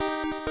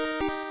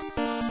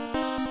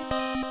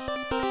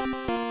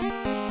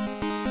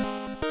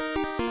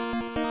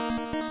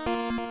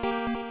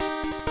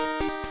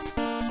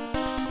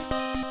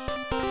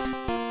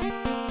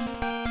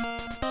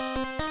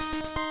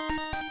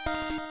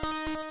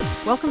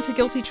Welcome to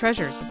Guilty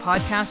Treasures, a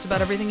podcast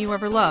about everything you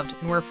ever loved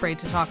and were afraid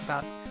to talk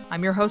about.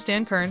 I'm your host,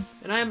 Ann Kern.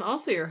 And I'm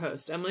also your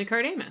host, Emily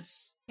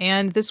Cardamus.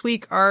 And this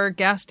week, our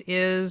guest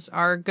is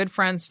our good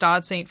friend,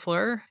 Stod St.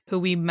 Fleur, who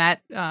we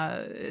met,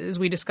 as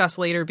we discuss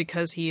later,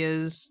 because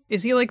is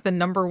he like the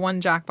number one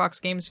Jackbox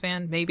Games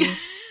fan? Maybe.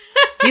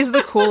 He's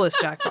the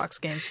coolest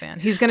Jackbox Games fan.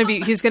 He's gonna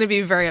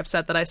be very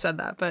upset that I said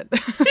that, but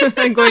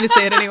I'm going to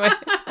say it anyway.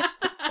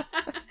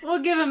 We'll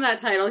give him that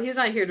title. He's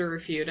not here to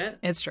refute it.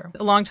 It's true.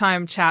 A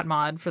longtime chat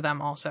mod for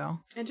them also.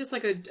 And just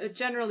like a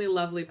generally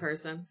lovely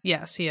person.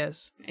 Yes, he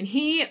is. And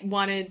he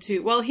wanted to,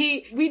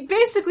 we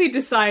basically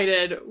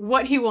decided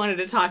what he wanted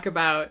to talk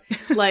about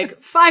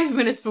like 5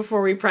 minutes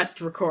before we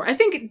pressed record. I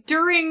think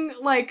during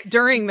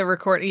the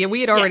record. Yeah, we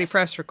had already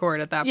pressed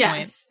record at that point.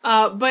 Yes.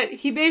 But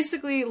he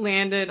basically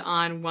landed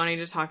on wanting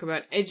to talk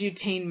about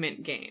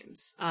edutainment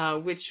games,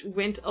 which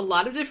went a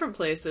lot of different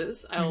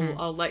places.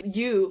 I'll let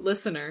you,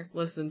 listener,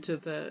 listen to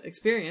the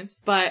experience.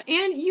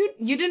 And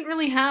you didn't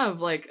really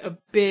have like a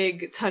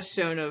big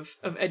touchstone of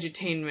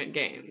edutainment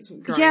games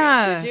growing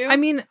up, did you? I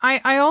mean,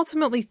 I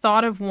ultimately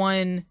thought of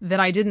one that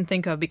I didn't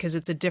think of because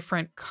it's a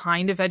different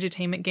kind of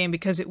edutainment game,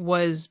 because it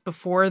was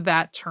before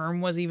that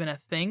term was even a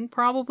thing,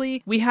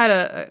 probably. We had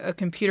a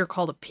computer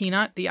called a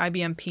Peanut, the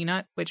IBM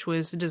Peanut, which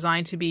was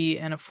designed to be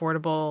an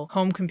affordable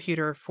home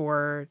computer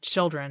for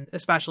children,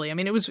 especially. I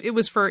mean,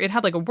 it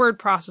had like a word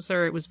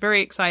processor. It was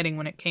very exciting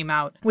when it came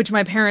out, which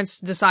my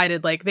parents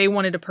decided like they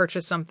wanted to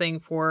purchase something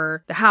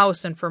for the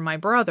house and for my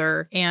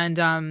brother. And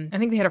I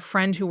think they had a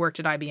friend who worked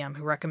at IBM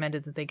who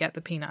recommended that they get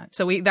the Peanut.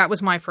 So that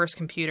was my first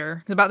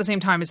computer. About the same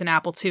time as an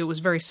Apple II. It was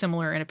very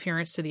similar in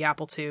appearance to the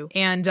Apple II.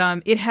 And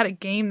it had a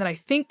game that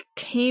it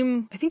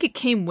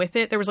came with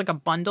it. There was like a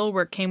bundle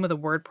where it came with a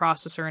word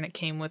processor and it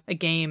came with a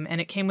game,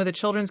 and it came with a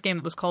children's game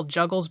that was called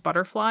Juggles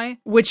Butterfly,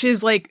 which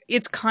is like,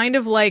 it's kind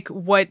of like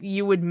what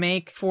you would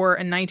make for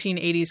a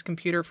 1980s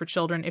computer for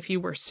children if you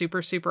were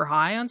super, super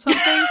high on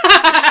something.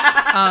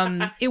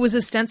 It was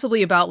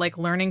ostensibly about like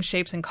learning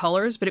shapes and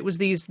colors, but it was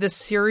this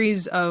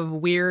series of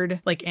weird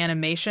like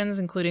animations,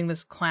 including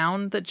this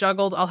clown that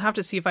juggled. I'll have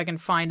to see if I can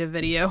find a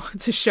video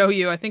to show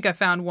you. I think I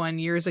found one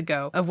years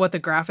ago of what the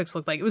graphics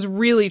looked like. It was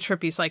really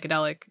trippy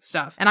psychedelic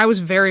stuff. And I was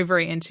very,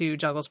 very into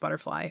Juggles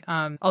Butterfly.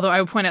 Although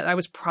I would point out I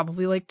was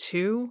probably like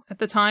 2 at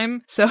the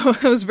time. So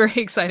it was very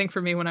exciting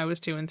for me when I was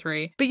 2 and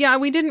 3. But yeah,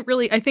 we didn't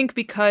really, I think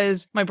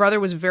because my brother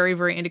was very,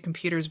 very into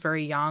computers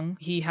very young.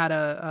 He had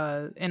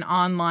an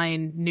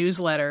online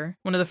newsletter,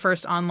 one of the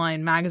first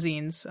online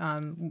magazines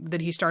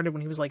that he started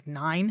when he was like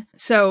 9.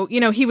 So, you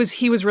know, he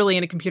was really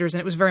into computers, and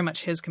it was very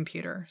much his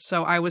computer.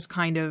 So I was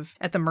kind of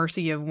at the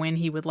mercy of when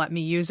he would let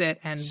me use it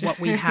and what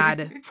we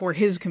had for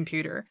his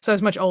computer. So I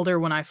was much older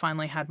when I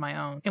finally had my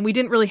own. And we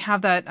didn't really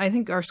have that. I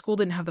think our school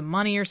didn't have the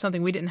money or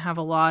something. We didn't have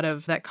a lot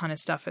of that kind of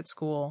stuff at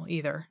school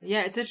either.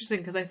 Yeah, it's interesting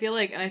because I feel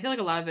like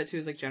a lot of it too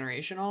is like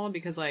generational,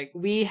 because like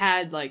we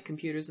had like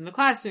computers in the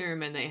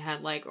classroom and they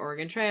had like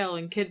Oregon Trail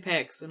and Kid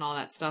Pix and all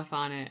that stuff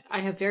on it. I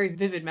have very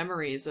vivid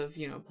memories of,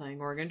 you know,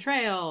 playing Oregon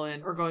Trail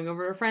or going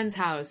over to a friend's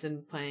house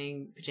and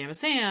playing Pajama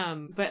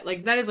Sam. But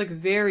like that is like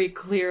very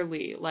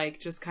clearly like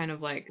just kind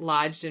of like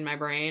lodged in my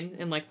brain,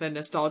 in like the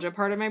nostalgia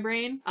part of my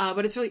brain.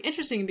 But it's really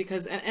interesting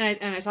because,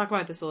 and I talk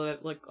about this a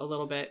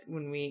little bit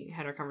when we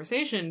had our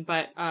conversation,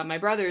 but my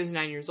brother is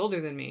 9 years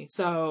older than me.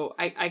 So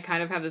I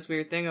kind of have this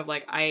weird thing of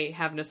like, I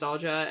have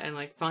nostalgia and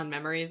like fond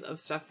memories of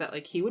stuff that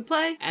like he would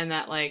play and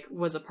that like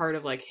was a part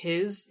of like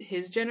his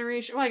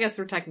generation. Well, I guess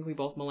we're technically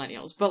both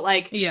millennials, but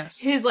like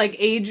his like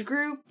age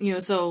group, you know,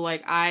 so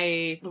like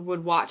I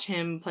would watch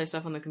him play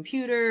stuff on the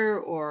computer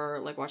or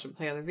like watch him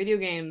play other video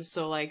games.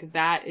 So like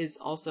that is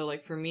also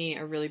like for me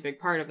a really big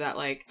part of that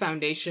like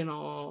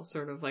foundational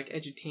sort of like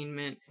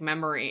edutainment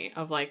memory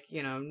of like,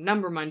 you know,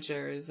 Number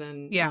Munchers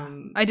and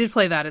I did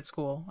play that at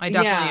school.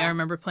 I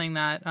remember playing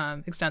that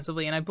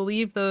extensively, and I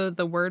believe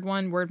the Word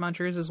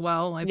Munchers as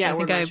well. I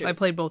think I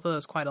played both of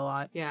those quite a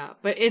lot. Yeah,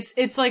 but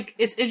it's like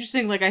it's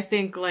interesting. Like I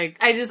think like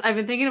I've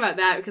been thinking about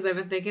that because I've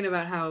been thinking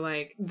about how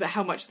like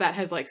how much that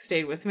has like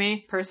stayed with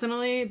me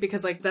personally,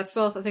 because like that's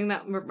still the thing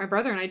that my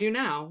brother and I do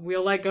now.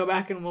 We'll like go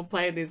back and we'll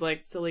play these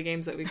like silly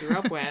games that we grew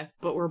up with,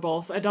 but we're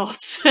both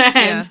adults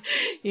and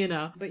you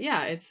know. But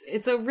yeah, it's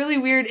really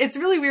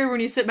weird when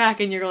you sit back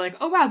and you're like,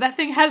 oh wow, that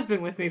thing has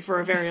been with me for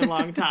a very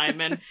long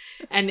time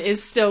and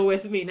is still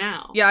with me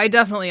now. Yeah, I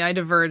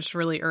diverged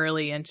really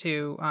early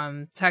into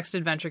text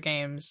adventure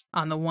games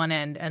on the one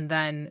end and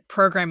then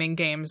programming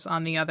games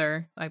on the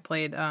other. I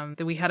played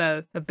we had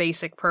a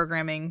basic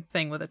programming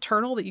thing with a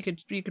turtle that you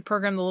could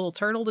program the little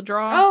turtle to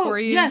draw for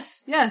you.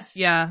 Yes.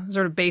 Yeah,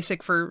 sort of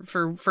basic for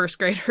first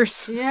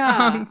graders.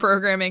 Yeah.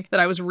 Programming that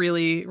I was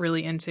really,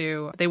 really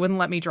into. They wouldn't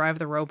let me drive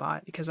the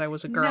robot because I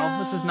was a girl. No.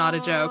 This is not a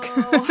joke.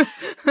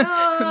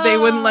 No. They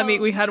wouldn't let me.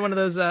 We had one of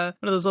those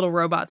little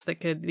robots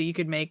that you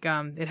could make.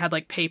 It had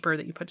like paper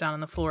that you put down on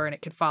the floor and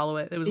it could follow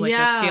it. It was like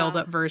a scaled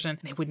up version.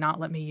 They would not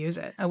let me use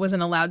it. I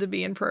wasn't allowed to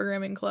be in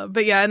programming club.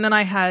 But yeah, and then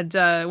I had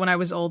when I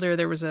was older,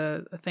 there was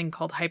a thing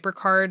called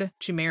HyperCard,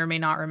 which you may or may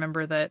not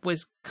remember that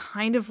was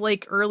kind of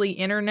like early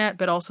internet,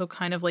 but also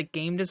kind of like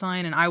game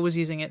design. And I was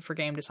using it for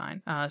game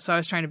design. So I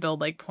was trying to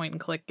build like point and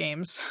click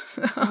games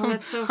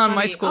that's so on funny.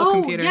 my school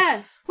computer.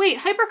 Yes. Wait,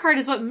 HyperCard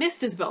is what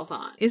Myst is built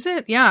on. Is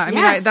it? Yeah. I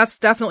mean, that's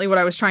definitely what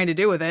I was trying to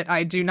do with it.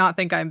 I do not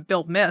think I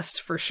built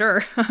Myst for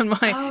sure on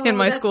my in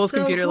my school's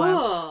computer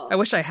lab. I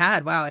wish I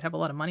had. Wow, I'd have a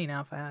lot of money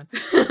now if I had.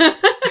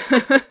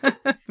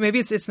 Maybe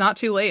it's not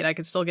too late. I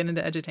could still get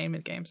into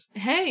edutainment games.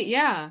 Hey,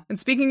 yeah. And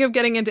speaking of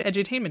getting into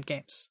edutainment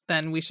games,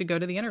 then we should go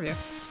to the interview.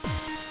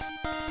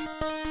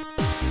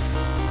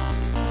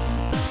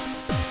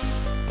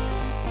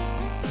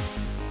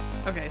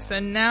 Okay, so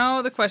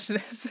now the question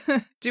is,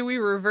 do we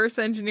reverse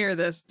engineer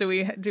this? Do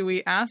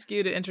we ask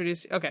you to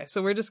introduce? Okay,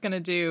 so we're just going to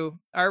do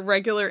our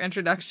regular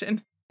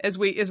introduction as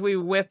we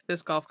whip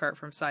this golf cart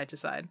from side to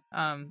side.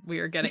 We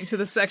are getting to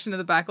the section of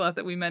the back lot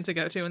that we meant to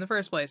go to in the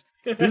first place.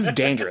 This is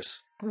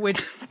dangerous.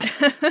 Which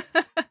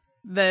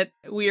that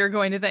we are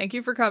going to thank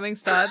you for coming,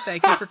 Stod.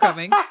 Thank you for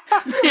coming.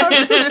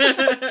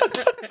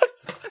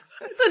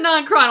 It's a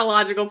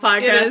non-chronological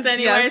podcast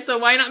anyway, yes. So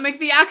why not make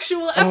the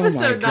actual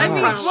episode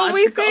non-chronological? Well,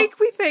 we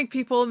thank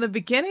people in the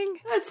beginning.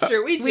 That's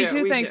true. We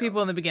do thank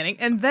people in the beginning,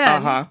 and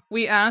then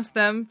we ask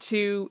them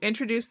to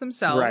introduce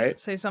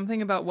themselves, say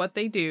something about what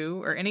they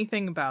do or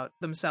anything about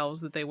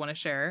themselves that they want to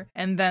share,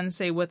 and then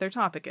say what their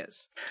topic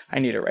is. I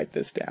need to write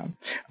this down.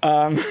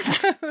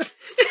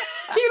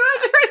 You don't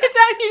have to write it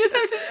down. You just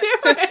have to do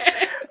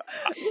it.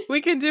 We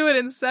can do it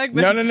in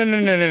segments.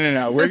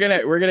 No.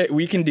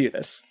 We can do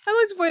this. I'd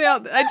like to point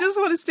out, I just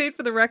want to state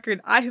for the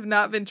record, I have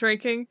not been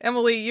drinking.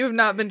 Emily, you have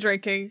not been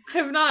drinking. I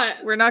have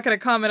not. We're not going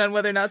to comment on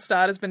whether or not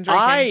Stod has been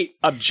drinking. I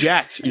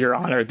object, Your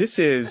Honor. This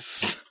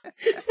is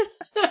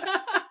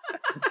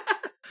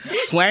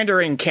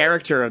slandering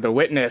character of the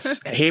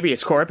witness,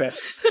 habeas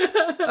corpus.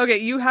 Okay,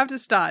 you have to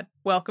Stod.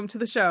 Welcome to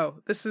the show.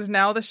 This is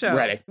now the show.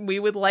 Ready. We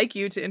would like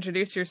you to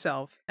introduce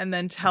yourself and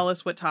then tell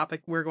us what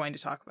topic we're going to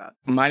talk about.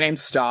 My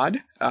name's Stod.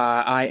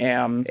 I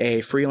am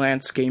a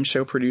freelance game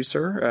show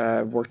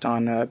producer. Worked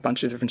on a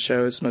bunch of different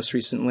shows, most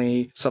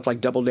recently stuff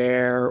like Double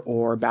Dare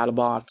or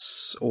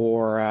BattleBots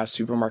or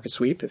Supermarket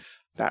Sweep,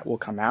 if that will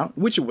come out,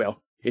 which it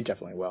will. It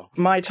definitely will.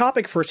 My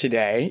topic for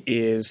today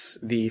is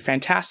the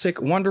fantastic,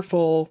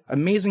 wonderful,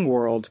 amazing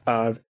world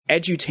of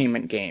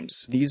edutainment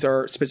games. These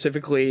are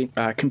specifically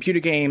computer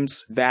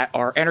games that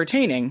are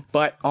entertaining,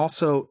 but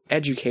also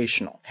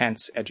educational,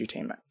 hence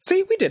edutainment.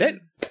 See, we did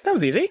it. That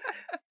was easy.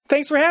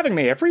 Thanks for having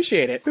me. I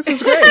appreciate it. This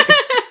was great.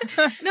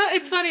 No,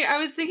 it's funny. I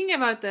was thinking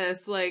about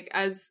this,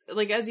 as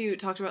you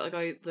talked about,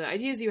 all the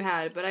ideas you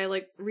had, but I,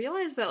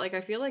 realized that,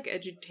 I feel like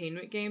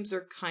edutainment games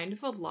are kind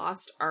of a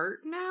lost art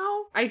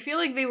now. I feel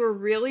like they were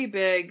really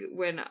big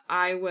when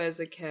I was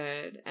a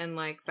kid, and,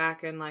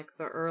 back in, the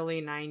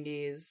early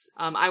 90s.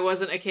 I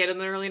wasn't a kid in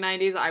the early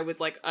 90s. I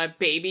was, a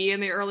baby in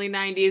the early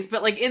 90s,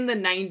 but, in the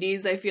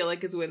 90s, I feel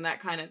like is when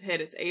that kind of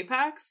hit its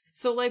apex.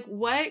 So,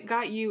 what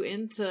got you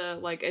into,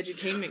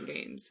 edutainment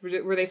games?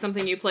 Were they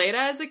something you played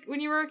as when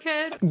you were a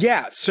kid?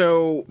 Yeah,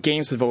 so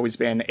games have always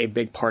been a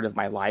big part of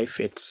my life.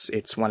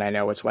 It's what I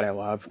know, it's what I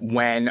love.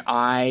 When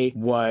I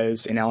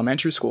was in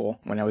elementary school,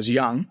 when I was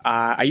young,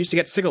 I used to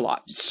get sick a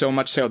lot. So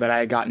much so that I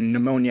had gotten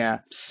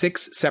pneumonia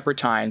 6 separate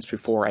times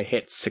before I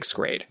hit 6th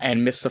grade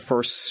and missed the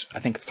first, I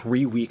think,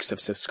 3 weeks of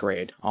 6th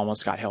grade.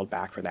 Almost got held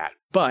back for that.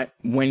 But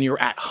when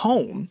you're at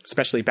home,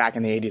 especially back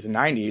in the 80s and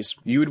 90s,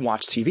 you would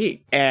watch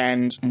TV.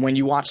 And when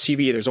you watch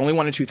TV, there's only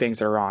one or two things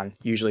that are on,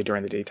 usually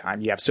during the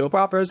daytime. You have soap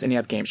operas and you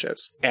have game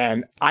shows.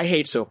 And I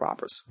hate soap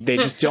operas. They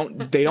just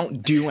they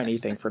don't do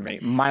anything for me.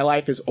 My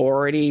life is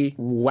already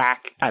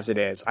whack as it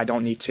is. I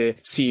don't need to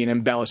see an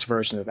embellished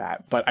version of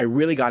that. But I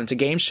really got into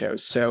game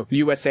shows. So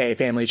USA,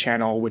 Family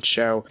Channel would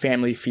show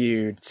Family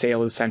Feud,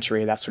 Sale of the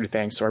Century, that sort of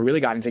thing. So I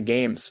really got into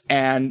games.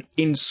 And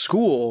in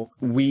school,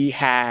 we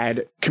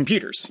had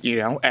computers,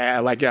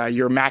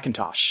 your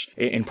Macintosh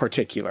in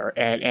particular.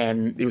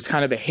 And it was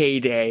kind of the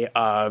heyday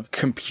of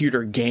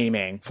computer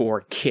gaming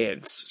for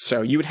kids.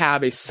 So you would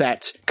have a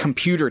set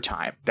computer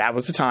time. That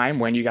was the time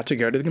when you got to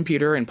go to the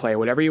computer and play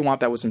whatever you want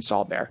that was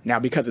installed there. Now,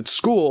 because it's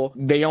school,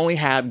 they only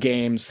have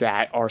games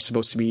that are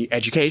supposed to be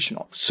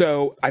educational.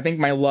 So I think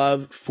my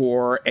love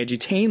for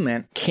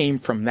edutainment came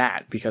from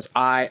that because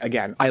I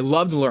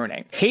loved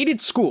learning. Hated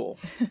school.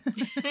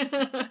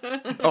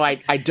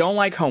 I don't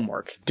like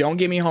homework. Don't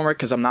give me homework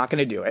because I'm not going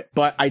to do it.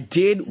 But I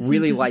did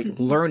really like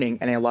learning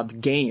and I loved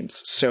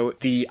games. So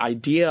the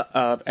idea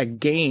of a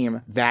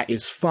game that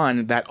is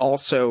fun, that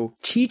also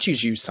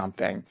teaches you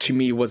something, to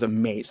me was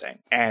amazing.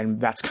 And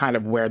that's kind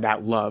of where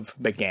that love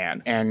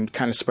began and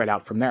kind of spread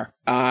out from there.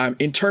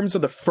 In terms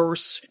of the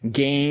first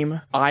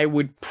game, I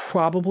would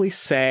probably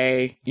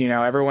say,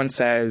 everyone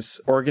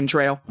says Oregon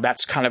Trail.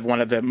 That's kind of one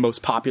of the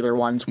most popular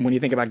ones when you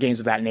think about games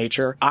of that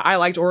nature. I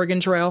liked Oregon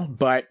Trail,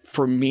 but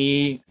for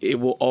me, it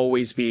will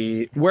always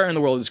be Where in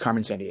the World is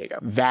Carmen Sandiego?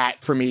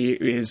 That, for me,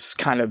 is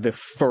kind of the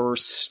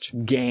first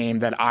game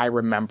that I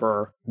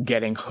remember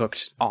getting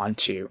hooked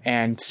onto.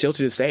 And still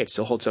to this day, it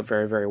still holds up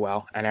very, very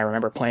well. And I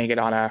remember playing it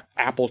on a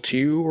Apple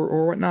II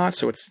or whatnot.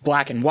 So it's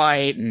black and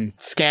white and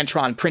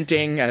Scantron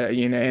printing.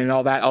 and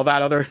all that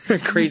other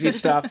crazy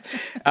stuff.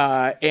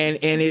 And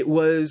it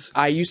was,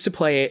 I used to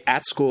play it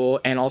at school,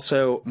 and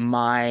also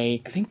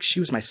I think she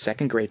was my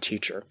second grade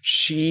teacher.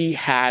 She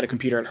had a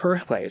computer at her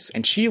place,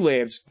 and she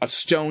lived a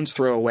stone's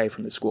throw away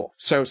from the school.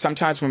 So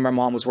sometimes when my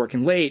mom was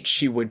working late,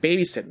 she would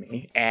babysit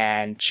me,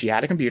 and she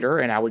had a computer,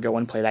 and I would go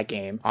and play that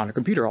game on her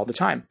computer all the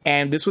time.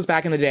 And this was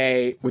back in the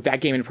day with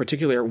that game in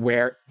particular,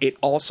 where it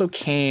also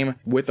came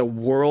with a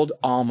world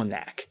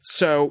almanac.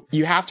 So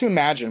you have to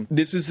imagine,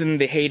 this is in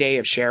the heyday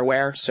of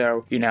shareware.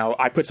 So,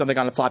 I put something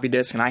on a floppy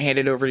disk and I hand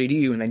it over to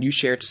you, and then you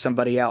share it to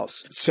somebody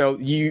else. So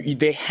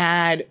they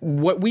had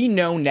what we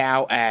know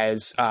now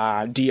as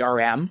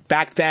DRM.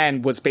 Back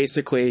then was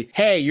basically,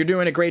 hey, you're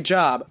doing a great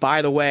job.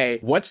 By the way,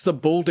 what's the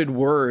bolded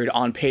word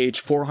on page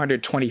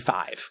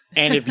 425?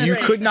 And if you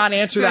could not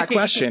answer that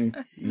question,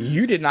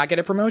 you did not get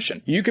a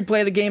promotion. You could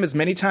play the game as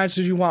many times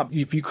as you want.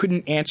 If you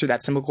couldn't answer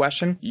that simple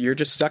question, you're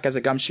just stuck as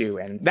a gumshoe.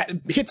 And that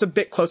hits a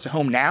bit close to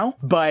home now,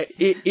 but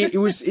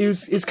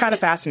it's kind of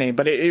fascinating,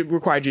 but it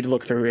required you to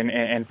look through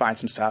and find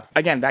some stuff.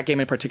 Again, that game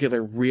in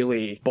particular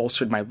really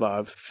bolstered my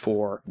love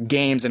for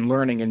games and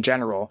learning in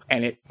general.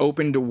 And it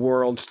opened a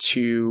world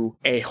to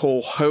a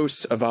whole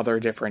host of other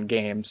different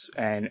games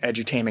and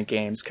edutainment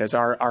games, because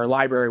our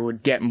library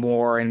would get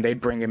more and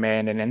they'd bring them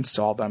in and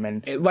install them.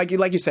 And like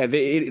you said,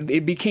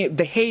 it became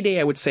the heyday,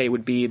 I would say,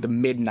 would be the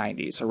mid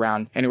 90s,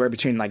 around anywhere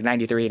between like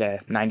 93 to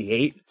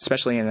 98,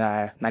 especially in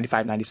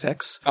 95,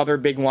 96. Other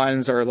big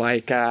ones are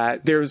like,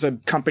 there's a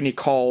company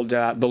called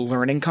The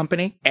Learning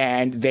Company,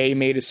 and they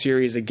made a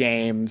series of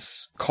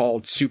games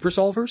called Super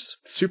Solvers.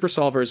 Super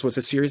Solvers was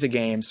a series of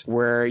games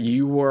where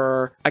you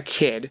were a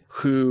kid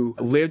who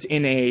lived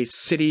in a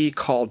city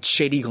called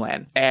Shady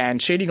Glen.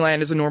 And Shady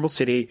Glen is a normal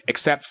city,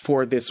 except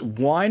for this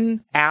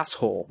one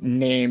asshole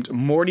named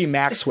Morty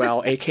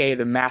Maxwell, aka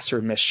the Master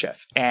of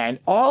Mischief. And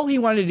all he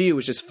wanted to do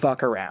was just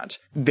fuck around.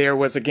 There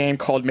was a game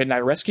called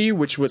Midnight Rescue,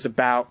 which was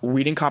about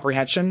reading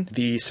comprehension.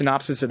 The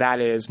synopsis of that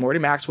is Morty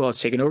Maxwell has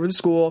taken over the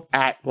school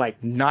at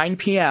like 9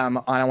 p.m.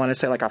 on, I want to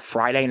say, like a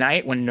Friday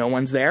night when no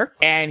one's there.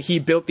 And he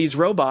built these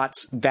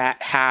robots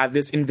that have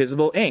this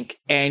invisible ink.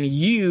 And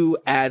you,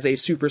 as a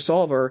super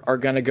solver, are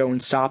going to go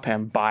and stop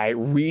him by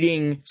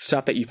reading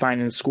stuff that you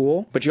find in the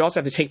school. But you also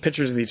have to take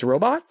pictures of these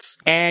robots.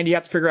 And you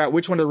have to figure out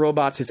which one of the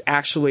robots is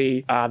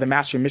actually the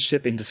Master of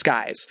Mischief in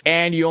disguise.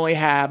 And you only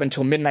have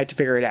until midnight to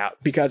figure it out.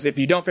 Because if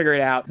you don't figure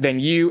it out, then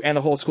you and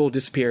the whole school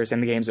disappears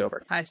and the game's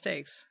over. High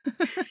stakes.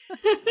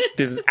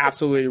 This is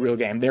absolutely a real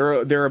game. There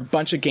are a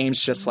bunch of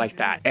games just like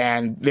that.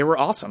 And they were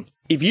awesome.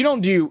 If you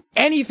don't do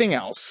anything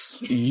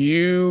else,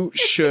 you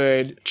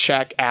should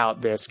check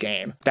out this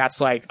game. That's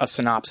like a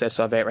synopsis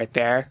of it right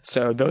there.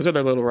 So those are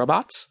the little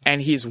robots,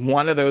 and he's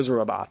one of those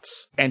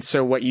robots. And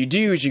so what you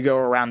do is you go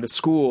around the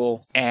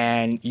school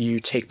and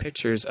you take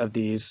pictures of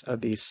these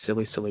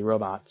silly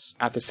robots.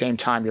 At the same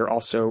time, you're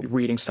also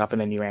reading stuff, and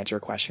then you answer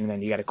a question, and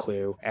then you get a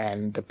clue.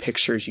 And the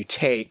pictures you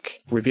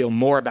take reveal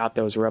more about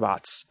those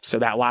robots. So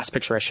that last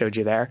picture I showed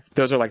you there,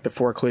 those are like the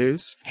 4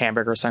 clues: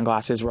 hamburger,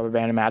 sunglasses, rubber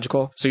band, and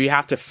magical. So you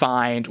have to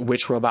find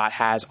which robot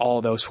has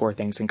all those 4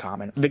 things in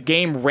common. The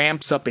game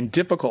ramps up in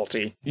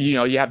difficulty.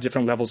 You have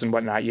different levels and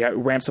whatnot. It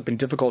ramps up in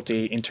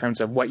difficulty in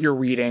terms of what you're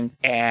reading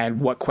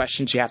and what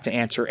questions you have to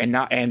answer,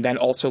 and then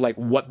also like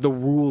what the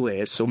rule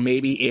is. So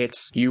maybe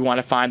it's you want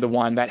to find the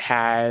one that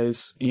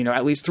has,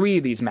 at least 3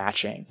 of these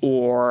matching,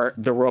 or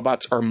the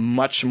robots are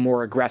much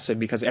more aggressive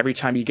because every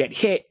time you get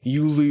hit,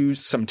 you lose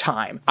some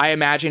time. I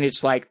imagine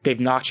it's like they've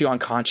knocked you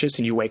unconscious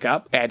and you wake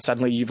up and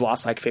suddenly you've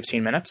lost like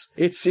 15 minutes.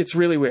 It's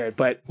really weird,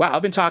 but wow,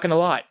 I've been talking a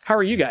lot. How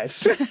are you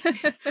guys?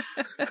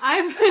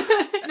 I'm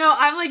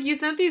like, you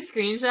sent these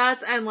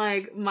screenshots and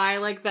like my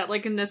like that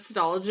like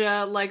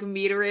nostalgia like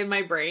meter in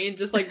my brain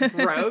just like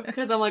broke,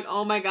 because I'm like,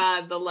 oh my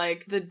god,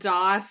 the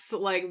DOS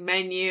like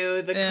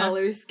menu, the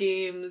color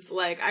schemes.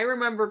 Like I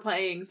remember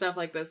playing stuff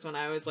like this when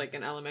I was like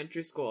in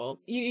elementary school.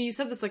 You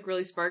said this like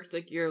really sparked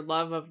like your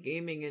love of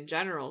gaming in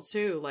general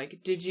too.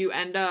 Like, did you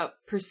end up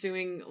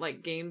pursuing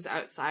like games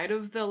outside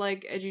of the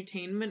like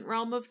edutainment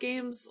realm of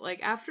games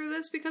like after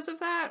this because of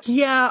that?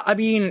 Yeah, I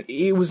mean,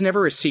 it was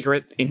never a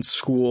secret in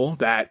school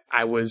that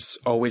I was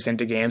always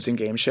into games and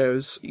game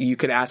shows. You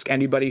could ask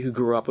anybody who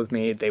grew up with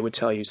me, they would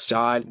tell you,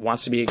 Stod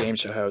wants to be a game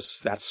show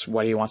host. That's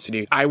what he wants to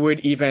do. I would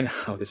even,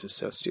 this is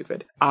so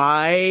stupid.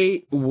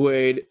 I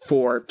would,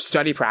 for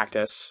study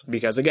practice,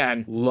 because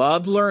again,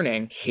 loved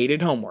learning,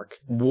 hated homework,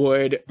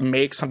 would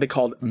make something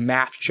called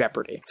Math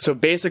Jeopardy. So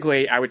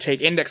basically, I would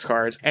take index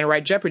cards and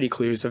write Jeopardy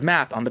clues of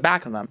math on the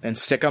back of them and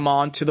stick them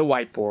onto the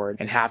whiteboard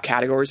and have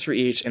categories for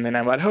each, and then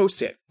I would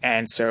host it.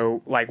 And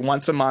so like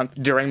once a month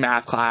during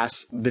math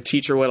class, the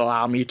teacher would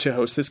allow me to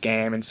host this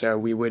game. And so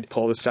we would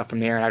pull the stuff from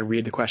there and I'd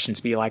read the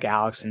questions, be like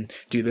Alex, and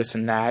do this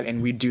and that.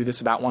 And we'd do this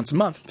about once a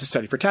month to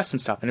study for tests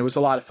and stuff. And it was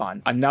a lot of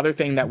fun. Another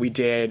thing that we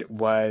did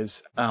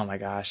was, oh my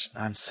gosh,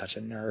 I'm such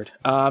a nerd.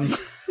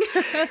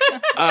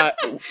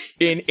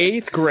 In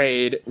 8th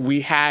grade,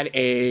 we had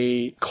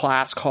a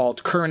class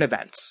called Current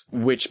Events,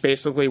 which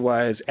basically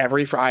was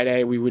every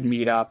Friday we would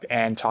meet up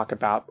and talk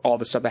about all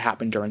the stuff that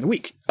happened during the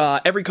week.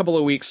 Every couple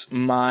of weeks,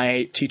 my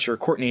my teacher,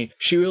 Courtney,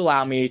 she would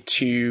allow me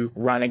to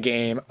run a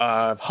game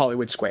of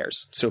Hollywood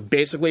Squares. So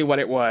basically what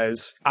it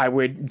was, I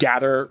would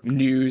gather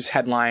news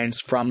headlines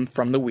from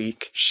the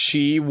week.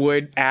 She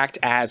would act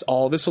as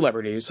all the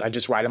celebrities. I'd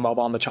just write them all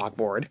on the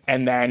chalkboard.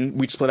 And then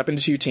we'd split up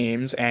into 2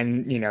 teams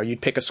and,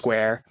 you'd pick a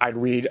square. I'd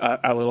read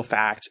a little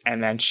fact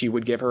and then she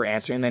would give her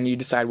answer and then you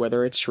decide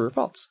whether it's true or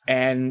false.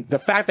 And the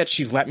fact that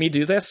she let me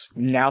do this,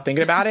 now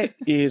thinking about it,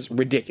 is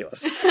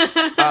ridiculous.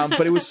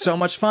 But it was so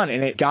much fun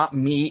and it got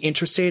me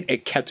interested.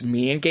 It kept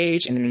me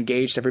engaged and it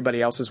engaged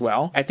everybody else as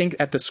well. I think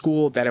at the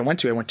school that I went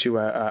to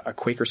a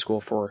Quaker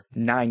school for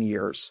 9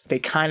 years. They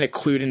kind of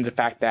clued into the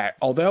fact that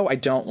although I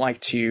don't like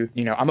to,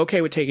 I'm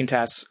okay with taking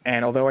tests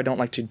and although I don't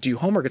like to do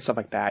homework and stuff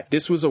like that,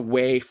 this was a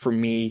way for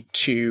me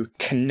to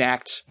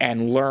connect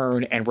and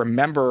learn and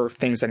remember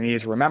things that I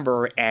needed to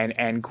remember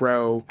and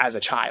grow as a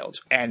child.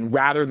 And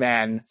rather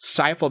than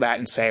stifle that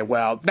and say,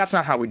 well, that's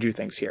not how we do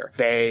things here,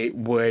 they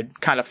would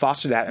kind of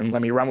foster that and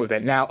let me run with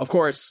it. Now, of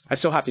course, I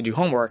still have to do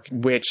homework,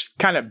 which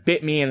kind of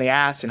bit me in the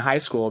ass in high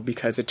school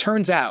because it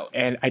turns out,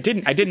 and I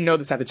didn't know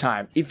this at the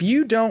time, if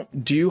you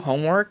don't do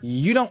homework,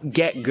 you don't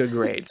get good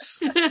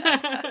grades.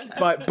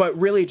 But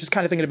really just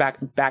kind of thinking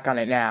back on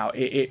it now,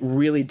 it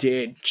really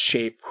did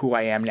shape who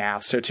I am now.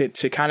 So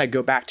to kind of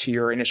go back to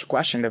your initial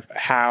question of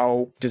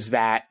how does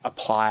that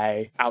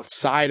apply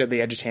outside of the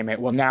edutainment?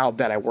 Well, now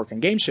that I work in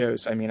game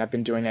shows, I mean, I've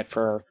been doing it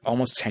for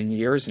almost 10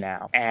 years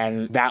now,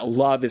 and that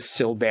love is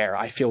still there.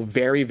 I feel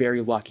very,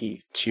 very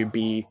lucky to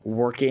be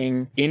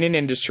working in an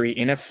industry,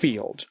 in a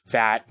field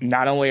that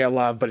not only I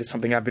love, but it's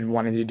something I've been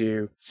wanting to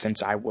do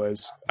since I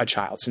was a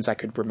child, since I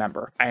could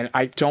remember. And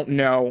I don't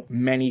know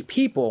many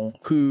people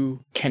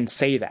who can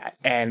say that.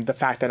 And the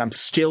fact that I'm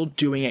still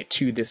doing it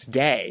to this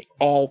day,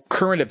 all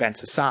current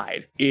events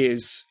aside,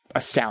 is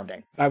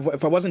astounding.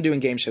 If I wasn't doing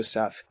game show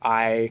stuff,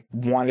 I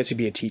wanted to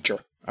be a teacher.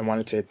 I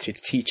wanted to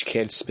teach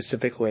kids,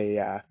 specifically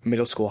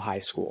middle school, high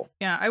school.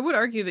 Yeah, I would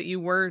argue that you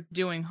were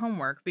doing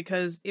homework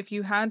because if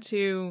you had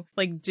to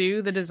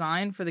do the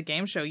design for the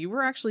game show, you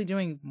were actually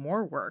doing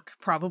more work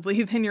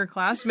probably than your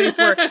classmates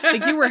were.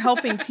 You were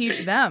helping teach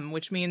them,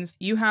 which means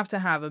you have to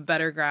have a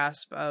better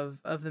grasp of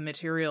the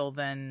material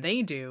than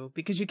they do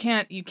because you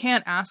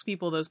can't ask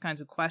people those kinds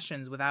of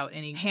questions without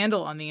any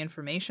handle on the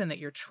information that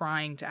you're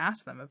trying to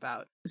ask them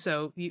about.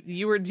 So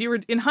you were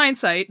in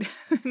hindsight,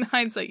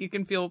 you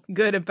can feel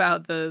good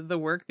about the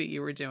work that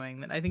you were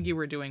doing. That I think you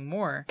were doing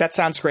more. That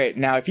sounds great.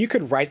 Now, if you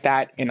could write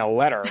that in a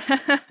letter,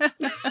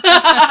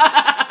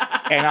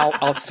 and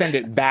I'll send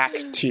it back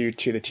to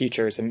the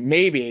teachers, and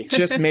maybe,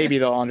 just maybe,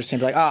 they'll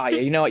understand. Like, yeah,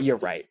 you know what? You're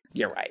right.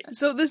 You're right.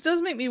 So this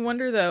does make me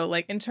wonder, though,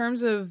 in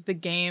terms of the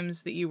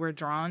games that you were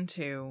drawn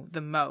to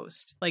the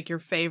most, your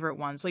favorite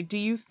ones, do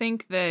you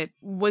think that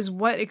was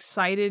what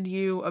excited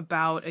you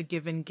about a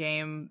given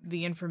game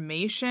the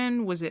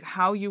information? Was it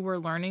how you were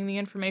learning the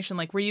information?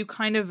 Were you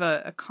kind of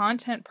a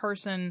content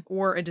person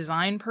or a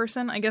design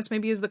person, I guess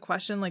maybe is the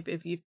question,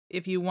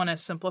 if you want to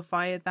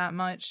simplify it that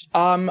much?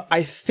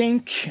 I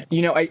think,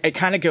 it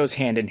kind of goes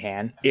hand in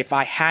hand. If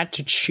I had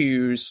to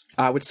choose,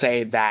 I would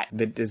say that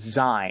the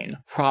design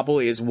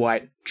probably is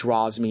what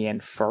draws me in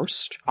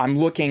first. I'm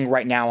looking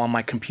right now on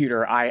my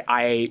computer.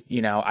 I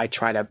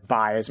try to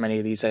buy as many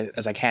of these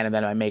as I can, and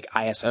then I make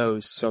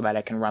ISOs so that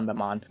I can run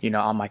them on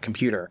my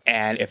computer.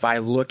 And if I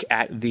look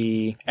at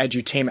the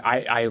edutainment,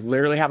 I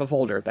literally have a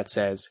folder that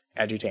says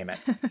edutainment.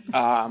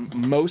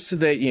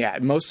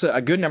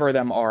 A good number of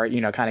them are,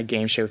 kind of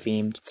game show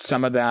themed.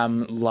 Some of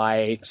them,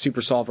 like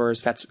Super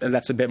Solvers,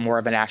 that's a bit more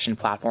of an action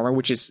platformer,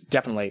 which is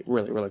definitely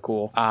really, really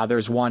cool.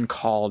 There's one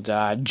called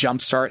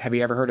Jumpstart. Have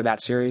you ever heard of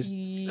that series?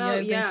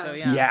 Yeah. So,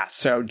 yeah. Yeah.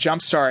 So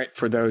Jumpstart,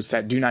 for those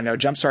that do not know,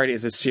 Jumpstart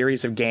is a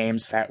series of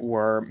games that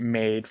were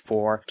made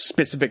for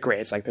specific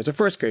grades. There's a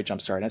first grade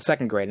Jumpstart and a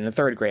second grade and a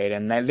third grade.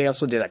 And then they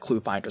also did Clue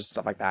Finders and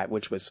stuff like that,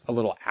 which was a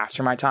little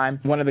after my time.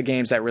 One of the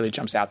games that really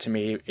jumps out to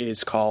me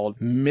is called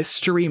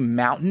Mystery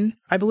Mountain,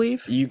 I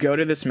believe. You go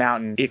to this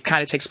mountain. It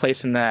kind of takes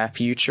place in the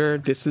future.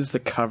 This is the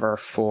cover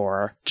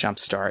for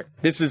Jumpstart.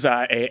 This is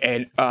a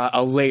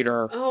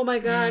later. Oh my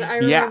God. I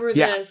remember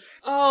this.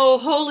 Oh,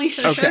 holy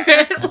shit.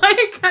 Okay.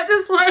 I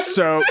just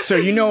So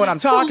you know what I'm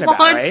talking about,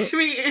 right? Launched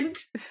me into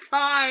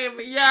time.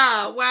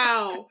 Yeah.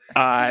 Wow.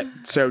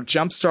 So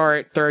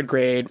Jumpstart, third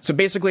grade. So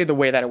basically the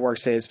way that it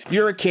works is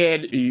you're a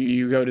kid,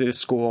 you go to this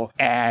school,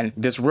 and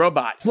this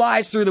robot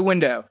flies through the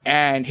window,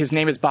 and his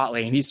name is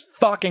Botley, and he's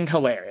fucking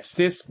hilarious.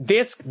 This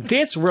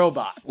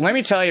robot. Let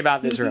me tell you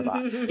about this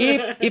robot.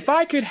 If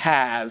I could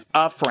have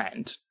a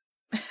friend.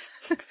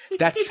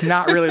 That's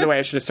not really the way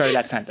I should have started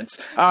that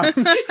sentence. I was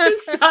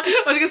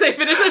going to say,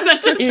 finish that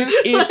sentence.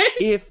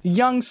 If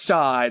young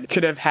Stod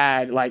could have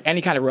had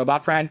any kind of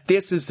robot friend,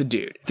 this is the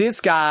dude.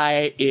 This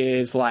guy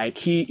is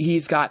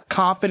he's got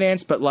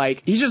confidence, but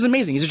he's just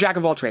amazing. He's a jack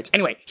of all trades.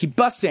 Anyway, he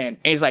busts in and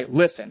he's like,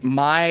 listen,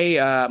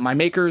 my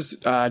maker's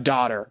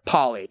daughter,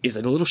 Polly, is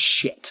a little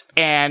shit.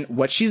 And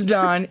what she's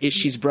done is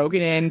she's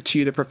broken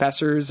into the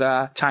professor's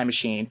time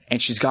machine,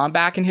 and she's gone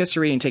back in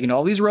history and taken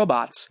all these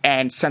robots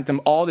and sent them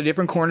all to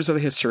different corners of the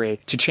world history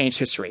to change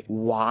history.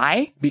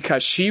 Why?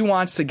 Because she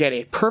wants to get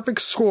a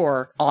perfect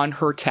score on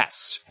her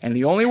test. And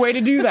the only way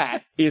to do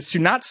that is to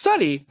not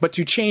study, but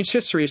to change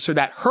history so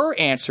that her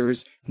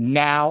answers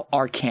now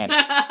are canon.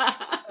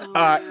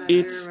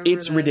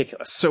 It's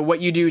ridiculous. So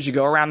what you do is you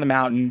go around the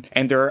mountain,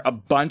 and there are a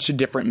bunch of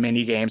different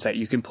mini games that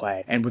you can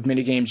play. And with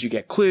mini games, you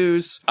get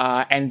clues.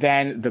 And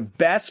then the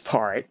best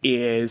part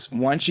is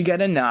once you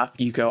get enough,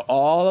 you go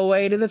all the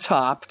way to the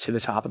top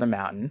of the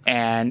mountain.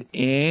 And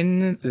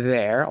in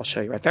there, I'll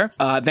show you right there.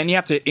 Then you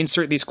have to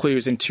insert these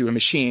clues into a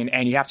machine,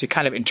 and you have to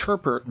kind of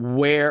interpret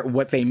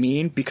what they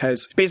mean,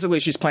 because basically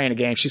she's playing a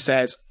game. She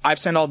says, I've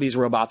sent all these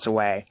robots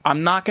away.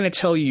 I'm not going to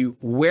tell you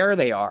where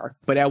they are,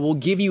 but I will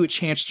give you a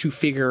chance to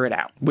figure it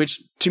out,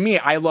 which to me,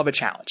 I love a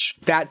challenge.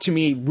 That to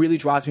me really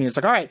draws me. It's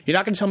like, all right, you're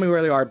not going to tell me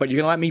where they are, but you're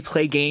going to let me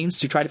play games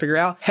to try to figure it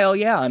out. Hell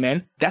yeah, I'm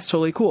in. That's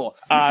totally cool.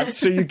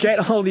 So you get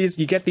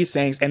these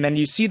things, and then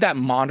you see that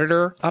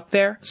monitor up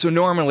there. So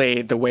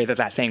normally the way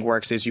that thing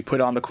works is you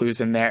put all the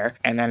clues in there,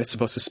 and then it's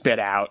supposed to spit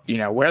out,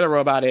 where the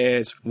robot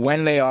is,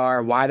 when they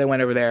are, why they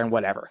went over there, and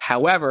whatever.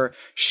 However,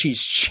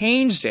 she's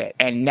changed it,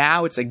 and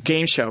now it's a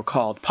game show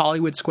called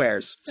Pollywood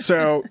Squares.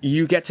 So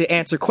you get to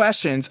answer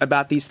questions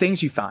about these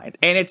things you find,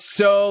 and it's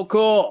so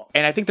cool.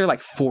 And I think there are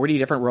like 40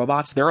 different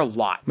robots. There are a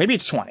lot. Maybe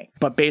it's 20.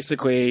 But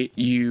basically,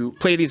 you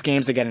play these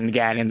games again and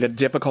again, and the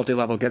difficulty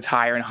level gets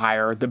higher and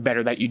higher the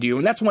better that you do.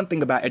 And that's one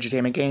thing about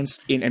edutainment games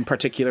in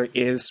particular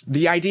is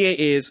the idea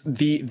is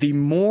the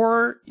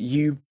more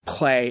you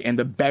play and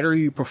the better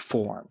you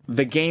perform,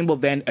 the game will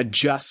then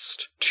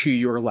adjust to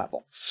your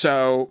level.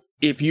 So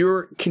if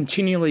you're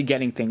continually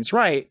getting things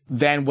right,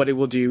 then what it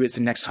will do is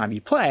the next time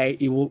you play,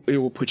 it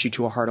will put you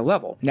to a harder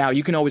level. Now,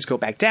 you can always go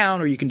back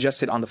down, or you can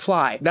adjust it on the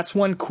fly. That's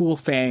one cool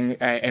thing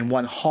and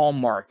one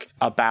hallmark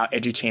about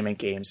edutainment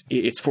games.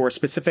 It's for a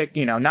specific,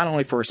 not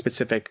only for a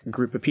specific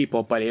group of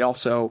people, but it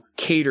also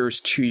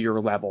caters to your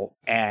level.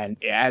 And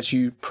as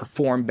you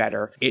perform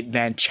better, it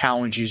then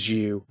challenges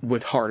you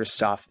with harder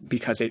stuff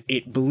because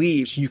it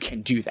believes you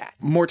can do that.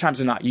 More times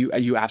than not,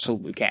 you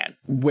absolutely can.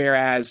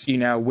 Whereas,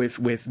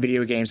 with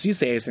video games these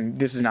days, and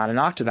this is not a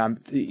knock to them,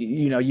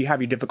 you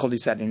have your difficulty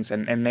settings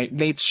and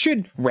they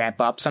should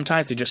ramp up.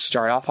 Sometimes they just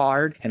start off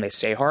hard and they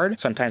stay hard.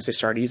 Sometimes they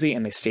start easy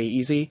and they stay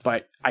easy.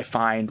 But I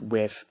find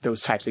with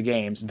those types of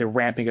games, the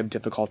ramping of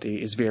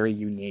difficulty is very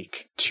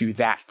unique to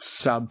that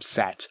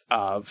subset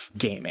of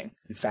gaming.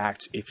 In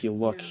fact, if you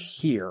look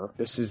here,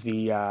 this is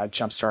the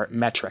Jumpstart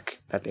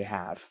metric that they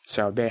have.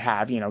 So they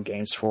have,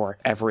 games for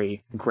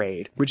every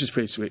grade, which is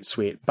pretty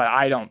sweet. But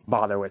I don't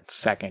bother with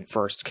second,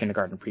 first,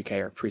 kindergarten, pre-K,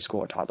 or preschool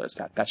or toddlers.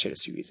 That shit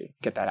is too easy.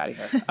 Get that out of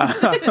here.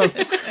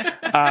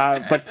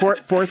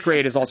 But fourth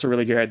grade is also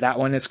really good. That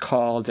one is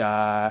called,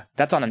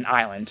 that's on an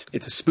island.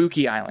 It's a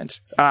spooky island.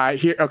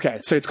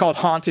 So it's called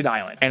Haunted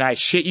Island. And I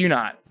shit you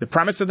not, the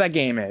premise of that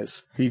game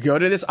is you go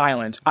to this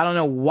island. I don't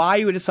know why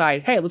you would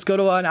decide, hey, let's go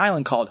to an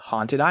island called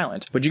Haunted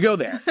Island. But you go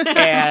there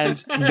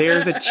and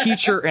there's a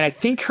teacher, and I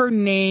think her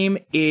name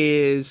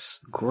is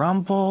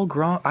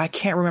I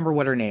can't remember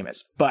what her name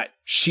is, but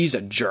she's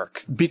a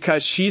jerk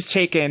because she's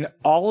taken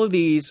all of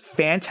these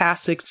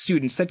fantastic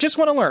students that just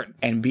want to learn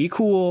and be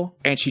cool,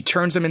 and she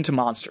turns them into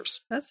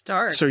monsters. That's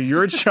dark. So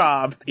your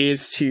job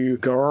is to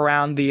go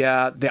around the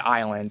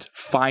island,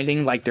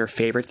 finding like their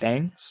favorite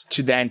things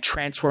to then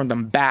transform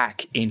them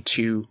back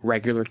into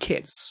regular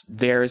kids.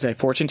 There's a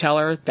fortune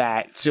teller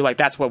that's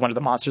what one of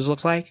the monsters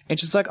looks like. And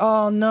she's like,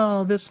 oh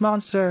no, this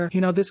monster,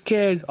 this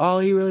kid, all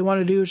he really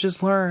wanted to do is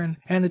just learn.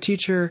 And the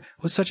teacher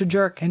was such a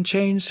jerk and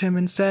changed him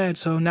instead.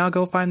 So now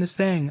go find this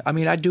thing. I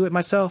mean, I'd do it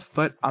myself,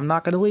 but I'm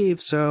not going to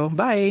leave. So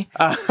bye.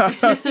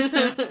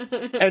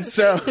 And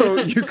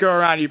so you go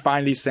around, you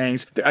find these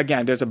things.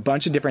 Again, there's a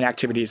bunch of different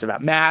activities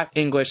about math,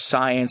 English,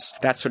 science,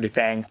 that sort of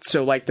thing.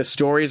 So like the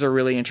stories are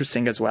really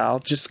interesting as well.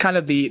 Just kind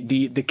of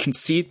the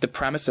conceit, the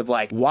premise of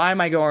like, why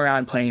am I going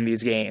around playing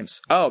these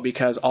games? Oh,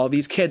 because all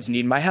these kids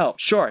need my help.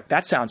 Sure,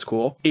 that sounds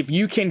cool. If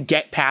you can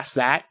get past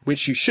that,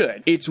 which you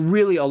should, it's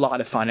really a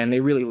lot of fun and they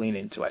really lean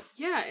into it.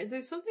 Yeah,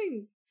 there's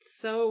something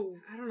so,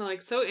 I don't know,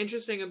 so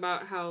interesting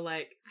about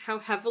how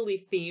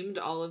heavily themed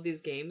all of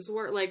these games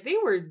were. They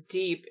were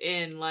deep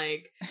in,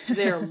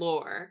 their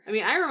lore. I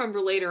mean, I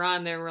remember later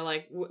on there were,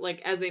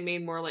 as they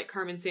made more,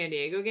 Carmen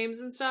Sandiego games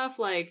and stuff,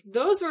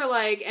 those were,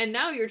 and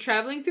now you're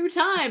traveling through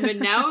time, and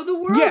now the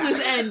world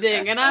is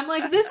ending. And I'm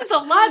like, this is a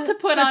lot to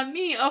put on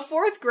me, a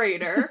fourth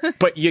grader.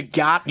 But you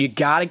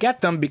gotta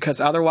get them,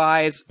 because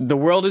otherwise the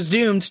world is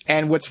doomed.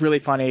 And what's really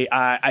funny,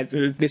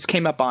 this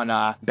came up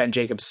on Ben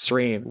Jacobs'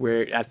 stream,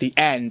 where at the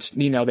end,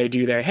 they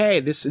do their, hey,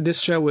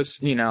 this show was,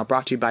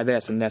 brought to you by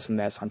this and this and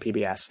this on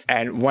PBS.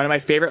 And one of my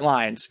favorite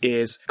lines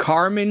is,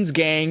 Carmen's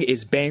gang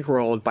is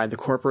bankrolled by the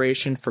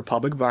Corporation for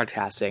Public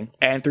Broadcasting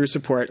and through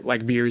support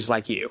viewers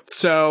like you.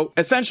 So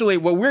essentially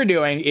what we're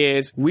doing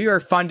is we are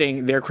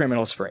funding their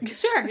criminal spree.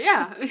 Sure,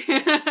 yeah.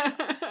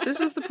 This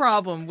is the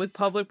problem with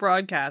public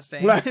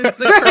broadcasting. Is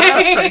the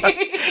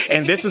corruption.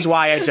 And this is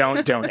why I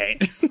don't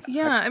donate.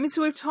 Yeah, I mean,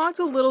 so we've talked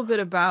a little bit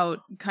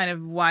about kind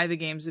of why the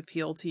games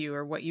appeal to you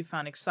or what you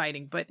found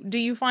exciting, but do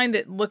you find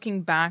that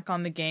looking back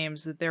on the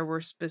games that there were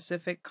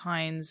specific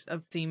kinds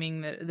of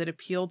theming that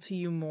appealed to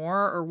you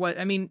more, or what?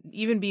 I mean,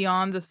 even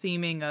beyond the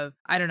theming of,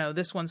 I don't know,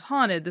 this one's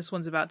haunted, this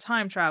one's about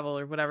time travel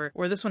or whatever,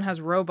 or this one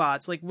has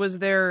robots, like, was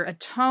there a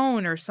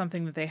tone or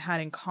something that they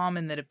had in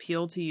common that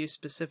appealed to you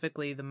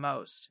specifically the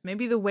most?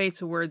 Maybe the way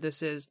to word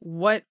this is,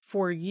 what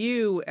for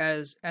you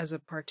as a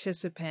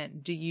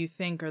participant do you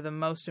think are the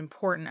most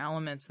important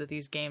elements that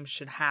these games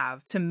should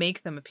have to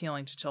make them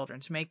appealing to children,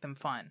 to make them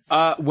fun?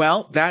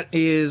 Well, that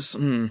is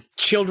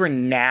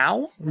children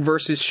now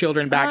versus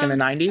children back in the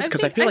 90s,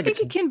 because I feel like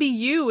it can be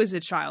you as a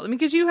child. I mean,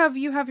 because you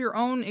have your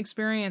own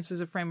experience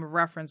as a frame of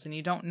reference, and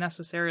you don't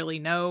necessarily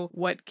know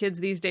what kids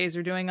these days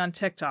are doing on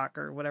TikTok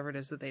or whatever it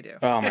is that they do.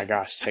 Oh my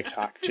gosh,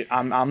 TikTok!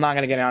 I'm not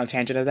going to get on a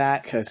tangent of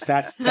that, because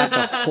that's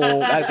a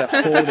whole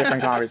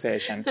different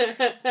conversation.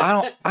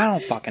 I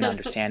don't fucking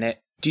understand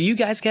it. Do you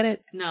guys get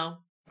it? No.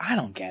 I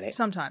don't get it.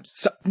 Sometimes.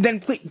 So then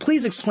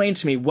please explain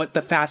to me what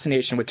the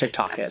fascination with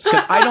TikTok is,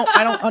 because I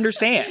don't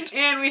understand.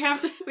 And you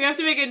have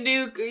to make a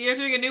new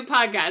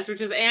podcast,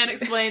 which is Anne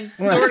explains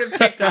sort of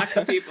TikTok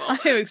to people. I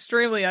am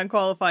extremely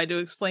unqualified to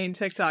explain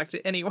TikTok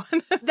to anyone.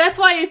 That's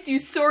why it's you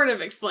sort of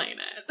explain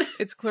it.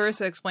 It's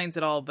Clarissa explains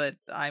it all, but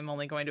I'm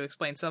only going to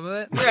explain some of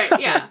it.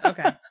 Right, yeah.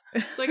 Okay.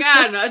 It's like,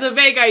 I don't know, it's a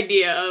vague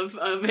idea of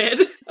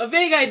it. A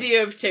vague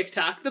idea of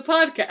TikTok, the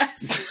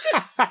podcast.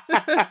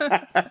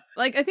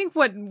 Like, I think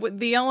what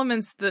the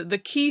elements,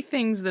 the key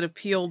things that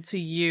appealed to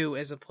you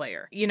as a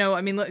player, you know,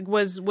 I mean,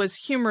 was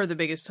humor the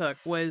biggest hook?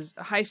 Was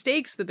high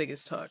stakes the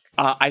biggest hook?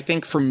 I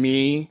think for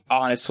me,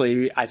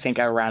 honestly, I think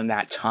around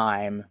that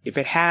time, if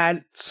it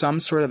had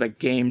some sort of a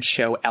game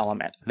show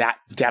element, that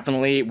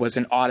definitely was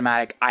an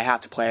automatic, I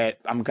have to play it,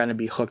 I'm going to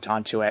be hooked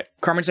onto it.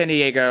 Carmen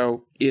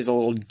Sandiego is a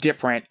little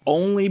different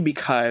only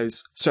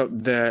because, so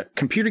the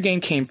computer game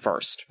came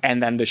first,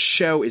 and then the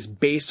show is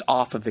based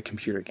off of the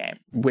computer game,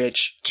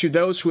 which to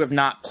those who have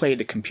not played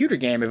a computer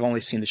game, have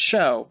only seen the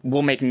show,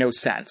 will make no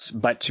sense.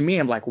 But to me,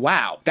 I'm like,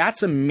 wow,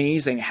 that's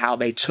amazing how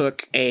they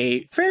took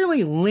a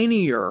fairly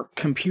linear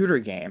computer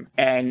game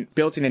and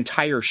built an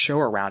entire show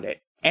around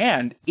it.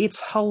 And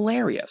it's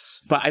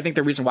hilarious. But I think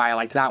the reason why I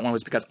liked that one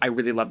was because I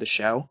really loved the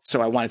show,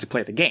 so I wanted to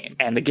play the game.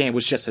 And the game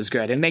was just as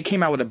good. And they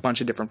came out with a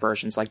bunch of different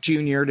versions, like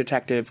Junior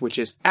Detective, which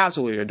is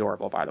absolutely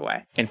adorable, by the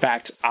way. In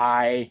fact,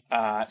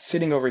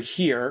 sitting over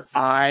here,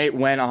 I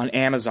went on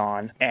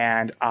Amazon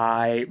and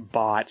I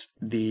bought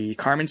the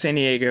Carmen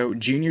Sandiego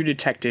Junior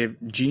Detective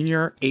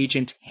Junior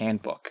Agent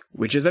Handbook,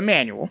 which is a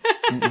manual,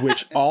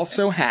 which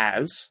also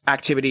has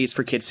activities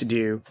for kids to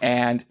do.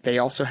 And they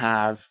also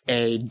have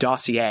a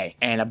dossier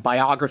and a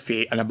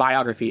biography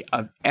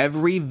of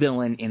every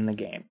villain in the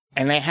game.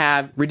 And they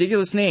have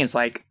ridiculous names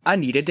like I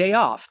Need a Day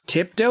Off,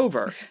 Tipped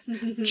Over,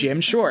 Jim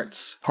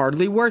Shorts,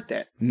 Hardly Worth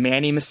It,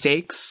 Manny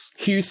Mistakes,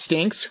 Hugh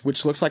Stinks,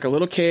 which looks like a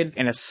little kid,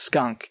 and a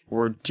skunk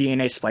were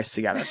DNA spliced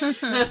together.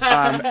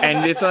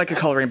 And it's like a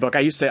coloring book. I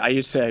used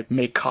to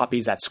make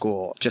copies at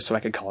school just so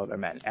I could color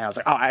them in. And I was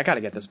like, oh, I gotta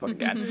get this book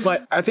again.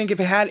 But I think if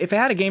it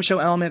had a game show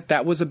element,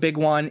 that was a big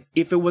one.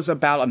 If it was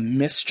about a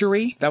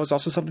mystery, that was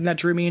also something that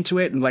drew me into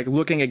it. And like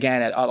looking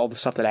again at all the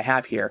stuff that I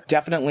have here,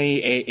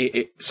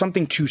 definitely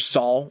something to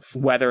solve.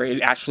 Whether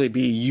it actually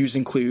be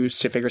using clues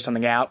to figure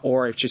something out,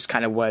 or it just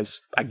kind of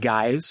was a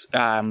guise,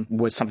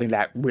 was something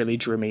that really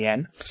drew me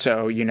in.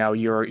 So, you know,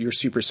 your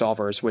super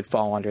solvers would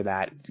fall under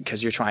that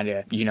because you're trying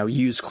to, you know,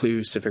 use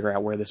clues to figure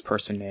out where this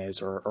person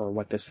is or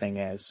what this thing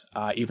is,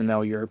 even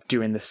though you're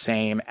doing the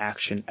same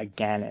action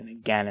again and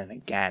again and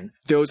again.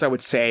 Those, I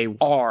would say,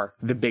 are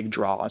the big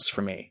draws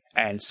for me.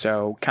 And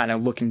so kind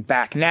of looking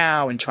back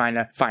now and trying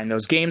to find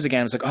those games again,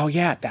 I was like, oh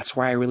yeah, that's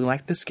why I really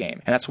like this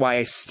game. And that's why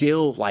I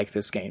still like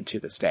this game to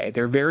this day.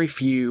 There are very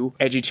few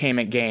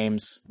edutainment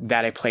games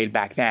that I played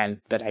back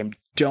then that I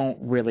don't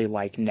really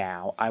like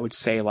now. I would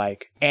say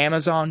like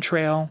Amazon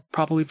Trail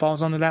probably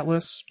falls onto that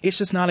list. It's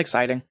just not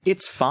exciting.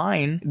 It's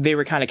fine. They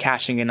were kind of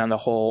cashing in on the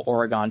whole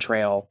Oregon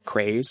Trail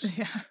craze.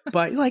 Yeah.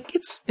 But like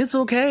it's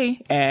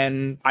okay.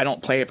 And I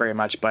don't play it very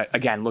much, but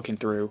again, looking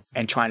through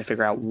and trying to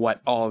figure out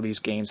what all of these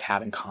games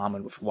have in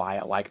common with why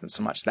I like them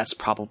so much, that's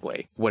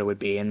probably what it would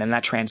be. And then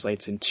that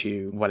translates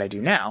into what I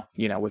do now,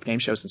 you know, with game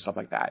shows and stuff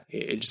like that.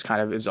 It just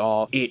kind of is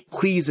it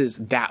pleases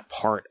that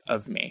part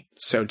of me.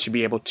 So to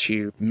be able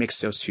to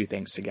mix those two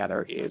things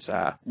together is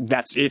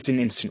it's an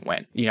instant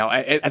win. You know,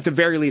 at the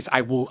very least,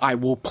 I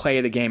will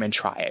play the game and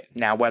try it.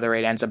 Now, whether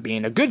it ends up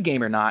being a good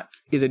game or not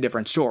is a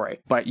different story.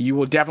 But you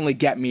will definitely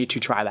get me to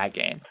try that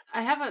game.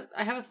 I have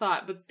a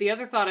thought, but the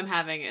other thought I'm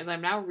having is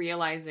I'm now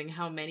realizing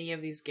how many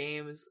of these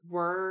games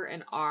were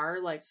and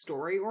are like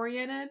story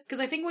oriented. Because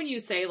I think when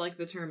you say like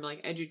the term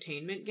like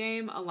edutainment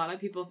game,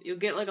 you'll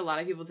get like a lot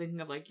of people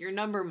thinking of like your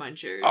Number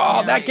Munchers.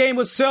 Oh, that game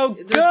was so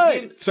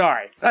good.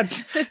 Sorry,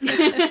 that's.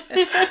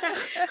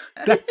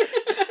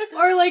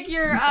 Or like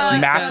your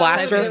Math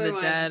Blaster? Cyber of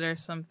the Dead or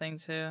something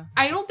too.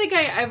 I don't think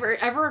I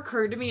ever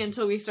occurred to me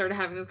until we started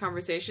having this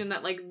conversation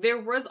that like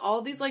there was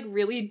all these like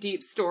really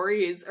deep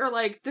stories, or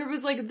like there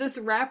was like this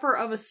wrapper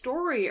of a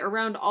story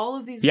around all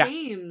of these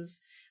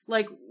games.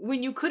 Like,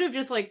 when you could have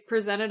just, like,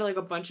 presented, like,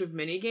 a bunch of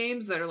mini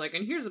games that are like,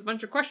 and here's a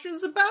bunch of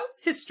questions about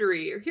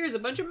history, or here's a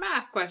bunch of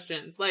math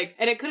questions, like,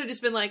 and it could have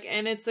just been like,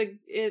 and it's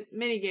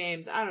mini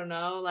games, I don't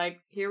know,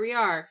 like, here we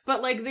are.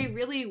 But, like, they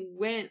really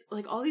went,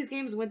 like, all these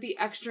games went the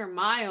extra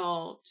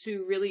mile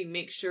to really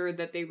make sure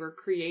that they were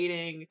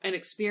creating an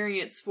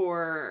experience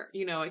for,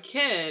 you know, a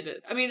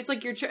kid. I mean, it's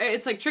like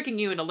it's like tricking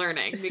you into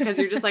learning, because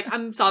you're just like,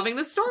 I'm solving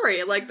this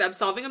story, like, I'm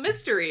solving a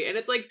mystery, and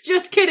it's like,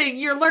 just kidding,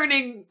 you're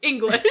learning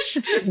English.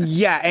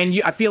 Yeah, and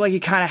I feel like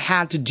you kind of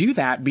had to do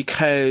that,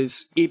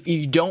 because if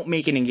you don't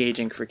make it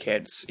engaging for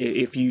kids,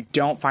 if you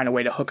don't find a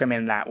way to hook them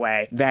in that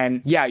way,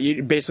 then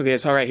you basically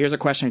it's all right, here's a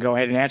question, go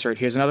ahead and answer it.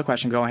 Here's another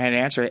question, go ahead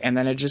and answer it. And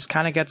then it just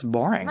kind of gets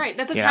boring. Right,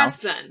 that's a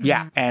test then.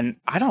 Yeah, and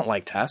I don't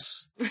like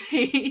tests.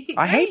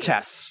 I hate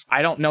tests.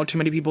 I don't know too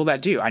many people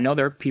that do. I know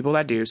there are people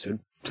that do, so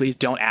please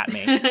don't at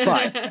me.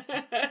 But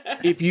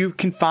if you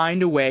can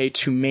find a way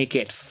to make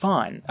it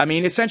fun. I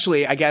mean,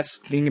 essentially, I guess,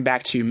 thinking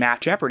back to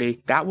Math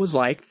Jeopardy, that was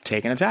like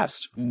taking a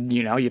test.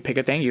 You know, you pick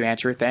a thing, you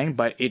answer a thing,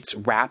 but it's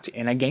wrapped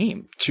in a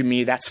game. To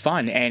me, that's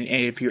fun. And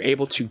if you're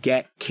able to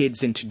get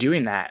kids into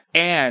doing that,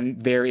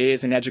 and there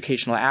is an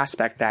educational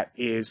aspect that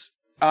is,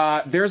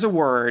 there's a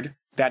word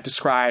that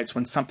describes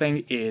when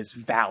something is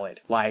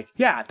valid. Like,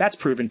 yeah, that's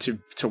proven to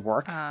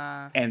work.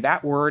 And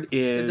that word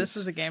is... This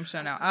is a game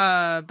show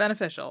now.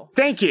 Beneficial.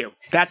 Thank you.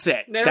 That's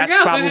it. That's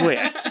probably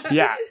it.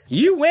 Yeah.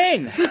 You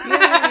win!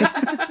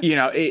 You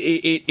know,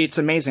 it's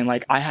amazing.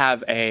 Like, I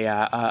have a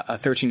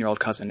 13-year-old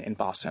cousin in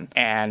Boston,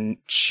 and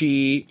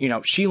she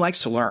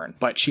likes to learn,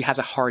 but she has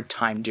a hard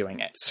time doing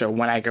it. So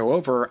when I go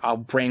over, I'll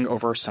bring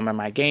over some of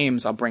my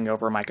games, I'll bring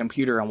over my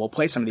computer, and we'll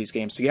play some of these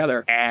games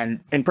together.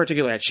 And in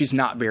particular, she's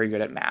not very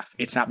good at math.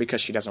 It's not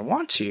because she doesn't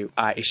want to.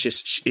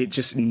 It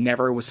just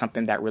never was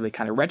something that really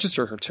kind of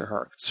registered to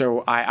her.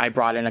 So I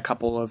brought in a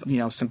couple of,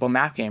 simple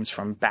math games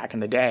from back in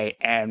the day,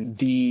 and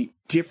the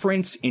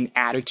difference in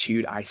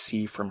attitude I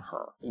see from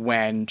her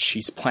when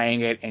she's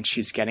playing it and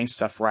she's getting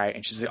stuff right,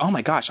 and she's like, oh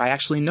my gosh, I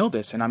actually know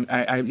this, and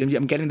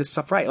I'm getting this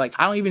stuff right. Like,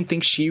 I don't even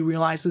think she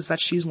realizes that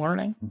she's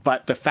learning,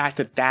 but the fact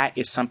that that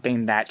is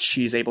something that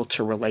she's able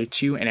to relate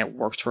to and it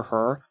works for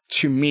her,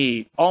 to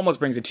me, almost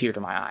brings a tear to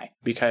my eye,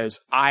 because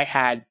I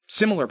had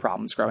similar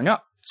problems growing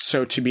up.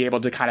 So to be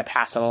able to kind of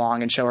pass it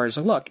along and show her,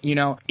 look,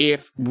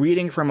 if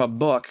reading from a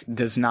book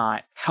does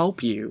not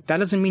help you, that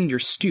doesn't mean you're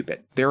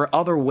stupid. There are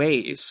other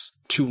ways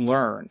to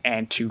learn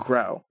and to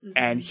grow. Mm-hmm.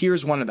 And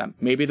here's one of them.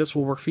 Maybe this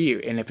will work for you.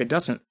 And if it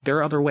doesn't, there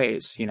are other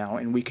ways,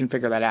 and we can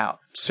figure that out.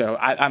 So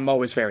I'm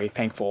always very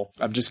thankful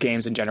of just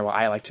games in general.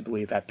 I like to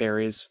believe that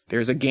there's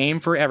a game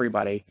for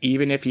everybody,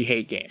 even if you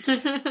hate games.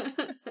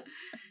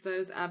 That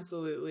is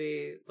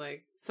absolutely,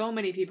 like, so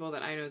many people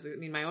that I know,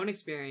 my own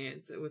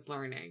experience with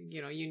learning,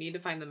 you need to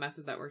find the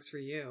method that works for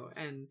you.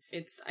 And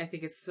I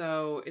think it's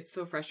so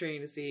frustrating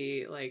to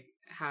see, like,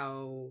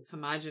 how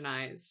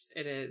homogenized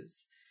it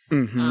is.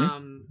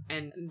 Mm-hmm.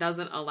 And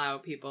doesn't allow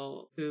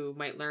people who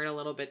might learn a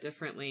little bit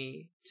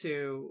differently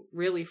to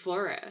really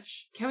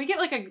flourish. Can we get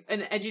like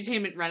an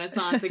edutainment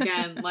renaissance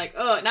again? Like,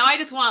 now I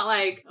just want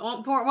I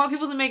want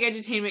people to make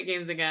edutainment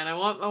games again. I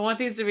want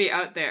these to be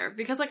out there,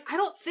 because like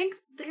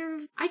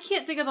I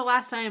can't think of the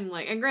last time,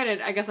 like, and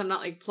granted, I guess I'm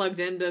not like plugged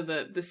into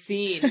the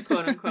scene,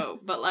 quote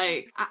unquote, but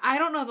like I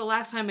don't know the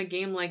last time a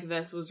game like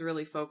this was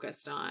really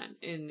focused on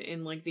in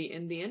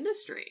the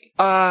industry.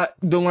 The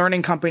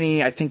Learning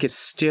Company, I think, is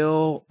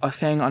still a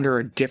thing under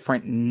a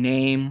different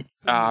name.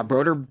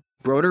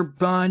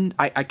 Broderbund.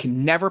 I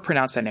can never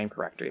pronounce that name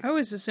correctly. I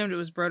always assumed it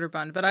was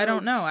Broderbund, but I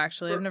don't know,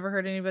 actually. I've never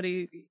heard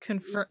anybody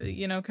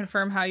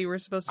confirm how you were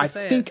supposed to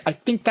say it. I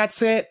think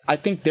that's it. I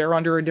think they're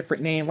under a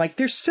different name. Like,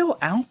 they're still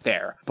out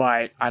there,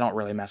 but I don't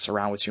really mess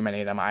around with too many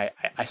of them. I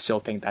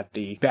still think that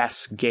the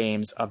best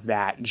games of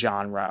that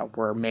genre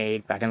were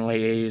made back in the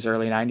late 80s,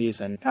 early 90s,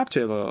 and up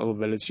to a little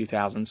bit of the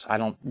 2000s. I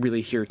don't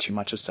really hear too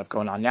much of stuff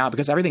going on now,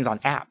 because everything's on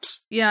apps.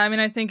 Yeah, I mean,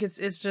 I think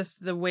it's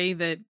just the way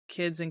that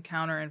kids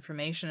encounter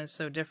information is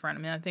so different. I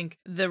mean, I think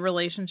the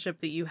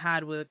relationship that you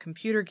had with a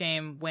computer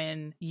game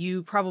when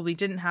you probably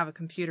didn't have a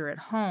computer at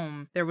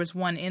home, there was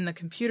one in the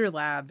computer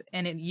lab,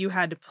 and you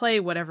had to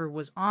play whatever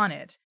was on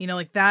it.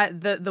 Like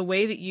that, the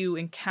way that you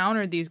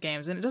encountered these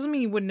games, and it doesn't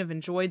mean you wouldn't have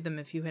enjoyed them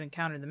if you had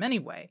encountered them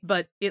anyway,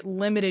 but it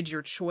limited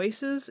your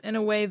choices in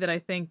a way that I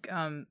think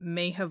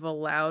may have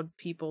allowed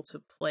people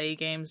to play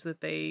games that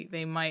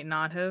they might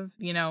not have.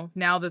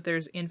 Now that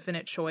there's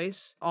infinite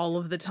choice all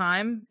of the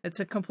time,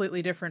 it's a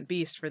completely different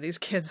beast for these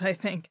kids, I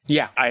think.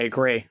 Yeah, I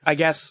agree. I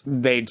guess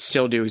they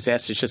still do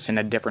exist. It's just in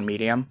a different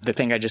medium. The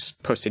thing I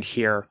just posted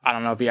here, I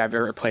don't know if you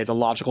ever played The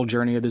Logical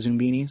Journey of the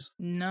Zoombinis.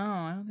 No,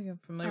 I don't think I'm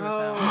familiar with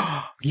that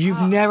one.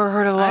 You've never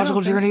heard of The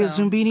Logical Journey of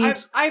the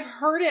Zoombinis? I've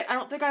heard it. I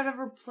don't think I've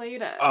ever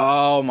played it.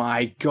 Oh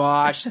my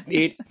gosh.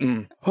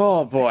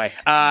 Oh boy.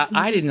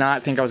 I did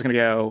not think I was going to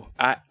go.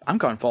 I'm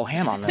going full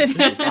ham on this.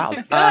 This is wild.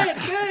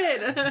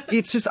 Good.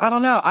 It's just, I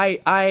don't know.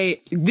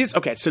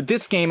 So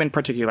this game in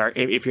particular,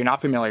 if you're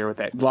not familiar with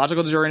it,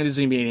 Logical Journey of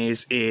the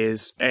Zumbinis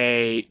is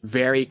a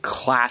very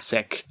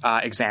classic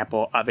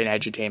example of an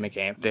edutainment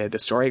game. The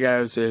story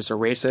goes, there's a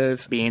race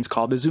of beings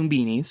called the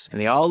Zumbinis,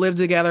 and they all live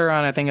together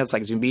on, I think it's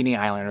like Zumbini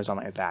Island or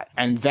something like that.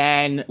 And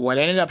then what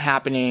ended up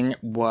happening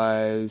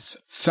was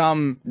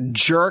some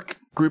jerk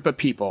group of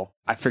people,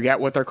 I forget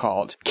what they're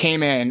called,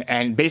 came in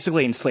and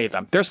basically enslaved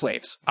them. They're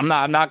slaves. I'm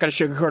not going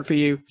to sugarcoat for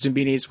you.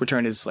 Zumbinis were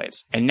turned into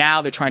slaves. And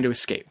now they're trying to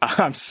escape.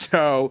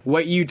 So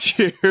what you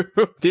do,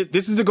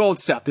 this is the gold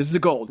stuff. This is the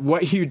gold.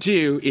 What you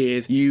do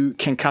is you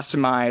can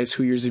customize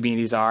who your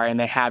Zumbinis are, and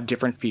they have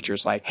different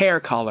features like hair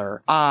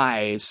color,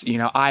 eyes,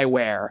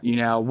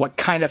 eyewear, what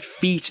kind of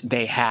feet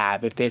they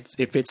have, if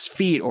it's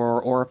feet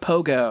or a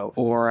pogo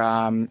or,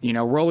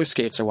 roller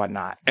skates or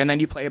whatnot. And then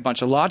you play a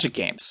bunch of logic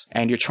games,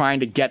 and you're trying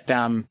to get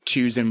them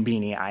to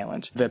Zumbini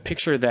Island. The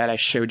picture that I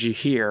showed you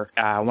here,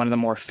 one of the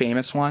more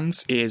famous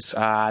ones is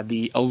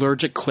the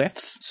Allergic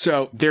Cliffs.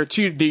 So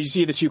you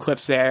see the two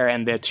cliffs there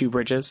and the two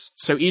bridges.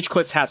 So each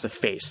cliff has a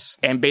face.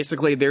 And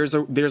basically there's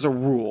a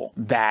rule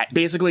that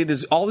basically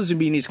all the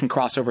Zumbinis can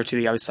cross over to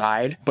the other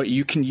side, but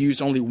you can use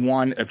only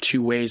one of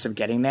two ways of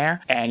getting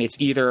there. And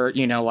it's either,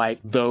 like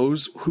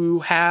those who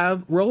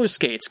have roller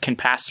skates can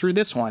pass through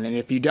this one, and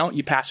if you don't,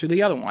 you pass through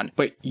the other one.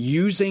 But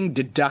using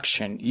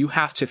deduction, you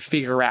have to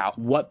figure out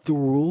what the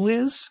rule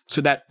is so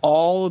that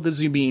all of the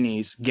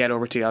Zumbinis get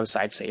over to the other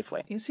side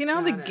safely. You see,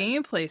 now the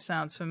gameplay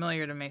sounds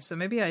familiar to me, so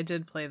maybe I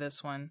did play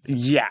this one.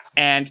 Yeah,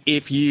 and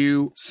if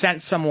you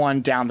sent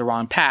someone down the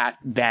wrong path,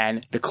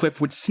 then the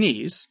cliff would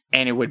sneeze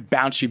and it would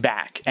bounce you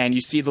back. And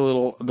you see the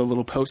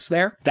little posts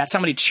there? That's how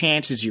many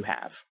chances you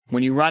have.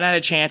 When you run out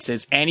of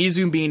chances, any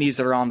Zumbinis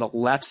that are on the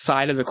left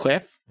side of the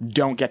cliff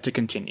don't get to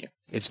continue.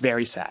 It's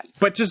very sad.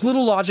 But just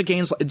little logic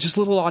games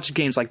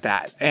like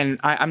that. And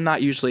I'm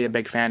not usually a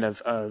big fan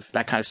of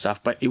that kind of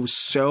stuff, but it was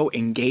so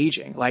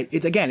engaging.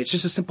 It's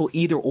just a simple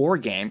either or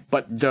game,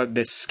 but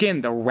the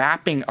skin, the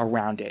wrapping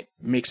around it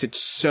makes it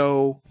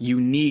so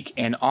unique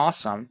and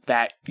awesome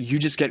that you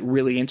just get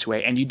really into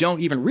it. And you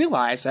don't even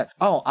realize that,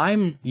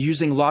 I'm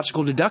using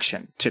logical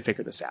deduction to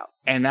figure this out.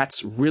 And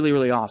that's really,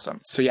 really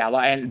awesome. So yeah,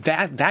 and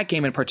that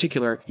game in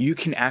particular, you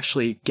can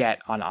actually get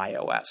on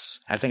iOS.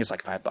 I think it's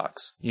like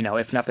 $5,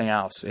 if nothing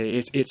else.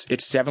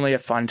 It's definitely a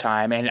fun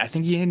time. And I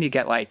think you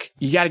got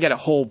to get a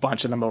whole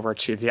bunch of them over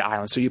to the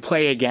island. So you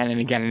play again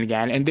and again and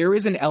again. And there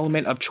is an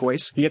element of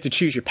choice. You have to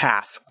choose your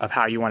path of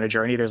how you want to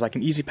journey. There's like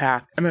an easy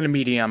path and then a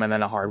medium and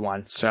then a hard one.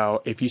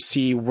 So if you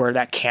see where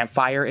that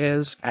campfire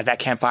is, at that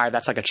campfire,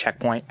 that's like a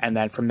checkpoint. And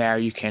then from there,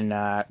 you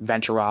can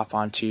venture off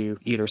onto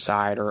either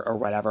side or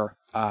whatever.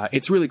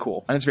 It's really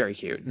cool, and it's very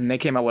cute. And they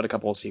came out with a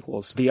couple of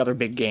sequels. The other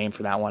big game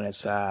for that one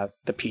is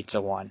the pizza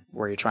one,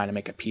 where you're trying to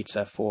make a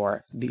pizza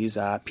for these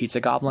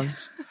pizza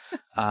goblins.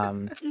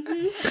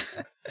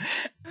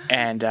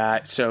 And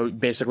so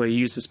basically you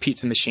use this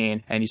pizza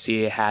machine, and you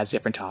see it has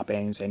different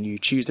toppings, and you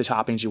choose the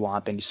toppings you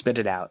want, then you spit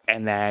it out,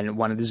 and then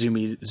one of the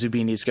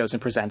Zumbinis goes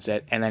and presents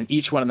it, and then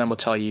each one of them will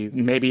tell you,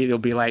 maybe they'll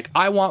be like,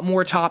 I want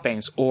more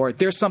toppings, or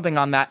there's something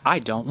on that I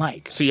don't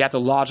like. So you have to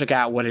logic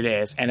out what it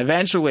is, and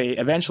eventually,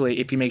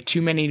 if you make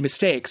too many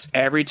mistakes,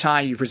 every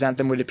time you present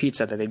them with a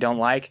pizza that they don't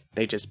like,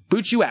 they just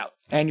boot you out.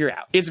 And you're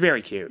out. It's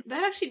very cute.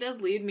 That actually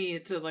does lead me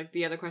to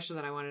the other question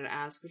that I wanted to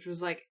ask, which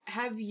was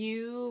have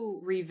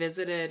you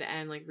revisited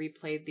and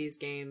replayed these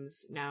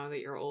games now that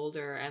you're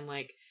older, and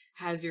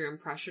has your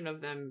impression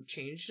of them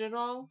changed at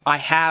all? I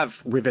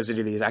have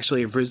revisited these.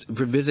 Actually,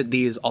 revisit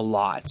these a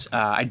lot.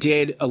 I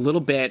did a little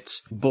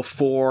bit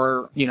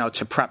before,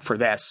 to prep for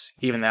this,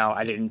 even though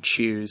I didn't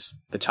choose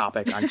the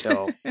topic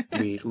until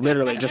we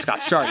literally just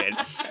got started.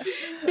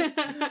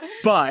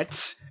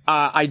 But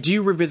I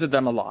do revisit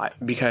them a lot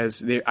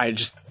because I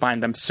just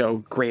find them so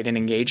great and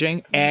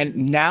engaging. And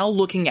now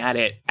looking at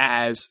it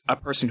as a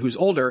person who's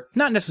older,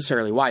 not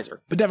necessarily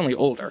wiser, but definitely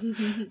older,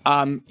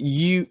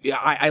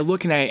 I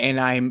look at it and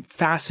I'm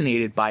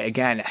fascinated by,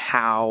 again,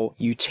 how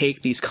you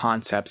take these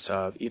concepts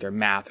of either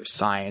math or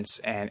science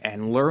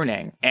and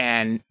learning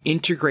and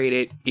integrate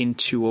it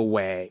into a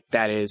way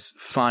that is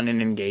fun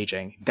and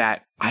engaging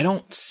that I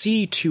don't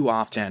see too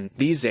often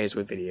these days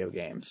with video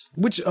games,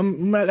 which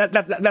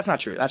that's not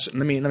true. Let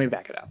me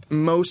back it up.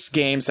 Most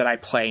games that I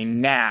play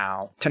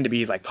now tend to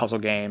be puzzle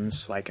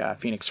games, like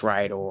Phoenix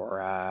Wright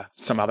or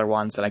some other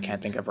ones that I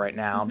can't think of right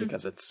now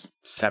because it's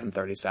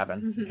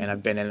 7:37 and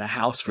I've been in a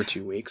house for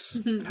 2 weeks,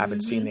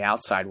 haven't seen the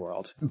outside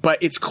world.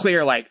 But it's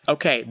clear,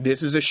 okay,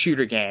 this is a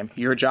shooter game.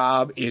 Your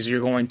job is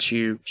you're going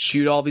to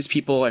shoot all these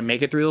people and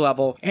make it through the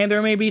level, and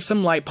there may be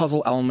some light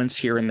puzzle elements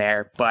here and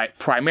there, but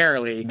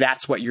primarily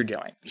that's what you're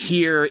doing.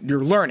 Here, you're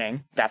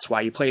learning. That's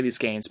why you play these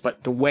games.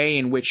 But the way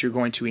in which you're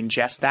going to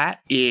ingest that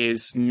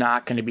is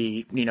not going to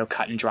be,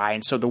 cut and dry.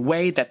 And so the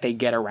way that they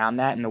get around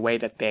that and the way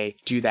that they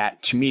do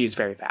that, to me, is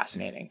very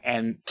fascinating.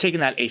 And taking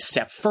that a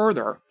step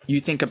further,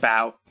 you think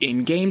about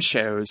in game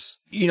shows,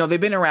 you know, they've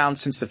been around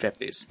since the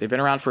 50s. They've been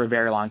around for a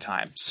very long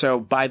time. So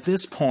by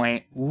this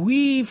point,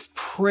 we've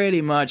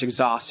pretty much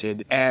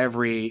exhausted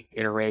every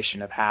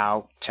iteration of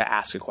how to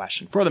ask a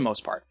question for the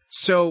most part.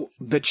 So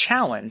the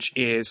challenge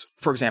is,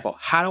 for example,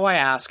 how do I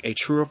ask a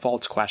true or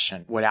false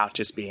question without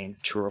just being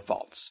true or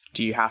false?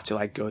 Do you have to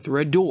like go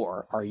through a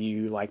door? Are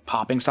you like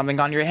popping something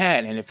on your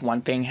head? And if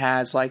one thing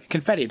has like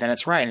confetti, then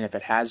it's right. And if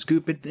it has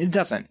goop, it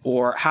doesn't.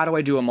 Or how do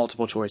I do a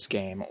multiple choice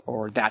game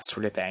or that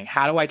sort of thing?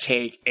 How do I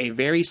take a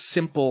very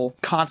simple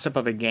concept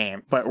of a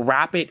game, but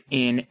wrap it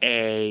in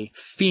a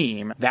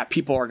theme that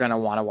people are going to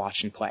want to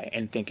watch and play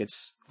and think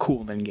it's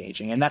cool and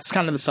engaging? And that's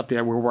kind of the stuff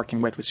that we're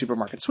working with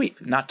Supermarket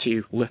Sweep. Not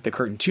to lift the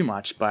curtain too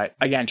much, but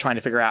again, trying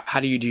to figure out how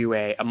do you do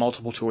a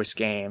multiple choice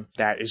game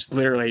that is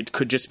literally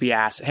could just be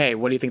asked, hey,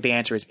 what do you think the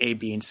answer is A,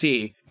 B, and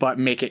C, but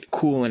make it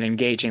cool and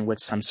engaging with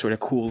some sort of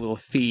cool little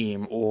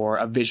theme or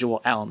a visual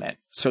element.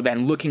 So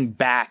then looking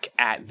back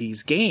at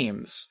these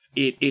games,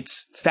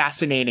 it's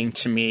fascinating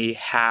to me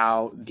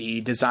how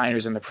the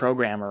designers and the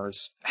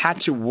programmers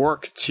had to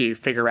work to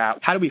figure out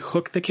how do we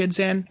hook the kids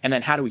in and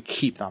then how do we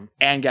keep them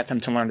and get them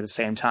to learn at the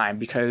same time.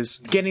 Because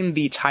getting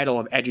the title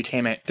of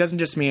edutainment doesn't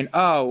just mean,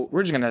 oh,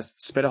 we're just going to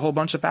spit a whole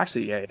bunch of facts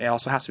at you. It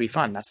also has to be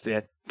fun. That's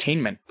the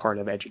attainment part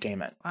of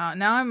edutainment. Wow,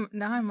 now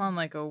I'm on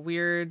like a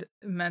weird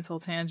mental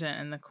tangent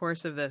in the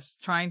course of this,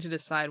 trying to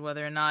decide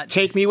whether or not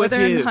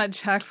whether or not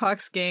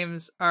Jackbox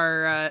games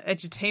are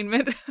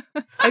edutainment.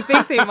 I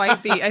think they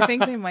might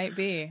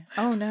be.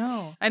 Oh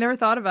no, I never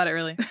thought about it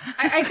really.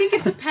 I think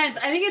it depends.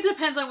 I think it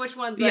depends on which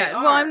ones. Yeah, they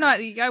are.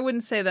 well, I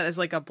wouldn't say that as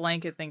like a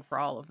blanket thing for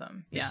all of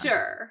them. Yeah,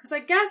 sure. Because I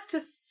guess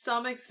to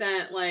some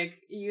extent, like,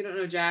 You Don't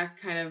Know Jack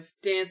kind of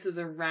dances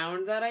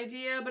around that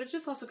idea, but it's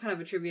just also kind of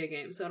a trivia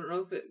game, so I don't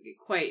know if it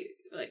quite,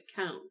 like,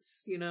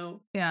 counts, you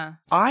know? Yeah.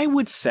 I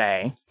would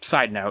say,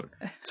 side note,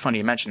 it's funny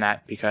you mention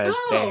that because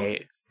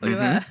they... Look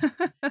at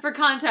that. For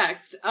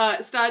context,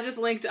 Sta just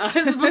linked us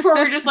before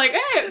we're just like,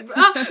 hey,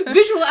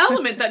 visual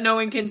element that no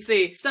one can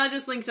see. Sta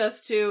just linked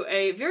us to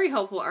a very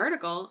helpful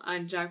article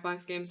on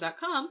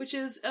jackboxgames.com, which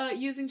is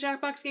using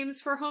Jackbox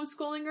games for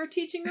homeschooling or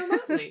teaching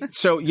remotely.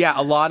 So yeah,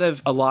 a lot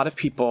of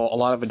people, a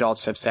lot of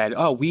adults have said,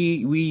 oh, we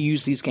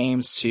use these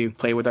games to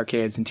play with our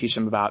kids and teach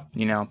them about,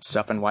 you know,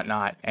 stuff and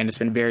whatnot. And it's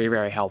been very,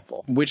 very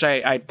helpful, which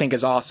I think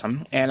is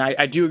awesome. And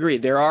I do agree.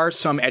 There are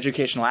some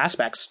educational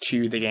aspects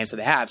to the games that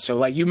they have. So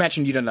like you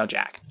mentioned, You Don't Know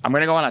Jack. I'm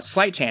going to go on a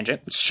slight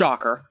tangent,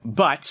 shocker,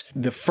 but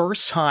the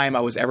first time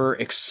I was ever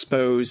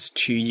exposed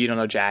to You Don't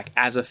Know Jack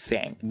as a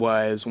thing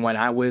was when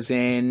I was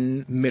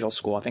in middle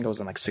school. I think I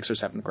was in like 6th or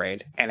 7th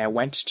grade, and I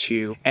went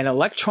to an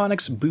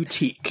electronics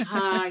boutique.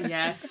 Ah,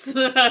 yes.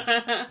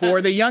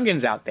 For the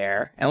youngins out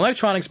there, an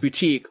electronics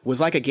boutique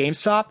was like a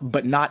GameStop,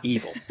 but not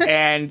evil.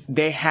 And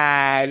they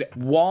had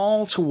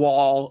wall to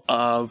wall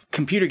of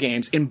computer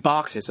games in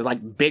boxes,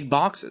 like big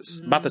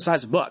boxes, about the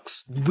size of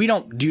books. We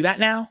don't do that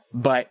now,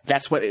 but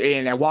that's what,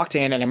 and I walked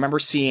in and I remember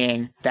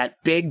seeing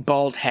that big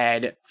bald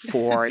head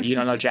for You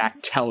Don't Know Jack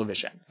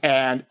television.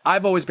 And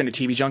I've always been a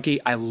TV junkie.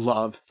 I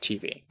love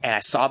TV. And I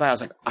saw that. I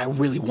was like, I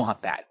really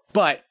want that.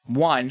 But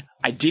one,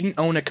 I didn't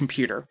own a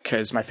computer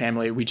because my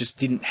family, we just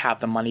didn't have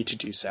the money to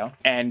do so.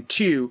 And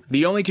two,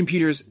 the only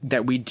computers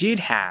that we did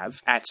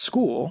have at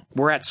school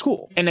were at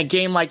school. And a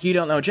game like You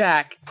Don't Know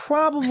Jack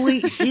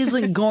probably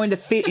isn't going to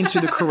fit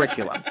into the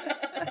curriculum.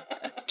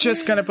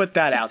 Just gonna put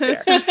that out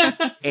there.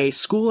 A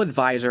school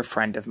advisor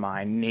friend of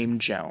mine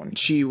named Joan,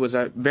 she was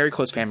a very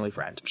close family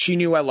friend. She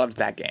knew I loved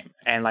that game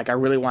and like I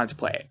really wanted to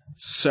play it.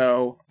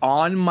 So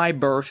on my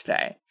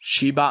birthday,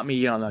 she bought me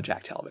You Don't Know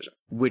Jack television,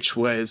 which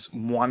was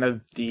one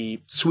of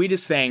the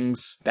sweetest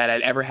things that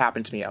had ever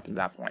happened to me up to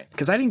that point.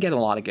 Because I didn't get a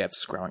lot of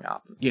gifts growing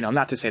up. You know,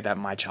 not to say that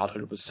my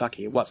childhood was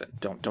sucky. It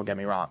wasn't. Don't get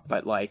me wrong.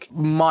 But like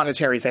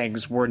monetary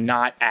things were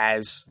not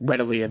as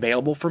readily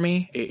available for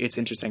me. It's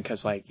interesting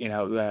because like, you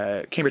know,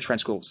 the Cambridge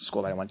Friends School was the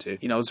school that I went to.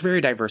 You know, it was a very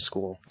diverse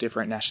school.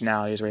 Different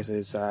nationalities,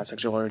 races,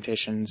 sexual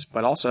orientations,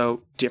 but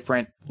also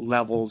different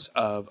levels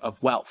of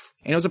wealth.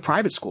 And it was a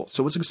private school,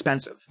 so it was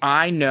expensive.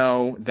 I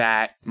know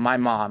that my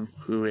mom,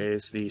 who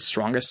is the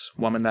strongest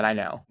woman that I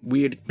know,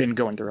 we had been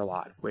going through a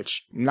lot,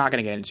 which I'm not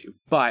going to get into.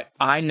 But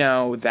I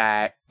know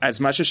that as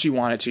much as she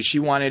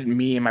wanted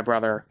me and my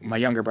brother, my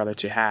younger brother,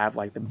 to have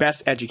like the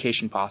best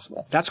education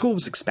possible. That school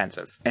was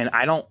expensive. And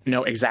I don't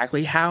know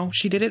exactly how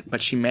she did it,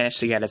 but she managed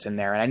to get us in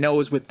there. And I know it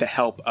was with the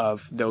help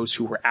of those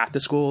who were at the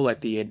school,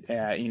 like the,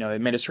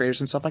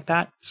 administrators and stuff like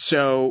that.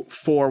 So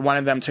for one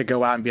of them to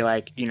go out and be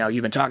like, you know,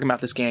 you've been talking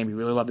about this game. You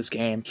really love this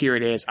game. Here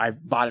it is. I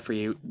bought it for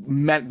you.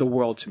 Meant the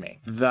world to me.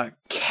 The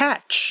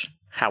catch,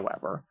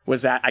 however,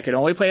 was that I could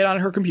only play it on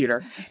her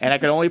computer, and I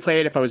could only play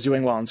it if I was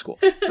doing well in school.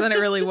 So then it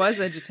really was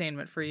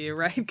edutainment for you,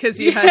 right? Because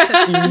you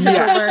had to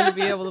learn to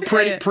be able to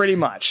play it. Pretty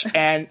much.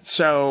 And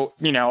so,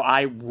 you know,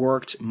 I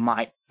worked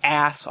my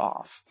ass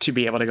off to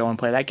be able to go and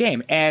play that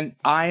game. And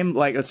I'm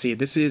like, let's see,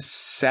 this is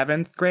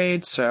 7th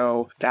grade,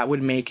 so that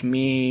would make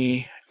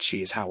me,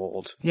 how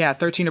old? Yeah,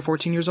 13 or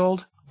 14 years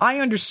old. I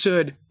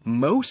understood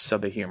most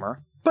of the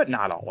humor, but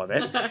not all of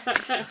it.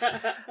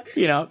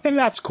 And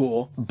that's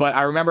cool. But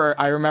I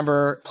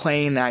remember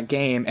playing that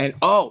game, and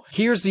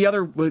here's the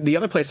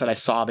other place that I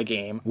saw the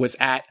game was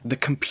at the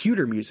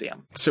Computer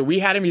Museum. So we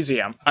had a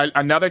museum.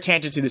 Another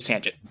tangent to this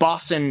tangent.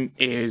 Boston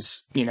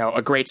is,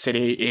 a great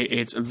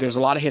city. There's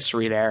a lot of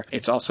history there.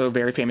 It's also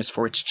very famous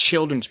for its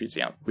Children's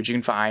Museum, which you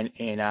can find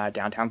in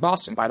downtown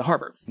Boston by the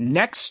harbor.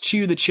 Next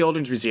to the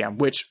Children's Museum,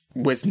 which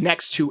was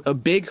next to a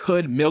Big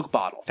Hood milk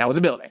bottle. That was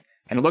a building.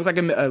 And it looked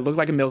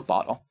like a milk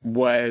bottle,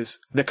 was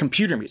the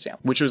Computer Museum,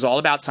 which was all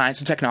about science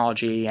and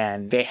technology.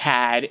 And they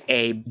had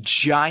a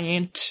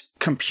giant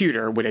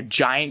computer with a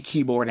giant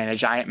keyboard and a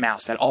giant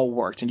mouse that all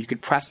worked. And you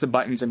could press the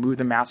buttons and move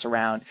the mouse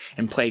around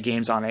and play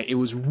games on it. It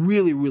was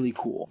really, really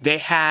cool. They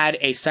had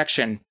a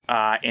section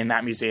in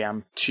that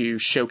museum to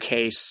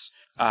showcase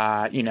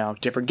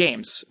different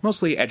games,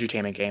 mostly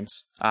edutainment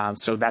games.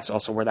 So that's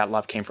also where that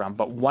love came from.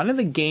 But one of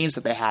the games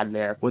that they had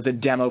there was a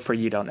demo for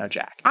You Don't Know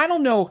Jack. I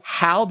don't know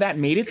how that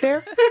made it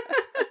there.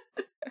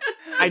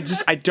 I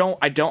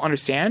don't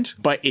understand,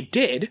 but it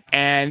did.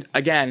 And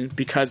again,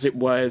 because it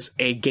was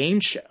a game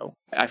show,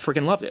 I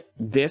freaking loved it.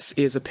 This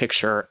is a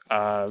picture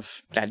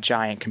of that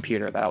giant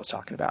computer that I was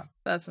talking about.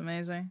 That's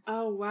amazing.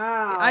 Oh,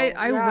 wow.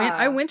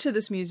 I went to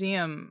this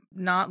museum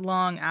not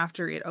long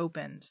after it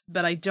opened,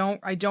 but I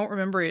don't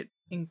remember it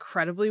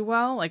incredibly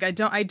well. Like I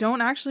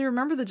don't actually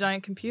remember the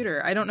giant computer.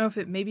 I don't know if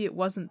maybe it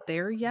wasn't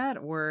there yet,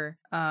 or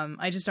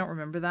I just don't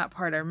remember that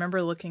part. I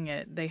remember looking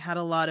at, they had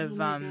a lot of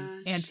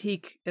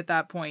antique at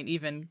that point,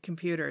 even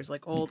computers,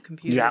 like old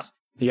computers. Yeah.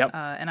 Yep.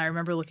 And I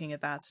remember looking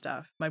at that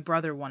stuff. My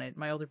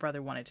older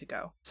brother wanted to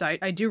go. So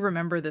I do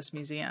remember this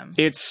museum.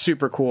 It's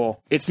super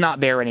cool. It's not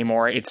there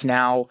anymore. It's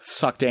now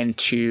sucked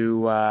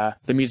into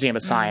the Museum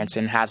of Science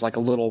and has like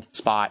a little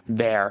spot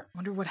there.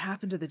 Wonder what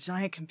happened to the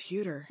giant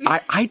computer.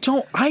 I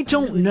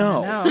don't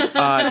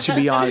know. To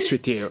be honest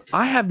with you.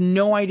 I have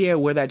no idea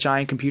where that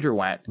giant computer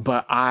went,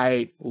 but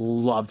I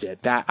loved it.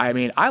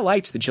 I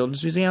liked the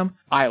Children's Museum.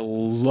 I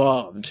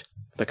loved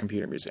the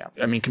Computer Museum.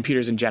 I mean,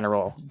 computers in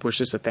general was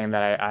just a thing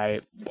that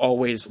I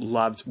always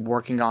loved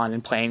working on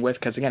and playing with,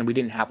 because again, we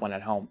didn't have one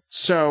at home.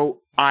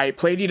 So I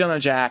played You Don't Know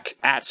Jack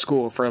at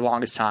school for the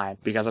longest time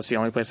because that's the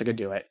only place I could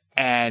do it.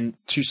 And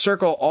to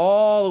circle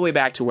all the way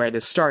back to where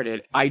this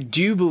started, I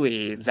do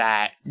believe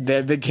that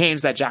the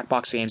games that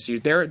Jackbox Games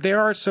use, there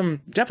are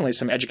definitely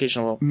some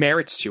educational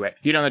merits to it.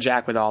 You Don't Know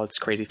Jack with all its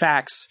crazy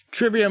facts.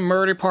 Trivia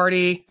Murder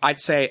Party, I'd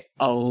say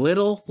a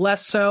little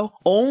less so,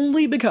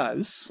 only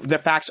because the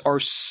facts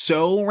are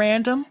so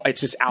random.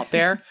 It's just out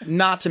there,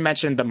 not to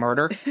mention the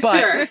murder. But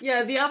sure.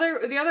 Yeah, the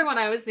other one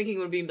I was thinking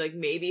would be like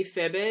maybe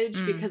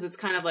Fibbage, because it's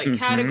kind of like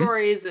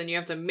categories and you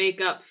have to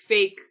make up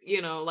fake,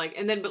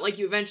 but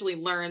you eventually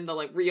learn the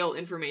like real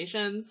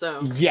information.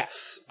 So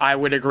yes, I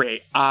would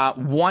agree.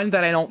 One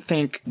that I don't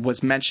think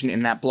was mentioned in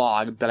that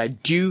blog that I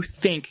do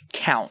think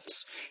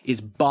counts is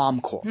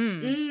Bomb Core.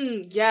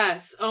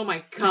 Yes. Oh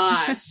my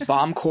gosh.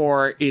 Bomb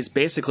Core is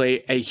basically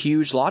a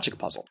huge logic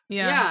puzzle.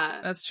 Yeah,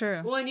 that's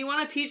true. Well, and you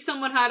want to teach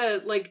someone how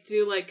to like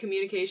do like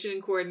communication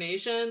and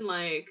coordination,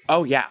 like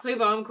oh yeah, play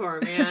Bomb Core,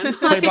 man.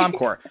 Play Bomb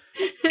Core.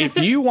 If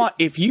you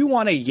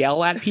want to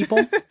yell at people,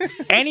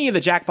 any of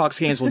the Jackbox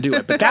games will do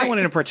it. But that one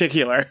in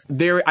particular,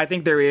 I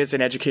think there is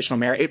an educational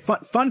merit.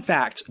 Fun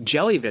fact,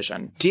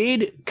 Jellyvision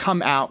did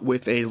come out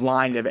with a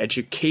line of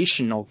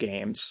educational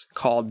games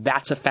called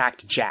That's a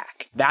Fact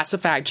Jack. That's a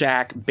Fact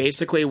Jack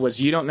basically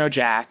was You Don't Know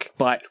Jack,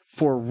 but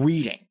for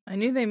reading. I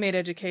knew they made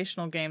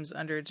educational games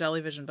under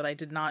Jellyvision, but I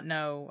did not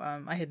know.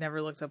 I had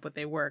never looked up what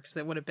they were, because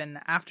that would have been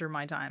after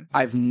my time.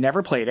 I've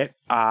never played it.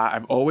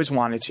 I've always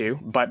wanted to,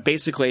 but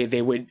basically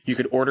you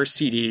could order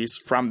CDs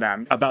from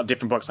them about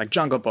different books like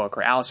Jungle Book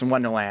or Alice in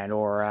Wonderland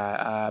or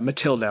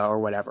Matilda or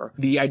whatever.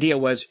 The idea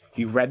was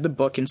you read the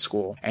book in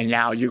school and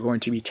now you're going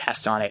to be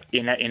tested on it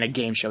in a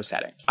game show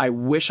setting. I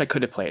wish I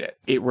could have played it.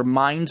 It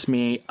reminds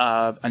me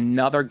of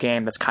another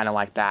game that's kind of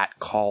like that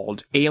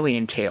called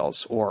Alien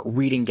Tales or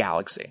Reading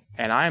Galaxy.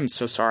 And I'm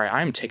so sorry.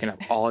 I'm taking up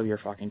all of your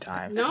fucking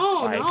time.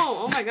 No.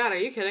 Oh my god, are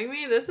you kidding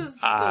me? This is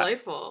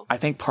delightful. I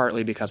think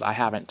partly because I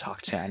haven't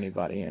talked to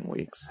anybody in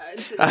weeks.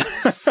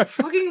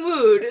 Fucking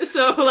mood.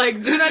 So,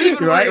 do not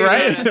even worry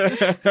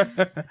about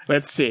it.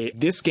 Let's see.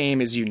 This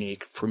game is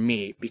unique for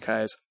me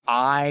because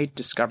I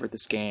discovered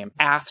this game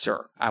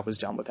after I was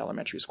done with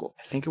elementary school.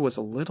 I think it was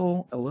a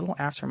little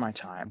after my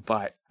time,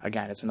 but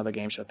again, it's another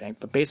game show thing.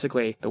 But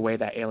basically, the way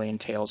that Alien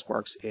Tales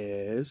works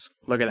is,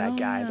 look at that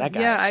guy. That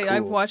guy is cool.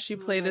 I've watched you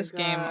play this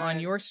game on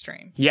your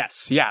stream.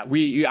 Yes, yeah.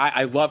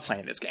 I love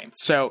playing this game.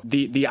 So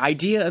the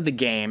idea of the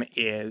game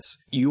is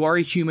you are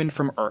a human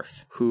from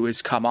Earth who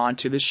has come on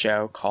to this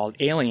show called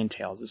Alien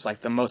Tales. It's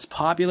like the most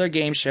popular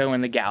game show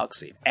in the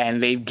galaxy.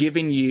 And they've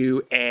given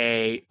you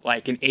an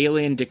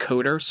alien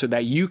decoder so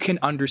that you can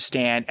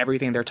understand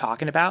everything they're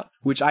talking about,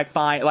 which I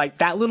find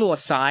that little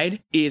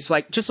aside is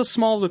just a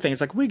small little thing.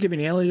 It's we're giving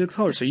an alien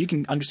decoder so you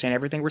can understand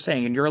everything we're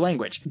saying in your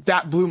language.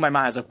 That blew my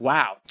mind. I was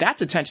wow,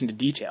 that's attention to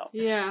detail.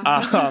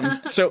 Yeah.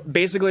 So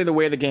basically the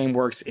way the game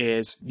works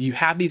is you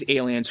have these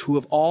aliens who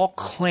have all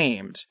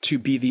claimed to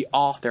be the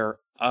author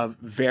of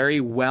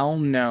very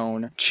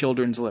well-known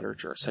children's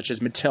literature, such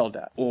as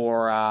Matilda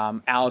or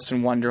Alice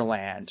in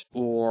Wonderland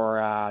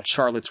or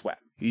Charlotte's Web.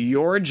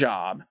 Your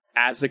job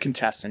as the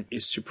contestant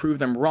is to prove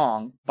them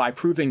wrong by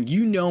proving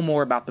you know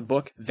more about the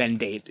book than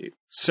they do.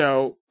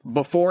 So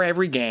before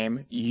every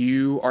game,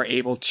 you are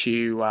able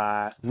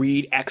to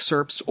read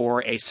excerpts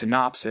or a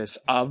synopsis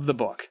of the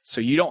book. So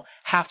you don't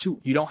have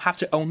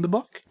to own the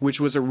book,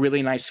 which was a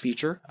really nice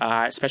feature,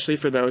 especially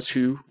for those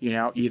who,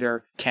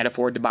 either can't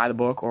afford to buy the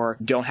book or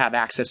don't have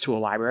access to a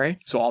library.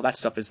 So all that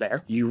stuff is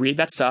there. You read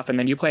that stuff and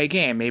then you play a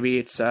game. Maybe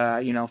it's,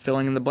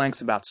 filling in the blanks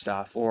about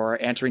stuff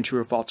or answering true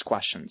or false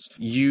questions.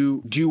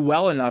 You do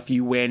well enough,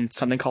 you win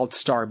something called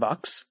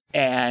Starbucks.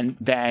 And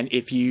then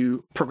if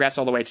you progress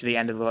all the way to the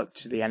end of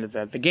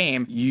the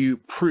game, you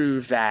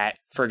prove that,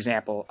 for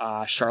example,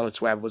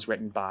 Charlotte's Web was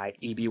written by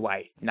E.B.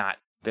 White, not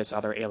this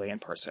other alien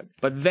person.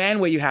 But then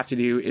what you have to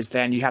do is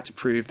then you have to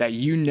prove that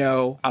you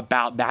know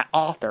about that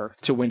author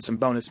to win some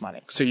bonus money.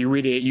 So you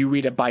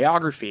read a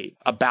biography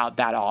about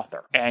that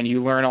author and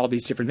you learn all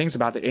these different things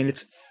about it. And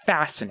it's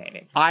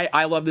fascinating.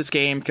 I love this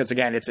game because,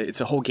 again, it's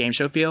a whole game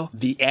show feel.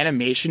 The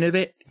animation of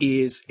it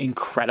is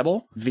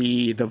incredible.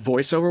 The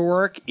voiceover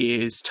work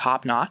is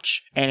top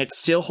notch, and it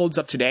still holds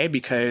up today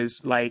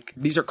because, like,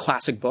 these are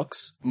classic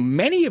books,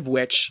 many of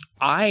which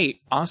I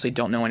honestly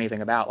don't know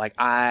anything about. Like,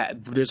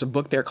 there's a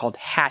book there called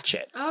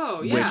Hatchet.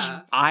 Oh, yeah.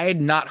 Which I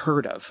had not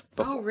heard of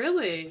before. Oh,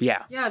 really?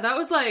 Yeah. Yeah, that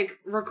was like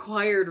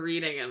required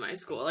reading in my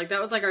school. Like, that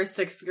was like our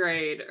 6th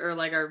grade or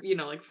like our,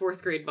 like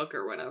 4th grade book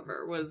or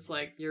whatever was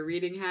like, you're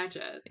reading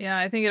Hatchet. Yeah,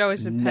 I think it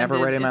always depended. Never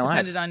read it in my life.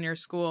 Depended on your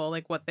school,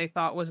 like what they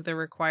thought was the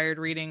required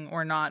reading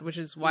or not, which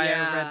is why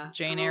I read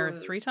Jane Eyre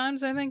 3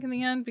 times, I think, in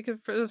the end, because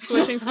of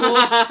switching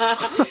schools.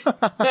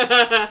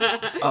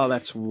 Oh,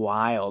 that's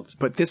wild.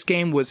 But this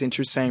game was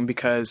interesting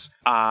because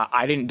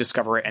I didn't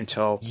discover it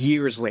until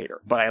years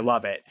later, but I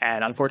love it.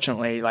 And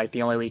unfortunately, like,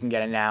 the only way you can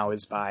get it now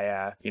is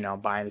by,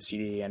 buying the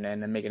CD and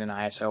then making an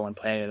ISO and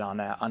playing it on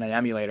an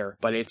emulator.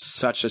 But it's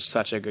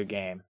such a good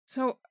game.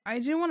 So I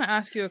do want to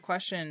ask you a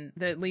question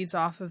that leads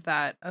off of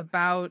that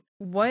about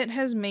what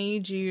has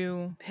made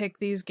you pick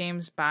these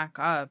games back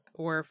up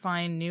or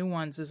find new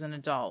ones as an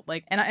adult?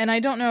 Like, and I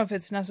don't know if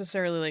it's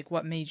necessarily like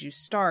what made you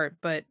start,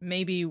 but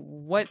maybe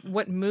what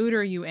mood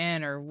are you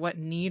in or what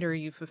need are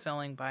you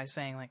fulfilling by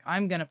saying, like,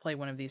 I'm going to play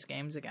one of these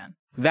games again?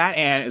 That,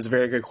 Anne, is a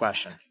very good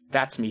question.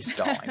 That's me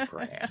stalling for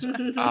an answer.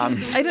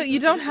 You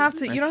don't have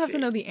to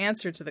know the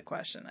answer to the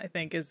question, I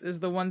think is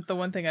the one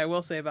thing I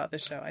will say about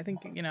this show. I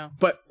think,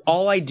 But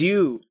all I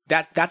do,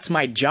 that's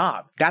my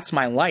job. That's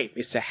my life,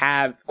 is to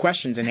have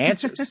questions and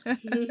answers.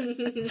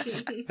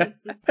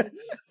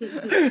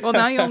 Well,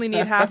 now you only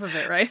need half of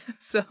it, right?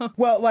 So,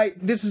 well, like,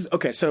 this is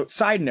okay. So,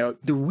 side note,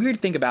 the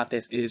weird thing about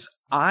this is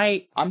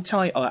I'm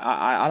telling you,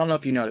 I don't know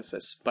if you noticed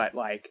this, but,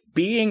 like,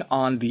 being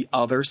on the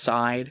other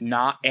side,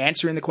 not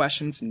answering the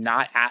questions,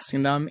 not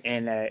asking them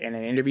in an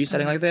interview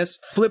setting like this,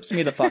 flips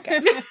me the fuck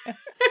out.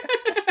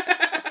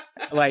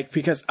 Like,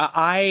 because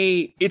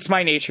it's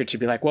my nature to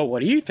be like, well, what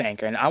do you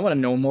think? And I want to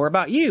know more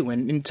about you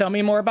and tell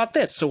me more about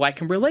this so I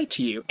can relate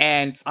to you.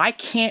 And I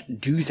can't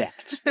do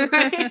that.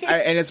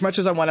 And as much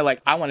as I want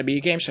to be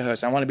a game show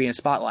host, I want to be in a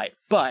spotlight.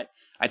 But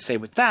I'd say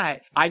with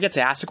that, I get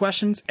to ask the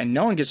questions and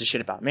no one gives a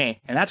shit about me.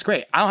 And that's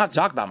great. I don't have to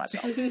talk about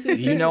myself.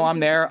 I'm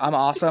there. I'm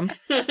awesome.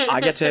 I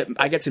get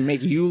to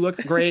make you look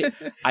great.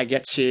 I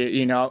get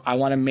to, I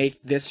want to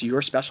make this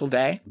your special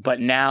day. But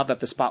now that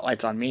the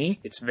spotlight's on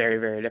me, it's very,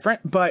 very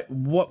different. But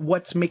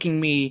what's making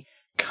me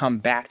come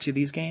back to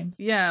these games?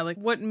 Yeah, like,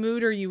 what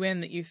mood are you in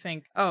that you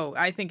think, oh,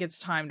 I think it's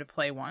time to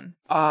play one?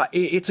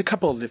 It's a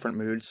couple of different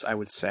moods, I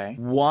would say.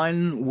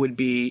 One would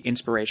be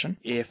inspiration.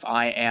 If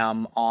I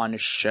am on a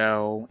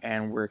show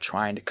and we're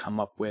trying to come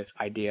up with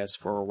ideas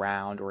for a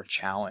round or a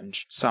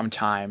challenge,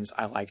 sometimes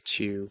I like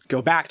to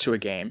go back to a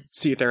game,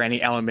 see if there are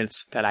any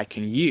elements that I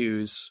can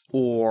use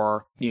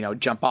or,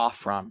 jump off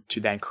from to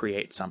then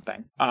create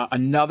something.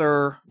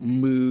 Another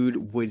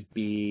mood would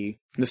be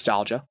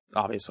nostalgia,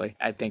 obviously.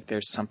 I think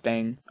there's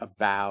something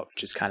about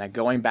just kind of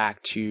going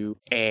back to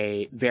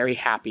a very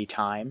happy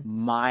time.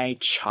 My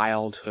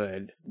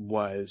childhood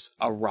was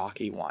a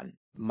rocky one.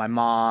 My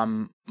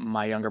mom,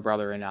 my younger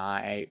brother,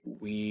 and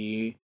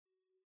we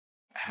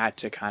had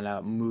to kind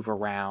of move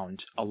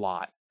around a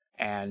lot.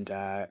 And,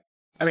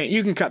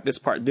 you can cut this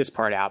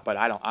part out, but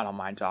I don't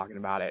mind talking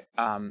about it.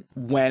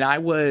 When I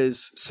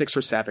was 6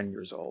 or 7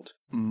 years old,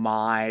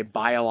 my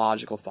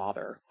biological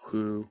father,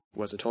 who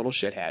was a total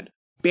shithead,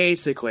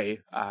 basically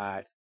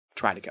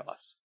tried to kill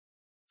us.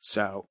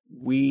 So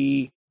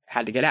we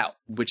had to get out,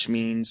 which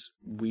means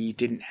we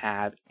didn't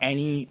have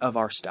any of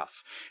our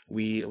stuff.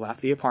 We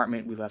left the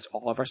apartment, we left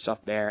all of our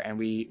stuff there, and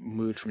we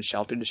moved from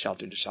shelter to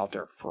shelter to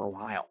shelter for a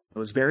while. It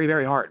was very,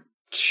 very hard.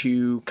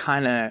 To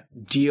kind of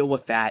deal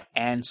with that,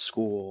 and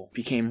school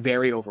became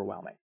very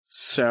overwhelming.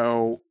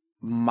 So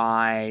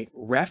my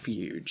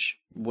refuge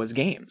was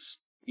games.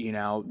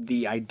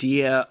 The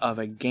idea of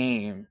a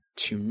game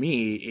to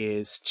me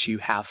is to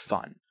have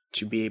fun.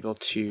 to be able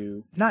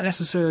to not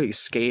necessarily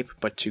escape,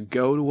 but to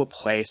go to a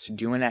place, to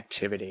do an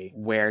activity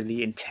where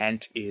the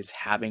intent is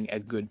having a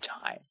good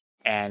time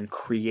and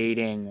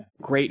creating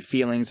great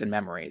feelings and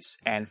memories.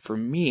 And for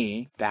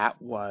me,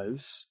 that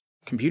was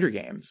computer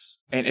games,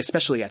 and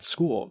especially at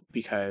school,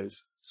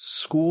 because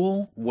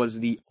school was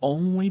the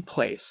only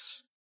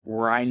place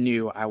where I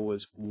knew I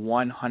was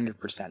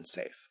 100%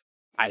 safe.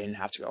 I didn't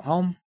have to go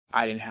home.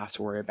 I didn't have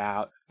to worry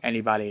about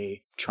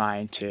anybody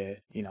trying to,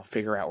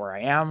 figure out where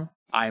I am.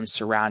 I am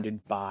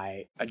surrounded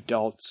by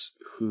adults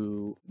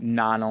who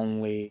not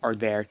only are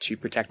there to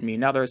protect me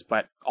and others,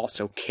 but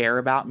also care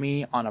about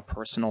me on a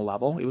personal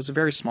level. It was a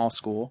very small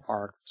school.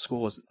 Our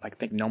school was, I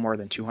think, no more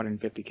than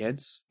 250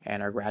 kids,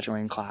 and our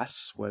graduating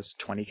class was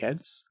 20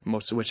 kids,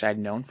 most of which I had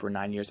known for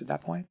 9 years at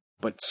that point.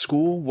 But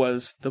school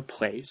was the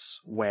place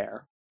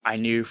where I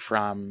knew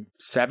from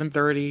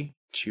 7:30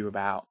 to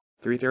about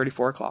 3:30,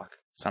 4 o'clock,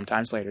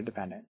 sometimes later,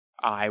 depending,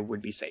 I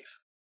would be safe.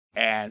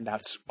 And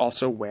that's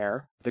also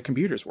where the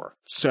computers were.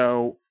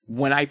 So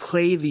when I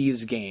play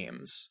these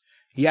games,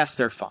 yes,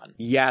 they're fun.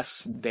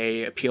 Yes,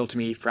 they appeal to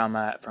me from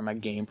a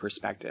game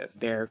perspective.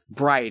 They're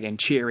bright and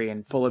cheery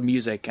and full of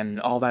music and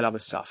all that other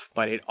stuff.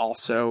 But it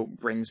also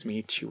brings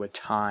me to a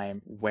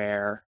time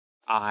where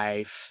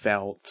I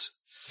felt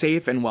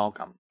safe and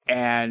welcome.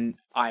 And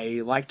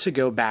I like to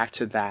go back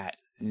to that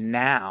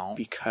now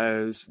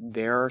because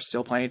there are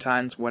still plenty of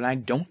times when I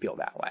don't feel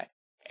that way.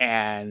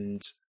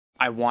 And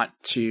I want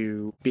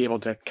to be able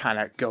to kind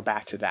of go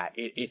back to that.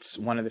 It's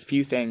one of the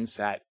few things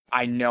that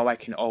I know I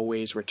can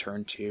always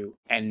return to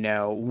and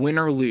know, win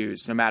or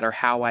lose, no matter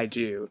how I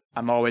do,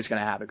 I'm always going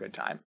to have a good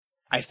time.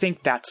 I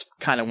think that's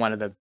kind of one of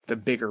the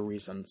bigger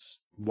reasons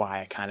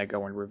why I kind of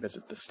go and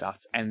revisit this stuff.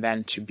 And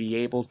then to be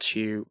able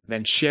to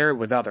then share it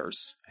with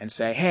others and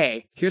say,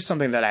 hey, here's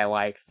something that I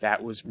like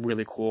that was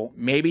really cool.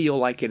 Maybe you'll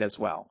like it as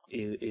well,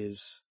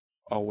 is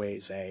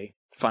always a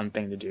fun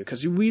thing to do,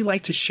 because we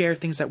like to share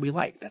things that we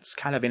like. That's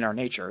kind of in our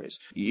nature, is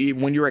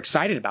when you're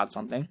excited about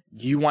something,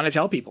 you want to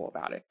tell people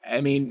about it. I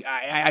mean,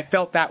 I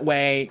felt that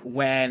way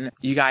when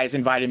you guys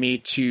invited me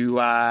to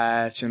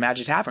the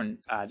Magic Tavern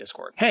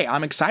Discord. Hey,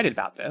 I'm excited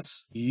about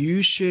this.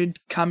 You should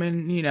come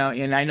in,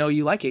 and I know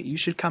you like it. You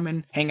should come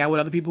and hang out with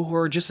other people who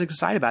are just as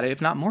excited about it,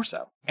 if not more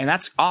so. And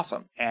that's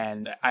awesome.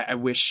 And I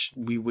wish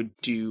we would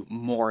do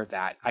more of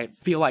that. I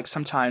feel like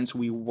sometimes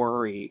we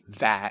worry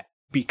that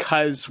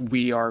because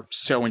we are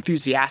so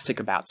enthusiastic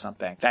about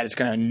something, that it's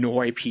going to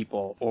annoy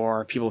people,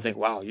 or people think,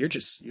 wow, you're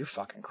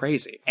fucking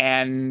crazy.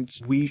 And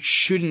we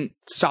shouldn't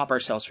stop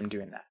ourselves from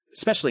doing that,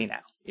 especially now,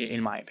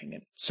 in my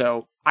opinion.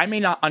 So I may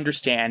not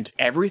understand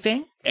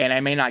everything, and I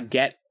may not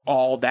get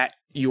all that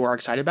you are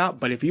excited about,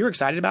 but if you're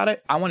excited about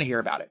it, I want to hear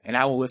about it. And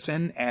I will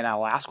listen, and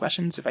I'll ask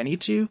questions if I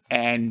need to,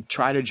 and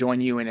try to join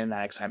you in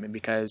that excitement,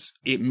 because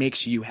it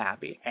makes you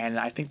happy. And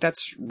I think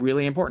that's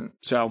really important.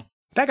 So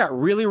that got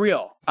really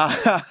real.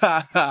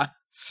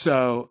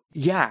 So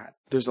yeah,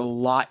 there's a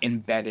lot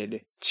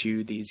embedded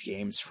to these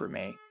games for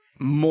me.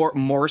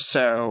 More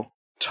so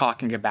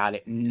talking about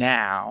it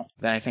now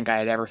than I think I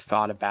had ever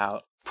thought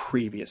about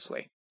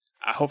previously.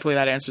 Hopefully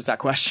that answers that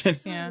question.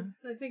 Yeah.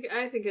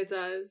 I think it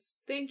does.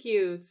 Thank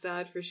you,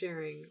 Stad, for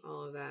sharing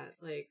all of that.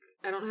 Like,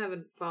 I don't have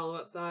a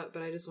follow-up thought,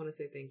 but I just want to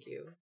say thank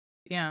you.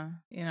 Yeah.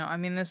 I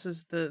mean, this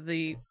is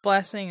the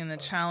blessing and the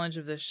challenge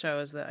of this show,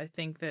 is that I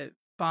think that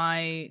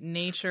by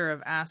nature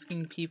of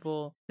asking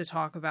people to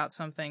talk about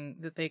something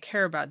that they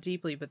care about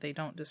deeply but they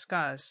don't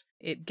discuss,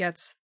 it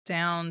gets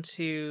down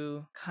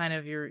to kind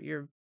of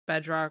your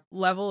bedrock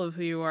level of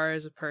who you are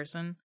as a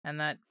person,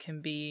 and that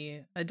can be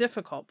a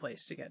difficult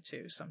place to get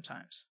to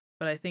sometimes.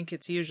 But I think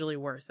it's usually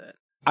worth it.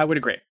 I would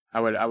agree. I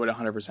would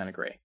 100%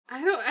 agree.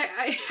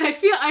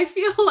 I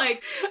feel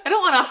like I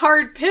don't want a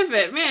hard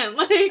pivot, man.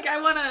 Like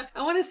I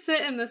want to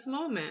sit in this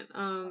moment.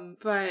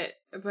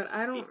 But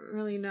I don't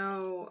really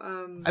know.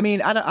 I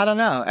mean, I don't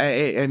know.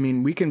 I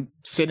mean, we can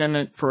sit in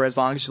it for as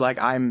long as you like.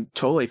 I'm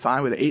totally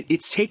fine with it.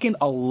 It's taken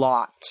a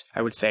lot,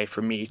 I would say,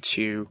 for me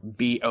to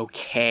be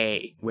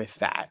okay with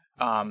that.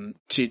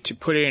 To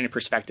put it into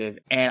perspective,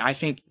 and I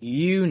think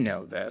you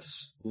know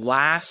this,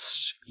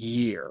 last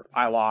year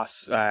I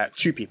lost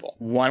 2 people.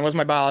 One was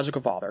my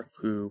biological father,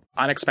 who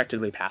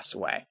unexpectedly passed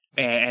away.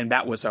 And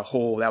that was a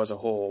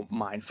whole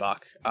mind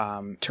fuck.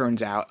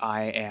 Turns out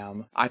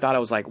I thought I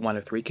was like one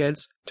of 3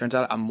 kids. Turns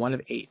out I'm one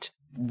of 8,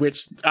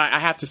 which I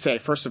have to say,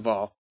 first of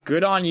all,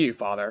 good on you,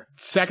 father.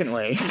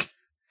 Secondly,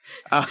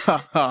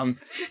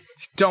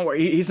 don't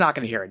worry, he's not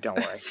going to hear it. Don't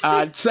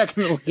worry.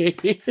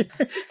 Secondly,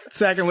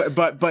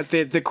 but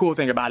the cool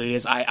thing about it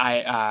is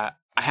I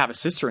have a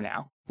sister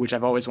now, which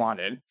I've always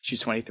wanted.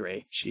 She's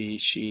 23.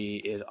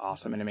 She is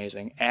awesome and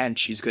amazing, and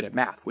she's good at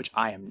math, which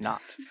I am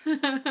not.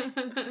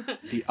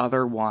 The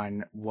other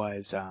one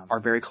was our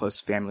very close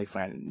family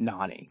friend,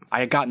 Nani. I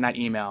had gotten that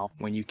email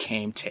when you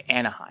came to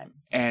Anaheim.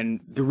 And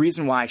the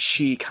reason why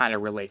she kind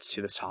of relates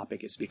to this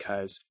topic is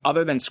because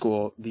other than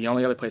school, the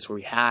only other place where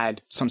we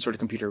had some sort of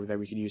computer that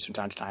we could use from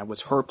time to time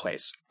was her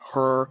place.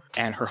 Her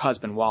and her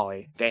husband,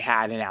 Wally, they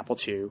had an Apple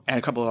II and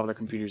a couple of other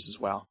computers as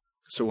well.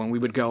 So when we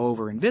would go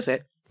over and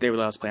visit, they would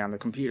let us play on their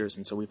computers.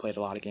 And so we played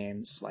a lot of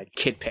games like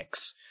Kid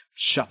Pix,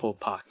 Shuffle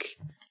Puck,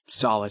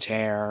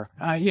 Solitaire,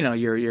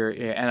 your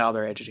and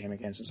other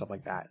entertainment games and stuff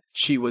like that.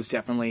 She was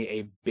definitely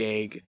a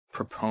big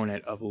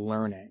proponent of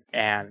learning.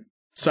 And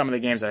some of the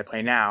games that I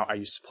play now, I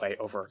used to play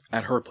over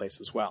at her place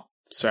as well.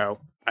 So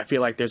I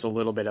feel like there's a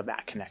little bit of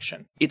that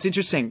connection. It's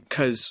interesting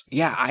because,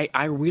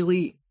 I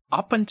really,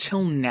 up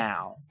until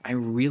now, I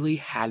really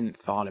hadn't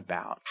thought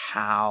about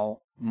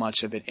how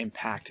much of an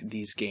impact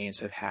these games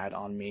have had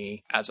on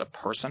me as a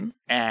person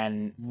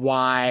and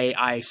why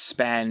I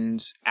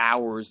spend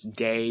hours,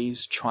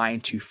 days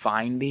trying to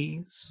find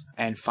these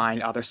and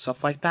find other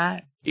stuff like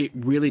that. It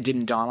really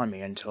didn't dawn on me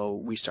until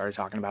we started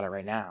talking about it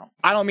right now.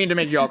 I don't mean to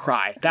make you all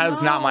cry. That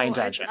is not my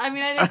intention. I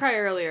didn't cry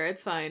earlier.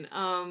 It's fine.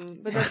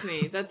 But that's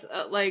me. That's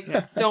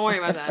don't worry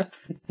about that.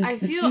 I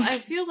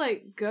feel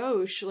like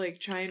gauche, like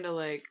trying to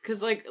like,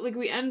 cause like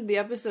we end the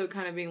episode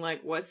kind of being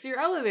like, what's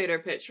your elevator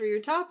pitch for your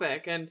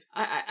topic? And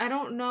I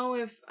don't know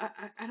if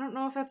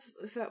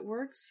that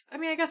works. I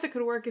mean, I guess it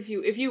could work if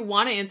you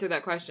want to answer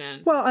that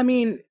question. Well, I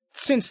mean,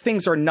 since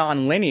things are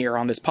non-linear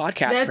on this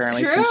podcast, that's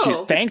apparently, true. since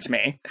you thanked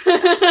me,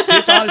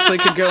 this honestly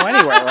could go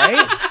anywhere,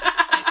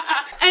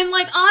 right? And,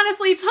 like,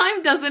 honestly,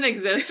 time doesn't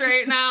exist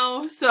right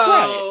now, so...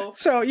 Right.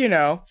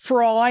 So,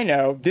 for all I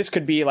know, this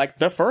could be, like,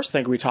 the first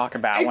thing we talk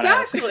about when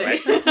I listen to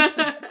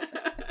it.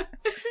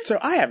 So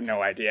I have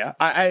no idea.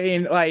 I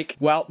mean, like,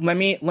 well, let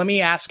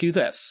me ask you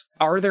this.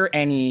 Are there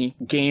any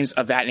games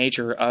of that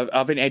nature,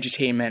 of an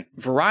edutainment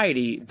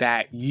variety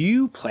that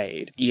you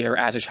played either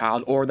as a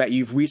child or that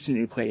you've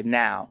recently played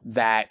now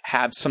that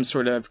have some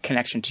sort of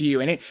connection to you?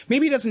 And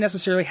maybe it doesn't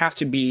necessarily have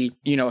to be,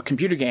 a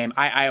computer game.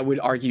 I would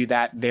argue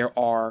that there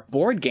are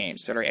board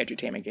games that are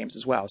edutainment games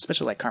as well,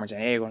 especially like Carmen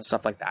Sandiego and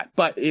stuff like that.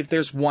 But if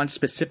there's one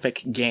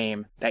specific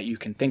game that you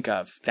can think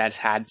of that's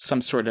had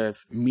some sort of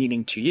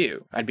meaning to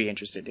you, I'd be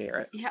interested to hear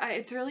it. Yeah,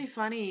 it's really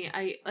funny.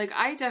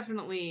 I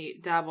definitely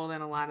dabbled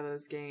in a lot of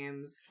those games.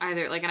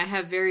 Either, like, and I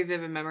have very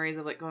vivid memories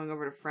of, like, going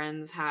over to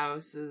friends'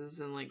 houses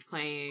and, like,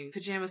 playing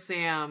Pajama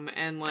Sam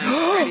and, like,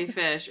 Freddy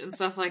Fish and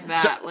stuff like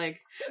that.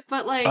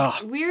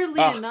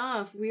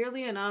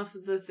 Weirdly enough,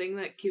 the thing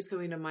that keeps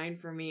coming to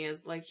mind for me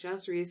is, like,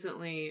 just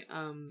recently,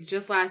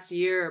 just last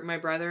year, my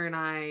brother and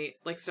I,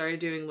 like, started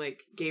doing,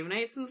 like, game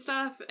nights and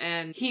stuff,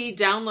 and he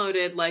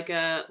downloaded, like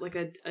a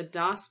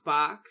DOS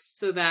box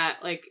so that,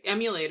 like,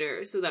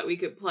 emulator, so that we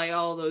could play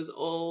all those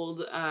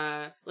old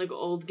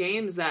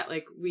games that,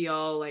 like, we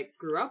all, like,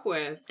 grew up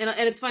with. And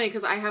it's funny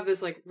because I have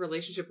this, like,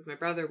 relationship with my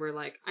brother where,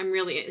 like,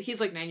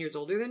 he's, like, 9 years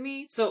older than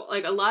me. So,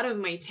 like, a lot of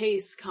my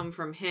tastes come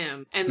from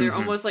him. And they're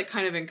almost, like,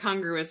 kind of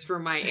incongruous for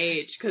my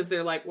age because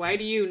they're like, why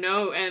do you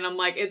know? And I'm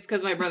like, it's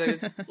because my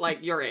brother's,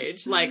 like, your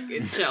age. Like,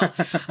 chill.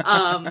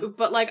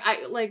 But, like,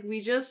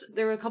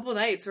 there were a couple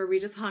nights where we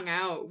just hung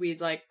out. We'd,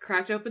 like,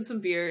 cracked open some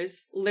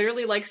beers,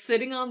 literally, like,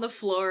 sitting on the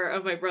floor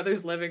of my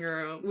brother's living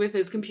room with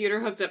his computer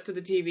hooked up to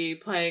the TV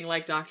playing,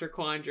 like, Dr.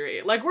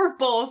 Quandary. Like, we're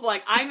both,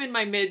 like, I'm in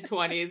my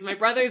mid-20s, my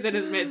brother's in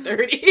his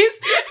mid-30s,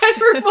 and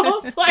we're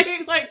both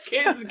playing, like,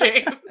 kids'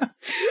 games.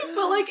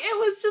 But, like, it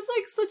was just,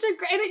 like, such a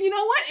great... And you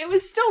know what? It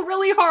was still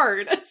really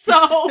hard,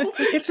 so...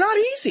 It's not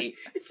easy.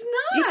 It's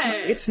not.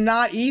 It's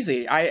not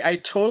easy. I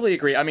totally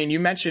agree. I mean, you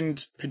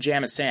mentioned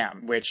Pajama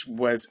Sam, which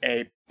was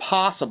a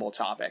possible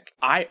topic.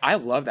 I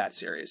love that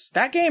series.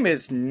 That game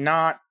is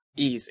not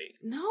easy.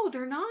 No,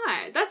 they're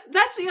not.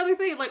 That's the other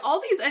thing. Like,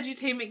 all these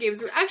edutainment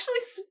games are actually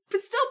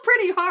still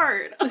pretty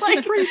hard.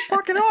 Like, pretty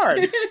fucking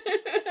hard.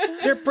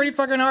 They're pretty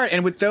fucking hard.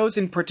 And with those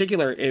in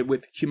particular,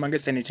 with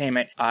Humongous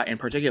Entertainment in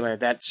particular,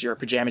 that's your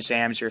Pajama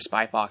Sams, your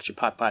Spy Fox, your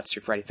Putt Putts,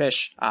 your Freddy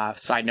Fish.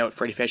 Side note,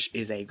 Freddy Fish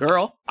is a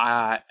girl.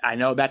 I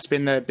know that's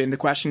been the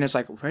question. It's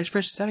like, Freddy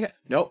Fish, is that a guy?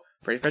 Nope.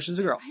 Freddy Fish is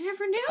a girl. I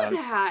never knew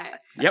that.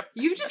 Yep.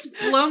 You've just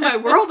blown my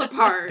world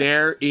apart.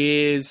 There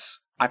is...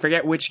 I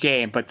forget which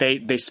game, but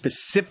they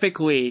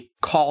specifically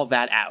call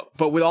that out.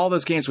 But with all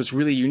those games, what's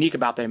really unique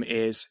about them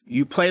is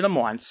you play them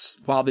once,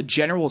 while the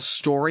general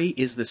story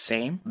is the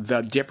same,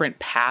 the different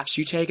paths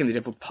you take and the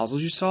different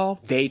puzzles you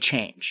solve, they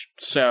change.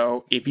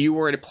 So if you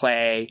were to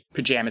play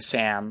Pajama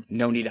Sam,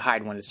 No Need to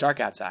Hide When It's Dark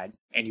Outside,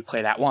 and you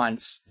play that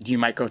once, you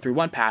might go through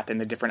one path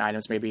and the different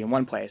items may be in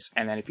one place.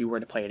 And then if you were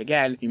to play it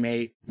again, you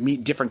may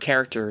meet different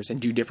characters and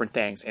do different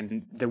things.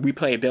 And the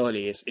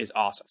replayability is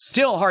awesome.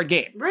 Still a hard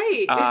game.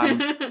 Right.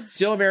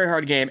 Still a very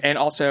hard game. And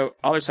also,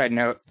 other side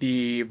note,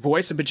 the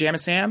voice of Pajama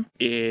Sam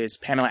is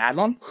Pamela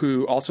Adlon,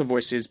 who also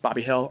voices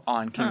Bobby Hill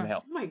on King of the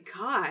Hill. Oh my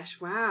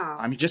gosh, wow.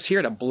 I'm just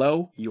here to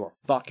blow your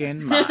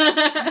fucking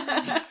minds.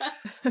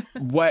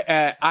 What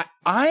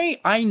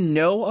I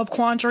know of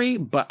Quandary,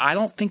 but I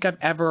don't think I've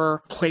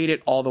ever played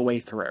it all the way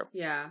through.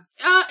 Yeah.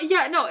 No,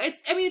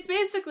 it's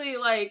basically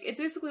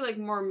like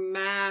more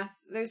math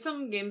there's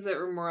some games that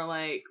were more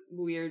like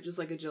weird, just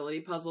like agility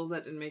puzzles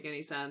that didn't make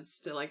any sense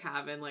to like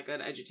have in like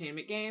an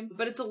edutainment game.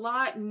 But it's a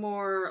lot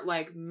more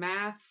like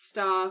math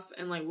stuff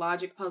and like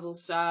logic puzzle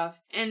stuff.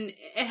 And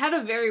it had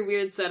a very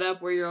weird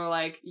setup where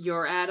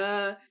you're at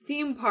a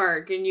theme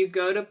park and you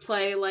go to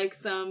play like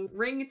some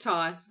ring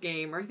toss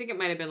game, or I think it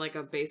might have been like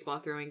a baseball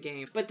throwing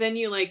game. But then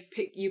you like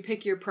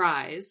pick your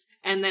prize,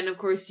 and then of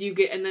course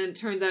and then it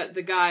turns out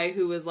the guy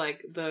who was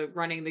like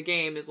running the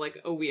game is like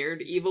a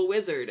weird evil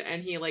wizard,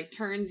 and he like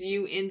turns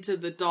you into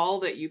the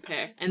doll that you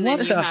pick, and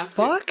then you have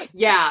fuck?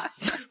 Yeah.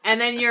 And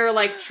then you're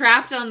like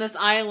trapped on this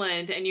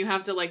island and you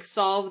have to like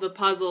solve the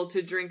puzzle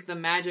to drink the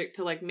magic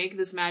to like make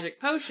this magic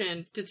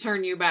potion to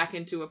turn you back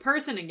into a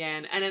person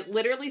again. And it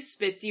literally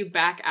spits you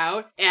back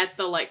out at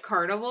the like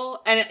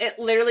carnival, and it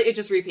literally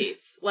just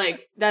repeats.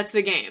 Like that's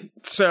the game.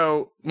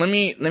 So let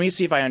me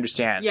see if I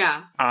understand.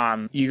 Yeah.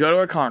 You go to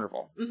a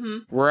carnival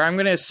where I'm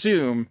going to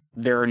assume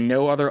there are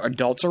no other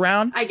adults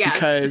around. I guess.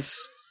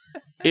 Because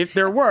if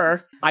there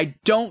were, I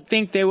don't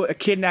think a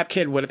kidnapped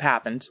kid would have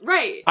happened.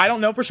 Right. I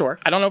don't know for sure.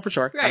 Right. I don't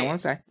want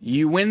to say.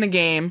 You win the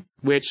game,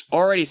 which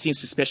already seems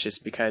suspicious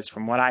because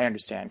from what I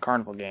understand,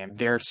 carnival game,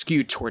 they're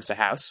skewed towards the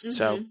house.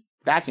 So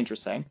that's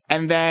interesting.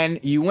 And then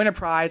you win a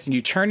prize and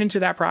you turn into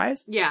that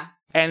prize. Yeah.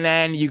 And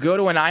then you go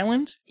to an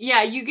island.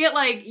 Yeah, you get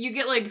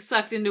like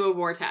sucked into a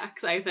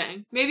vortex, I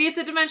think. Maybe it's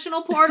a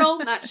dimensional portal,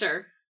 not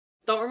sure.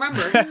 Don't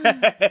remember.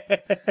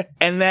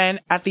 And then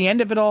at the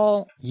end of it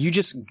all, you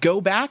just go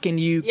back and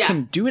you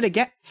can do it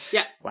again.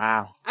 Yeah.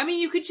 Wow. I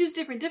mean, you could choose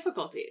different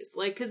difficulties.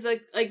 Like, cause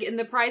and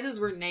the prizes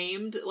were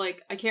named,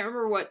 like, I can't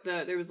remember what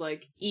there was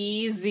like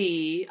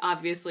easy,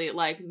 obviously,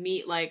 like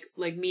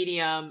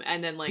medium,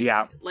 and then like,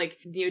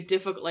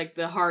 difficult, like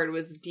the hard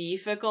was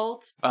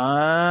difficult.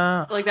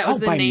 Like that was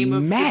the name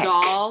of the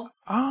doll.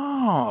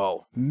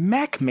 Oh,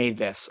 Mech made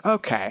this.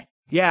 Okay.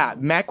 Yeah,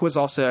 MEC was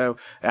also,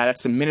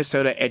 that's the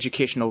Minnesota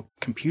Educational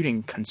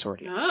Computing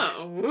Consortium.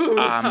 Oh,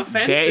 how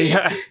fancy.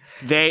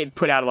 They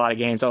put out a lot of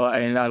games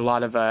and a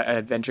lot of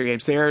adventure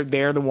games. They're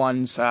the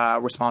ones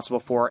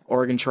responsible for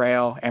Oregon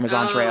Trail,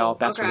 Amazon Trail,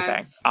 that sort of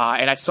thing.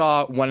 And I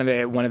saw one of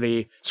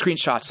the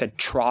screenshots said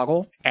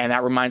Troggle, and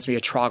that reminds me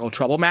of Troggle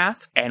Trouble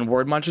Math and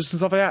Word Munchers and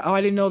stuff like that. Oh,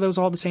 I didn't know that was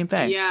all the same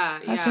thing. Yeah,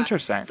 That's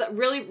interesting. So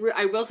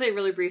I will say,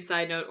 really brief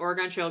side note,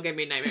 Oregon Trail gave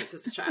me nightmares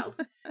as a child.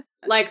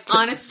 Like,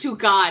 honest to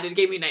God, it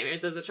gave me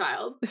nightmares as a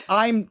child.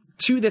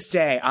 To this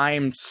day, I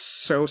am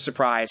so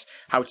surprised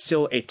how it's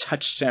still a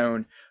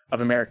touchstone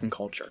of American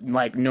culture.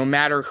 Like, no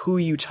matter who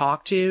you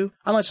talk to,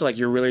 unless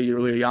you're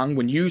really young,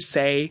 when you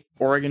say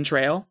Oregon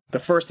Trail, the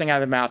first thing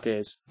out of the mouth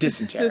is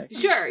dysentery.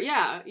 Sure,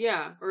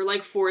 yeah. Or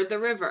like ford the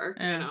river,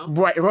 you know.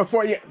 Right,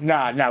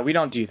 no, we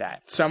don't do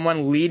that.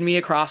 Someone lead me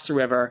across the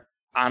river.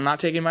 I'm not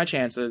taking my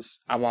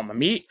chances. I want my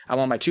meat. I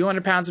want my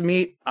 200 pounds of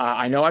meat.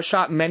 I know I've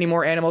shot many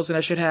more animals than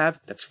I should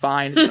have. That's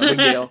fine. It's no big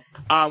deal.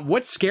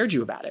 What scared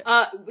you about it?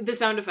 The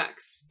sound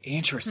effects.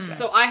 Interesting.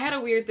 So I had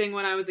a weird thing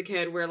when I was a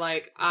kid where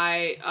like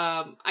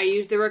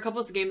there were a couple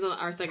of games on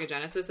our Sega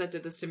Genesis that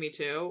did this to me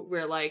too,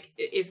 where like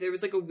if there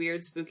was like a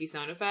weird spooky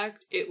sound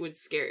effect, it would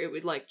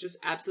like just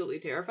absolutely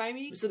terrify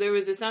me. So there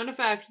was a sound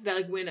effect that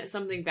like when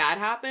something bad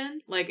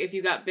happened, like if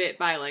you got bit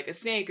by like a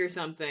snake or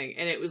something,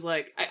 and it was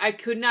like I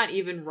could not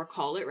even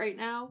recall it right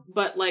now,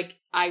 but like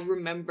I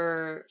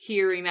remember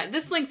hearing that.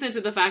 This links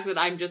into the fact that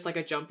I'm just like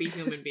a jumpy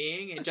human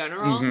being in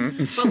general.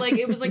 But like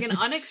it was like an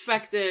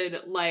unexpected,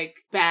 like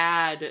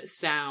bad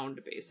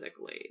sound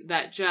basically.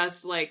 That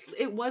just like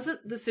it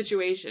wasn't the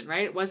situation,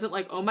 right? It wasn't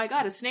like, oh my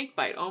god, a snake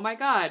bite. Oh my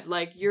god,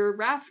 like your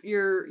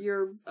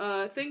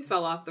thing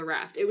fell off the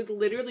raft. It was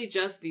literally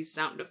just these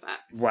sound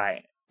effects.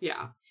 Right.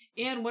 Yeah.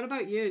 And what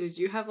about you? Did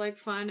you have like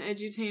fun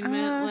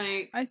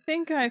edutainment? I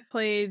think I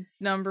played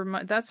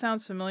that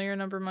sounds familiar,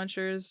 Number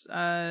Munchers.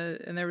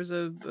 And there was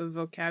a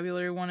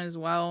vocabulary one as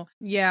well.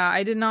 Yeah,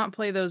 I did not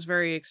play those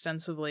very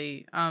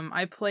extensively.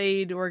 I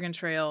played Oregon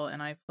Trail,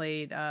 and I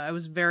played. I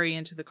was very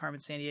into the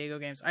Carmen Sandiego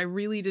games. I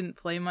really didn't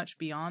play much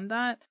beyond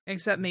that,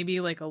 except maybe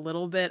like a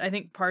little bit. I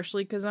think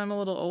partially because I'm a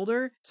little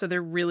older, so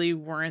there really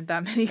weren't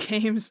that many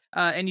games.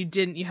 And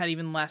you had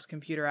even less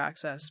computer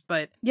access.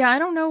 But yeah, I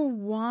don't know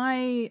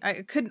why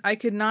I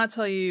could not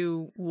tell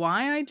you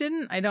why I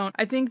didn't.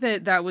 I think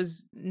that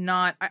was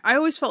not, I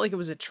always felt like it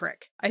was a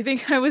trick. I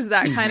think I was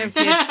that kind of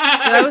kid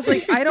that I was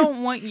like, I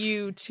don't want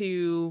you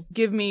to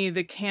give me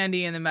the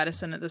candy and the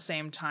medicine at the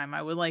same time.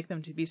 I would like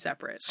them to be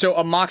separate. So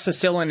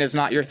amoxicillin is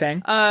not your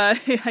thing?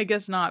 I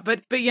guess not.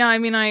 But yeah, I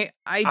mean, I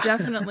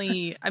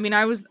definitely, I mean,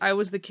 I was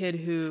the kid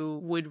who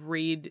would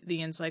read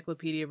the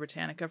Encyclopedia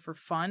Britannica for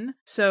fun.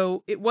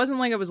 So it wasn't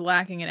like I was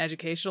lacking in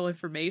educational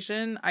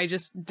information. I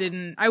just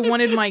didn't, I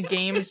wanted my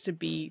games to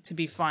be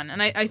fun.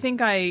 And I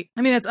think I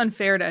mean, that's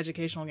unfair to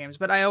educational games,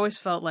 but I always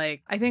felt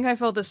like, I think I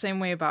felt the same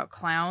way about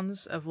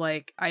clowns of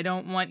like, I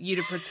don't want you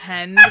to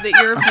pretend that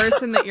you're a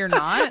person that you're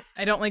not.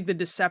 I don't like the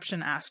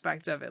deception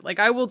aspect of it. Like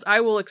I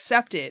will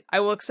accept it. I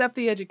will accept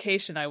the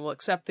education. I will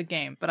accept the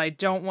game, but I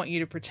don't want you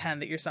to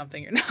pretend that you're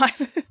something you're not.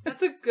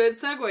 That's a good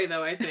segue,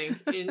 though, I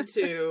think,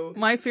 into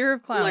my fear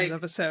of clowns like,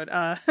 episode.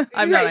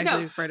 I'm not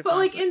actually afraid of but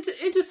clowns. But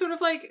into sort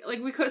of like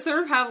we could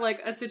sort of have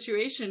like a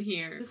situation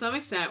here to some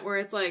extent where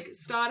it's like,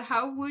 Stod,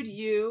 how would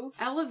you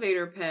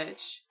elevator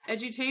pitch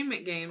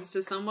edutainment games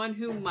to someone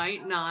who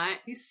might not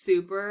be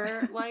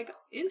super like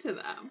into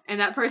them?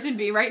 And that person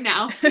be right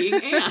now being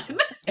Anne.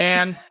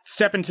 And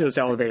step into this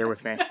elevator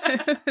with me.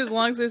 As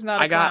long as there's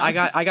not.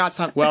 I got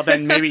some. Well,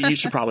 then maybe you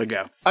should probably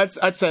go.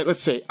 I'd say.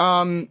 Let's see.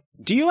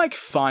 Do you like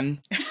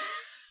fun?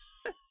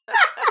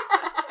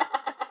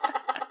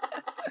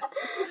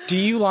 Do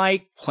you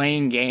like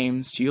playing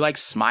games? Do you like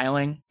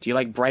smiling? Do you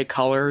like bright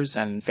colors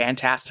and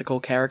fantastical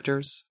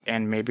characters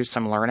and maybe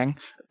some learning?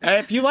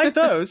 If you like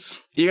those,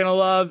 you're gonna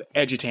love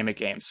edutainment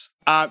games.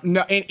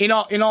 No,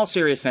 in all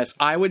seriousness,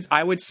 I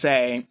would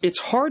say it's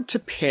hard to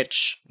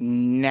pitch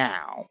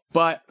now,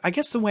 but I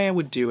guess the way I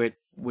would do it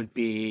would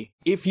be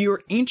if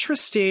you're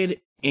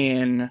interested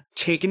in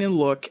taking a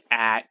look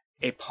at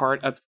a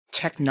part of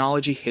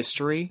technology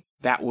history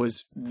that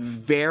was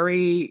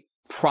very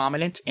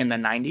prominent in the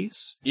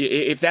 90s.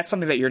 If that's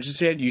something that you're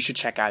interested in, you should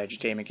check out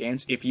edutainment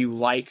games. If you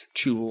like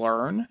to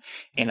learn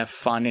in a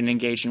fun and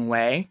engaging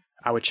way,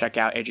 I would check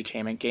out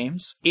edutainment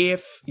games.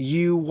 If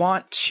you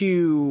want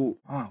to...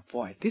 Oh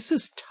boy, this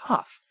is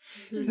tough.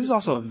 This is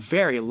also a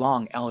very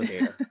long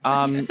elevator.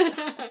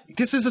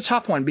 This is a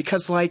tough one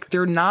because, like,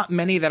 there are not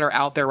many that are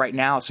out there right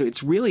now. So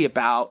it's really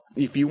about,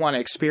 if you want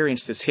to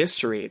experience this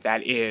history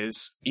that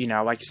is, you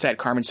know, like you said,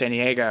 Carmen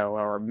Sandiego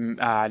or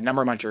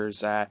Number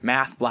Munchers,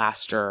 Math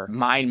Blaster,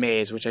 Mind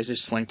Maze, which I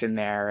just linked in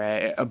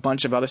there, a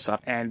bunch of other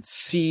stuff, and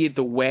see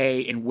the way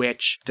in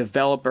which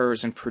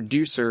developers and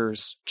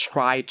producers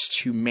tried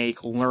to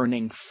make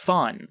learning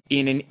fun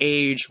in an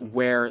age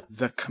where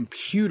the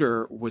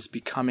computer was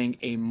becoming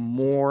a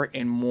more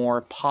and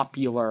more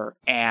popular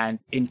and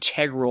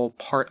integral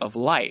part of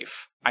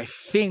life. I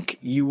think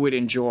you would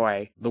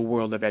enjoy the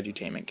world of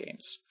edutainment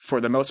games.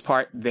 For the most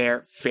part,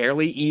 they're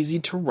fairly easy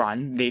to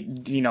run. They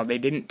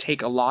didn't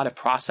take a lot of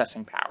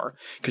processing power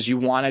because you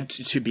wanted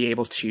to be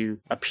able to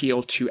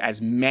appeal to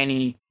as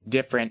many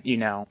different,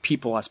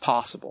 people as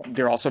possible.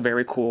 They're also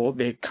very cool.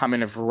 They come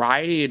in a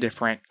variety of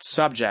different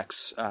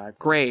subjects,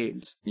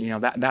 grades,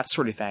 that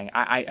sort of thing.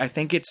 I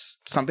think it's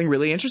something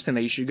really interesting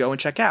that you should go and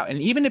check out.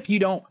 And even if you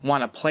don't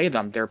want to play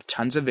them, there are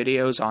tons of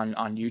videos on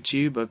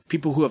YouTube of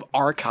people who have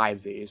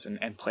archived these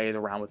and played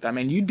around with them.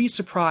 And you'd be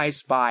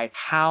surprised by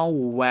how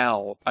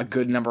well a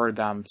good number of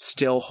them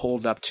still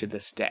hold up to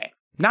this day.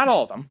 Not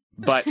all of them,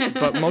 but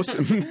most,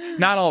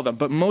 not all of them,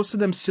 but most of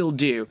them still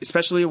do,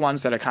 especially the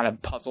ones that are kind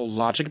of puzzle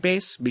logic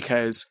based,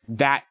 because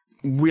that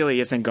really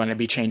isn't going to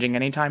be changing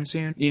anytime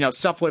soon.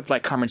 Stuff with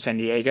like Carmen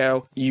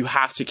Sandiego, you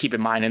have to keep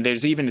in mind, and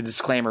there's even a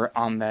disclaimer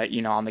on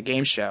the, on the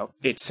game show.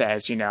 It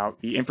says,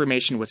 the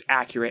information was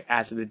accurate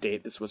as of the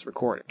date this was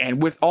recorded.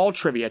 And with all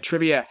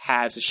trivia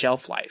has a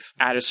shelf life.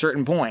 At a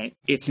certain point,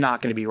 it's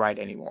not going to be right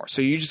anymore.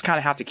 So you just kind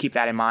of have to keep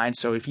that in mind.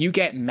 So if you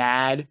get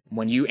mad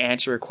when you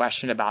answer a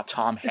question about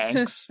Tom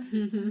Hanks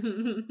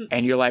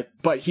and you're like,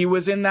 but he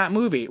was in that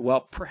movie.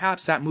 Well,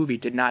 perhaps that movie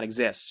did not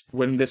exist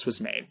when this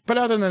was made. But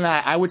other than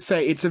that, I would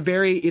say it's a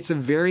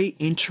very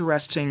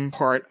interesting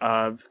part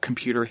of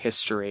computer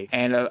history,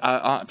 and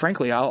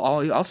frankly,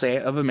 I'll say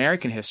of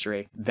American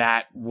history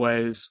that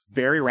was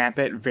very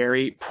rampant,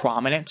 very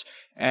prominent,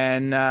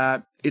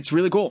 and it's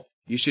really cool.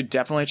 You should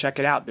definitely check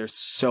it out. There's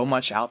so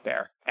much out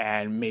there,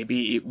 and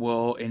maybe it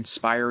will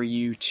inspire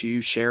you to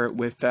share it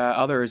with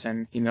others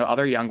and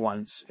other young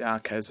ones.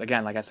 Because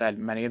again, like I said,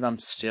 many of them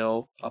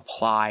still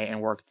apply and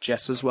work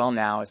just as well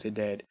now as they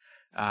did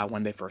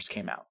when they first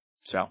came out.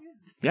 So,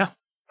 yeah.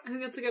 I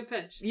think that's a good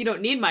pitch. You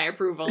don't need my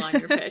approval on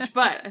your pitch,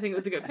 but I think it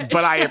was a good pitch.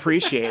 But I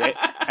appreciate it,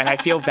 and I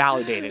feel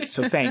validated,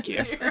 so thank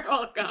you. You're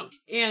welcome.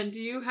 And do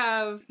you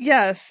have...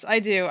 Yes, I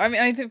do. I mean,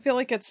 I feel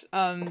like it's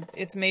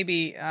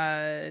maybe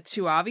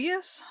too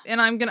obvious, and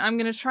I'm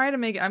gonna try to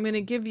make. I'm gonna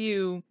give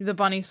you the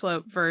bunny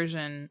slope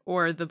version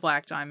or the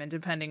black diamond,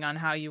 depending on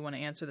how you want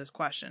to answer this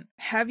question.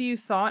 Have you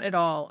thought at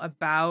all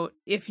about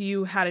if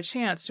you had a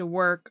chance to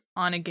work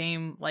on a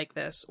game like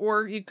this,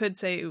 or you could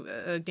say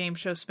a game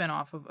show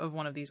spinoff of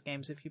one of these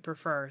games if you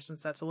prefer,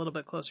 since that's a little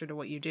bit closer to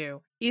what you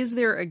do. Is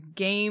there a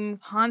game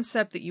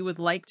concept that you would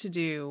like to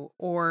do,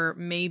 or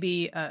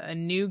maybe a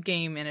new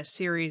game in a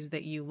series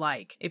that you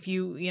like? If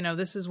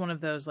this is one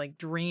of those like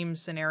dream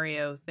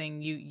scenario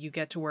thing you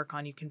get to work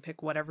on, you can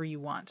pick whatever you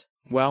want.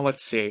 Well,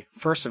 let's see.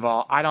 First of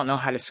all, I don't know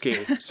how to ski,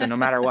 so no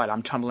matter what,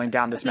 I'm tumbling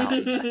down this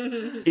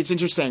mountain. It's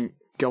interesting,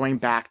 going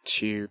back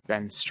to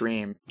Ben's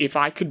stream, if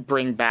I could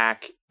bring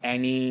back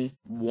any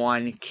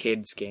one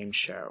kids game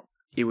show,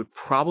 it would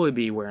probably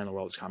be Where in the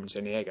World is Carmen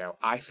Sandiego.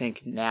 I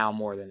think now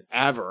more than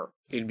ever,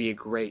 it'd be a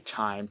great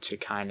time to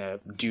kind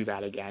of do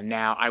that again.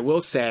 Now, I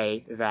will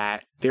say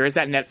that there is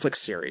that Netflix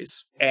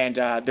series, and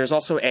there's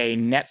also a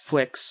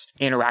Netflix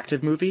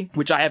interactive movie,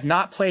 which I have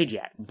not played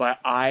yet, but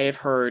I have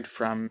heard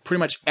from pretty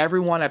much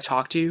everyone I've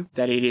talked to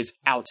that it is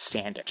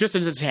outstanding. Just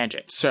as a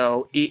tangent.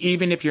 So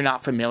even if you're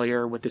not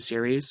familiar with the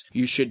series,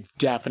 you should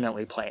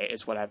definitely play it,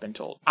 is what I've been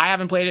told. I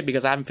haven't played it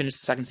because I haven't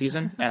finished the second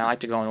season, and I like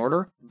to go in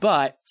order.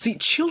 But see,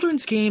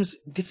 children's games,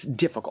 it's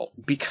difficult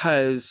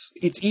because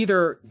it's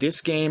either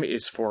this game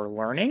is for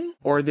learning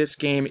or this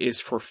game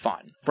is for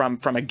fun from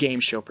a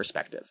game show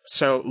perspective.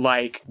 So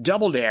like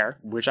Double Dare,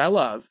 which I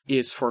love,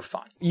 is for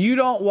fun. You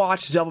don't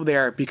watch Double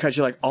Dare because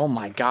you're like, oh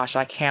my gosh,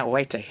 I can't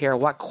wait to hear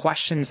what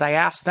questions they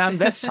ask them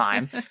this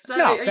time.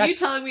 So are you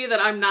telling me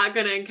that I'm not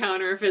going to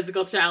encounter a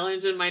physical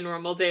challenge in my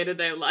normal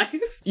day-to-day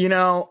life? You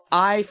know,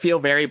 I feel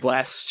very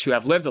blessed to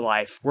have lived a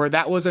life where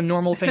that was a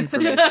normal thing for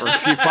me for a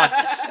few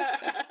months.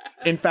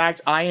 In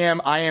fact, I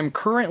am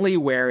currently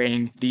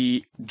wearing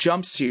the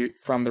jumpsuit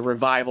from the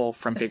revival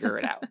from Figure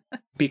It Out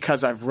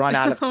because I've run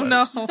out of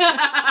clothes. Oh,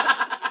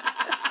 no.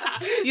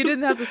 You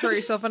didn't have to throw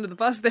yourself under the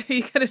bus there.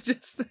 You could have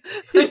just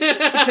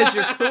because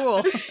you're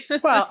cool.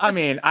 Well, I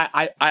mean,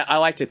 I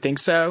like to think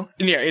so.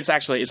 Yeah, it's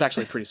actually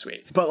pretty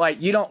sweet. But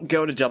like, you don't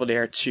go to Double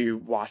Dare to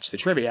watch the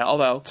trivia,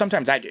 although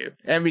sometimes I do,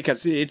 and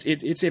because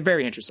it's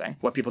very interesting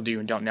what people do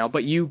and don't know.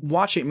 But you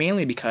watch it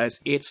mainly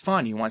because it's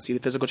fun. You want to see the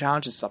physical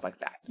challenges and stuff like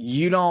that.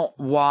 You don't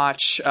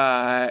watch,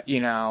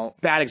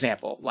 bad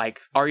example,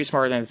 like Are You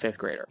Smarter Than the Fifth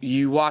Grader?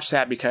 You watch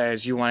that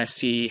because you want to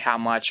see how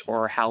much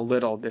or how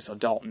little this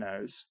adult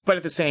knows. But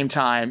at the same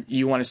time,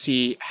 you want to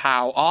see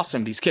how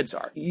awesome these kids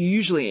are.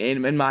 Usually,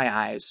 in my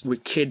eyes,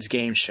 with kids'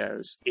 game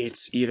shows,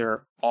 it's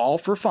either all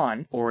for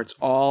fun or it's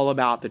all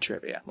about the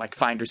trivia. Like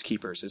Finders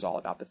Keepers is all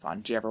about the fun.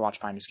 Did you ever watch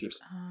Finders Keepers?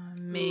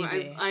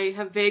 Maybe. Ooh, I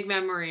have vague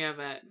memory of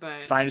it,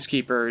 but... Finders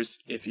Keepers,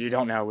 if you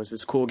don't know, was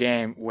this cool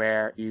game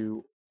where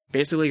you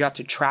basically got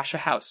to trash a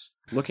house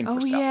looking for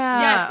stuff. Yeah.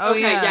 Yes. Oh,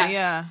 Okay. yeah. Yes.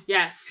 Yeah.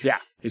 Yes. Yeah.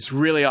 It's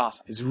really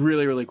awesome. It's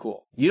really, really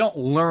cool. You don't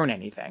learn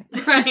anything.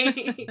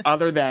 Right.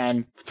 Other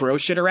than throw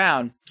shit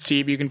around,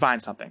 see if you can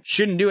find something.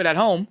 Shouldn't do it at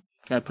home.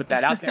 Gonna put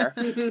that out there.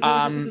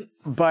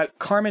 But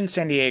Carmen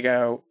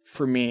Sandiego,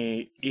 for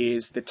me,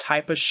 is the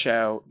type of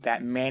show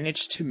that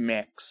managed to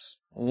mix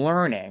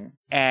learning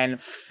and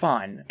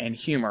fun and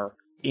humor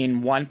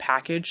in one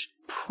package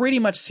pretty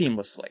much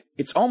seamlessly.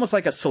 It's almost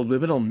like a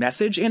subliminal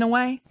message in a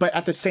way, but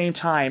at the same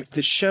time,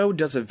 the show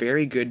does a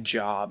very good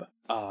job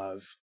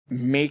of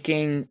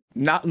making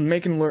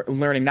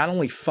learning not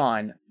only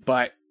fun,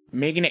 but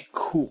making it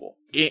cool.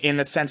 In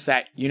the sense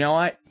that, you know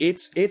what,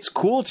 it's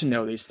cool to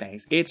know these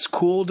things. It's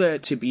cool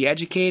to be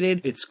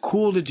educated. It's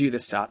cool to do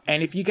this stuff.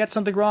 And if you get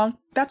something wrong,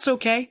 that's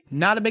okay.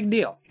 Not a big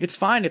deal. It's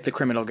fine if the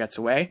criminal gets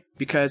away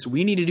because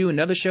we need to do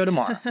another show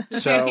tomorrow.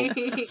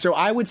 So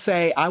I would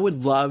say I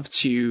would love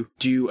to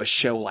do a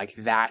show like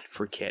that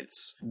for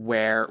kids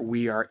where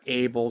we are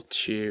able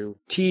to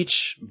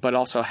teach, but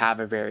also have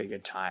a very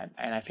good time.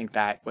 And I think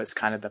that was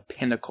kind of the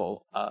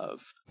pinnacle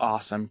of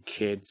awesome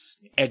kids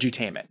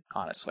edutainment,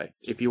 honestly.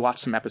 If you watch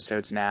some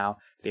episodes now,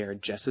 they are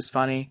just as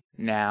funny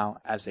now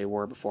as they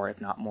were before,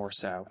 if not more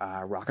so.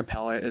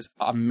 Rockapella is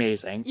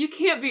amazing. You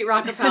can't beat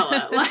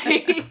Rockapella.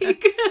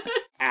 Like...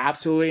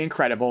 Absolutely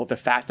incredible. The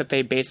fact that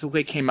they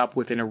basically came up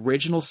with an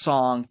original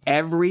song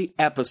every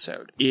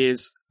episode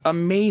is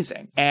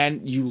amazing.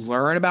 And you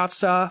learn about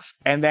stuff.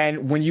 And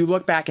then when you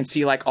look back and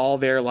see like all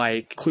their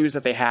like clues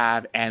that they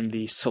have and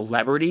the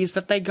celebrities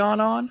that they gone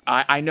on,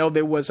 I know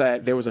there was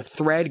a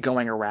thread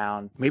going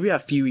around maybe a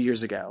few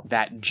years ago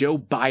that Joe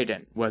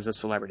Biden was a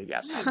celebrity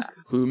guest on that,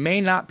 who may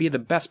not be the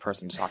best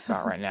person to talk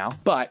about right now.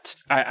 But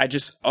I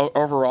just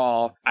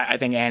overall, I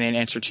think, Anne, in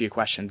answer to your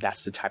question,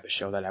 that's the type of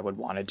show that I would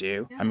want to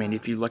do. Yeah. I mean,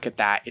 if you look at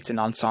that, it's an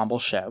ensemble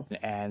show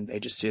and they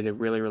just did a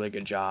really, really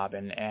good job.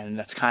 And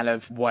that's kind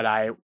of what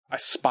I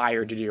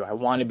aspire to do. I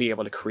want to be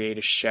able to create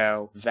a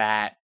show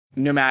that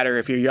no matter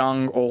if you're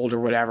young, old,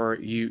 or whatever,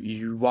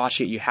 you watch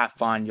it, you have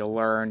fun, you'll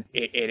learn.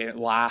 It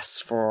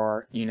lasts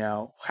for,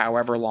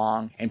 however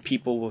long, and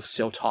people will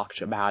still talk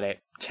about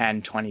it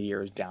 10, 20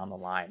 years down the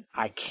line.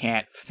 I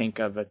can't think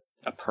of a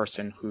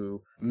person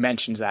who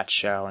mentions that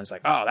show and is like,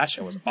 oh, that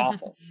show was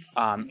awful.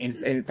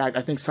 In fact,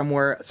 I think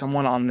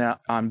someone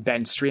on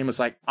Ben's stream was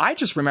like, I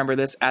just remember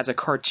this as a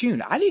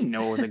cartoon. I didn't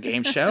know it was a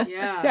game show.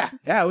 Yeah,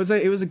 it was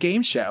a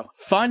game show.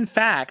 Fun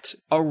fact,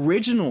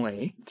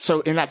 originally,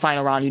 so in that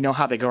final round, you know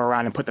how they go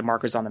around and put the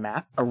markers on the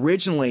map?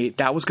 Originally,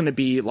 that was going to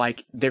be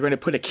like, they're going to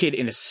put a kid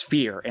in a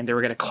sphere and they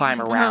were going to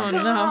climb around.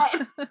 No.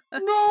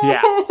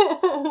 Yeah.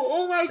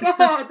 Oh my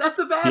God, that's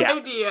a bad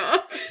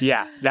idea.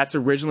 Yeah, that's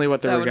originally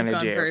what they were going to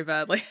do. Very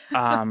badly.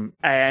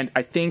 And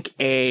I think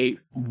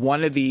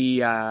one of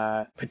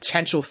the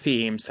potential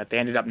themes that they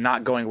ended up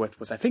not going with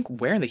was, I think,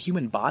 Where in the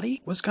Human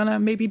Body was gonna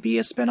maybe be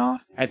a spinoff.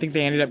 I think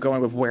they ended up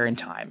going with Where in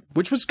Time,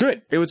 which was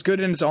good. It was good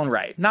in its own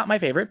right. Not my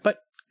favorite,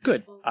 but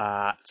Good.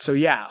 So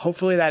yeah,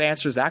 hopefully that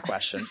answers that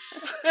question.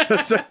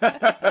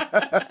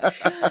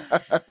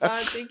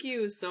 Todd, thank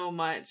you so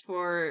much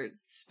for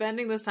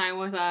spending this time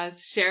with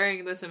us,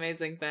 sharing this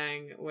amazing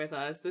thing with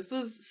us. This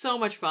was so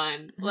much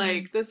fun.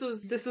 Like, this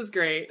was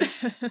great.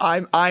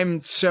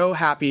 I'm so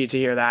happy to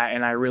hear that,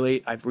 and I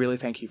really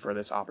thank you for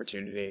this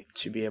opportunity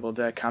to be able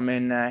to come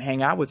and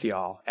hang out with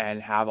y'all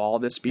and have all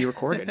this be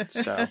recorded.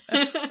 So.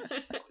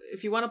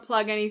 If you want to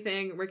plug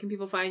anything, where can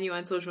people find you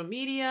on social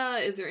media?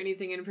 Is there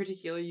anything in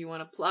particular you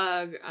want to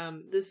plug?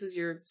 This is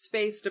your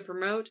space to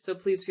promote, so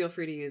please feel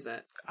free to use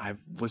it. I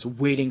was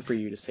waiting for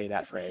you to say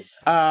that phrase.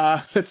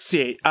 Let's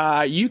see.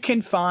 You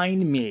can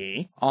find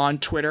me on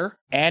Twitter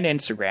and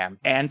Instagram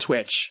and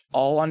Twitch,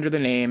 all under the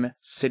name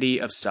City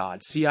of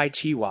Stad,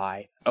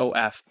 CityOfstad.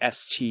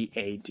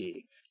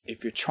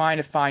 If you're trying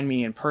to find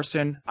me in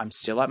person, I'm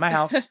still at my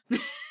house.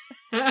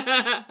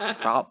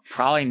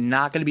 Probably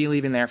not going to be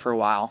leaving there for a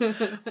while.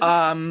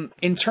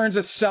 In terms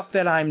of stuff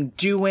that I'm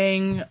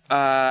doing,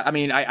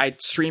 I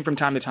stream from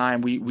time to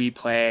time. We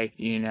play,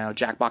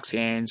 Jackbox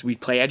games. We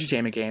play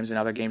edutainment games and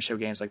other game show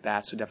games like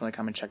that. So definitely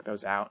come and check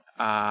those out.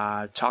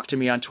 Talk to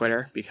me on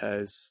Twitter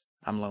because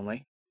I'm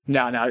lonely.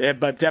 No,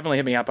 but definitely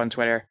hit me up on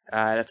Twitter.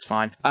 That's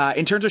fine.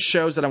 In terms of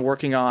shows that I'm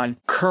working on,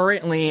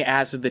 currently,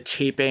 as of the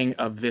taping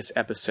of this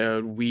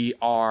episode, we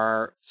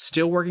are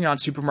still working on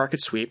Supermarket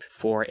Sweep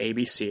for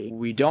ABC.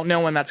 We don't know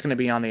when that's going to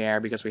be on the air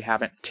because we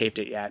haven't taped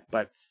it yet,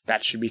 but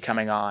that should be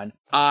coming on.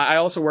 I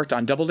also worked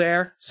on Double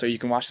Dare, so you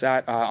can watch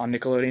that on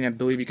Nickelodeon. I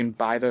believe you can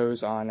buy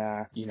those on,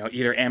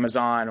 either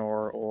Amazon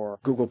or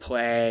Google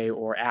Play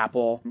or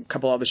Apple. A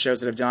couple other shows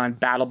that I've done.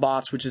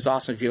 BattleBots, which is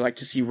awesome if you like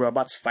to see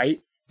robots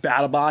fight.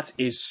 BattleBots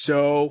is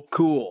so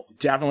cool.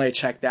 Definitely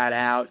check that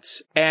out.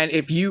 And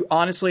if you,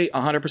 honestly,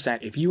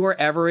 100%, if you are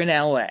ever in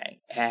LA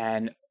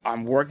and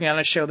I'm working on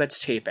a show that's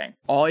taping,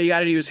 all you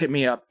got to do is hit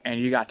me up and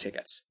you got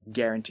tickets.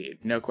 Guaranteed.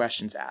 No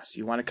questions asked.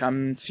 You want to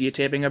come see a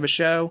taping of a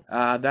show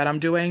that I'm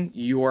doing?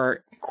 You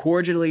are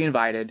cordially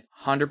invited,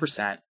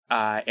 100%.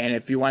 And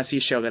if you want to see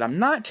a show that I'm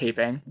not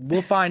taping,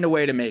 we'll find a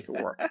way to make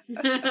it work.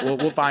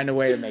 We'll find a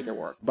way to make it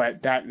work.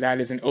 But that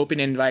is an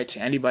open invite to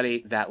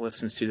anybody that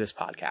listens to this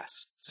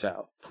podcast.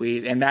 So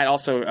please, and that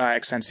also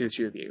extends to the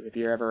two of you. If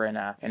you're ever in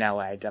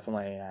LA,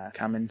 definitely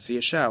come and see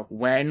a show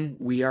when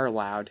we are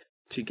allowed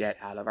to get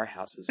out of our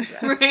houses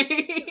again.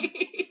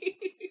 Right.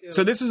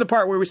 So this is the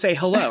part where we say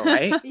hello,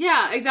 right?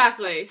 Yeah,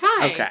 exactly.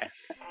 Hi. Okay.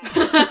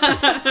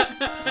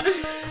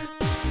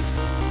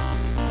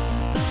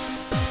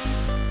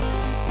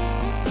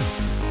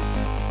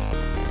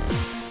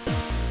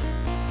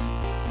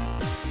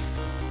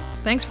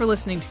 Thanks for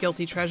listening to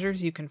Guilty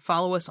Treasures. You can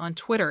follow us on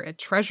Twitter at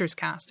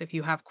TreasuresCast. If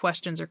you have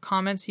questions or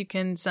comments, you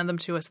can send them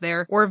to us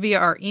there or via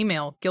our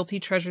email,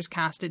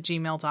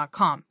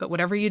 guiltytreasurescast@gmail.com. But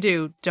whatever you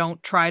do,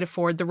 don't try to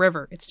ford the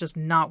river. It's just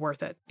not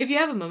worth it. If you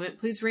have a moment,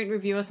 please rate and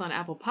review us on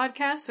Apple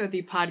Podcasts or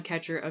the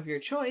podcatcher of your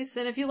choice.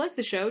 And if you like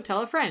the show,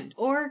 tell a friend.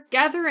 Or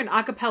gather an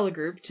a cappella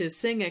group to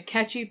sing a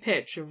catchy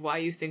pitch of why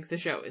you think the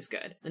show is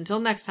good. Until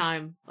next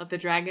time, let the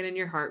dragon in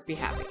your heart be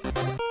happy.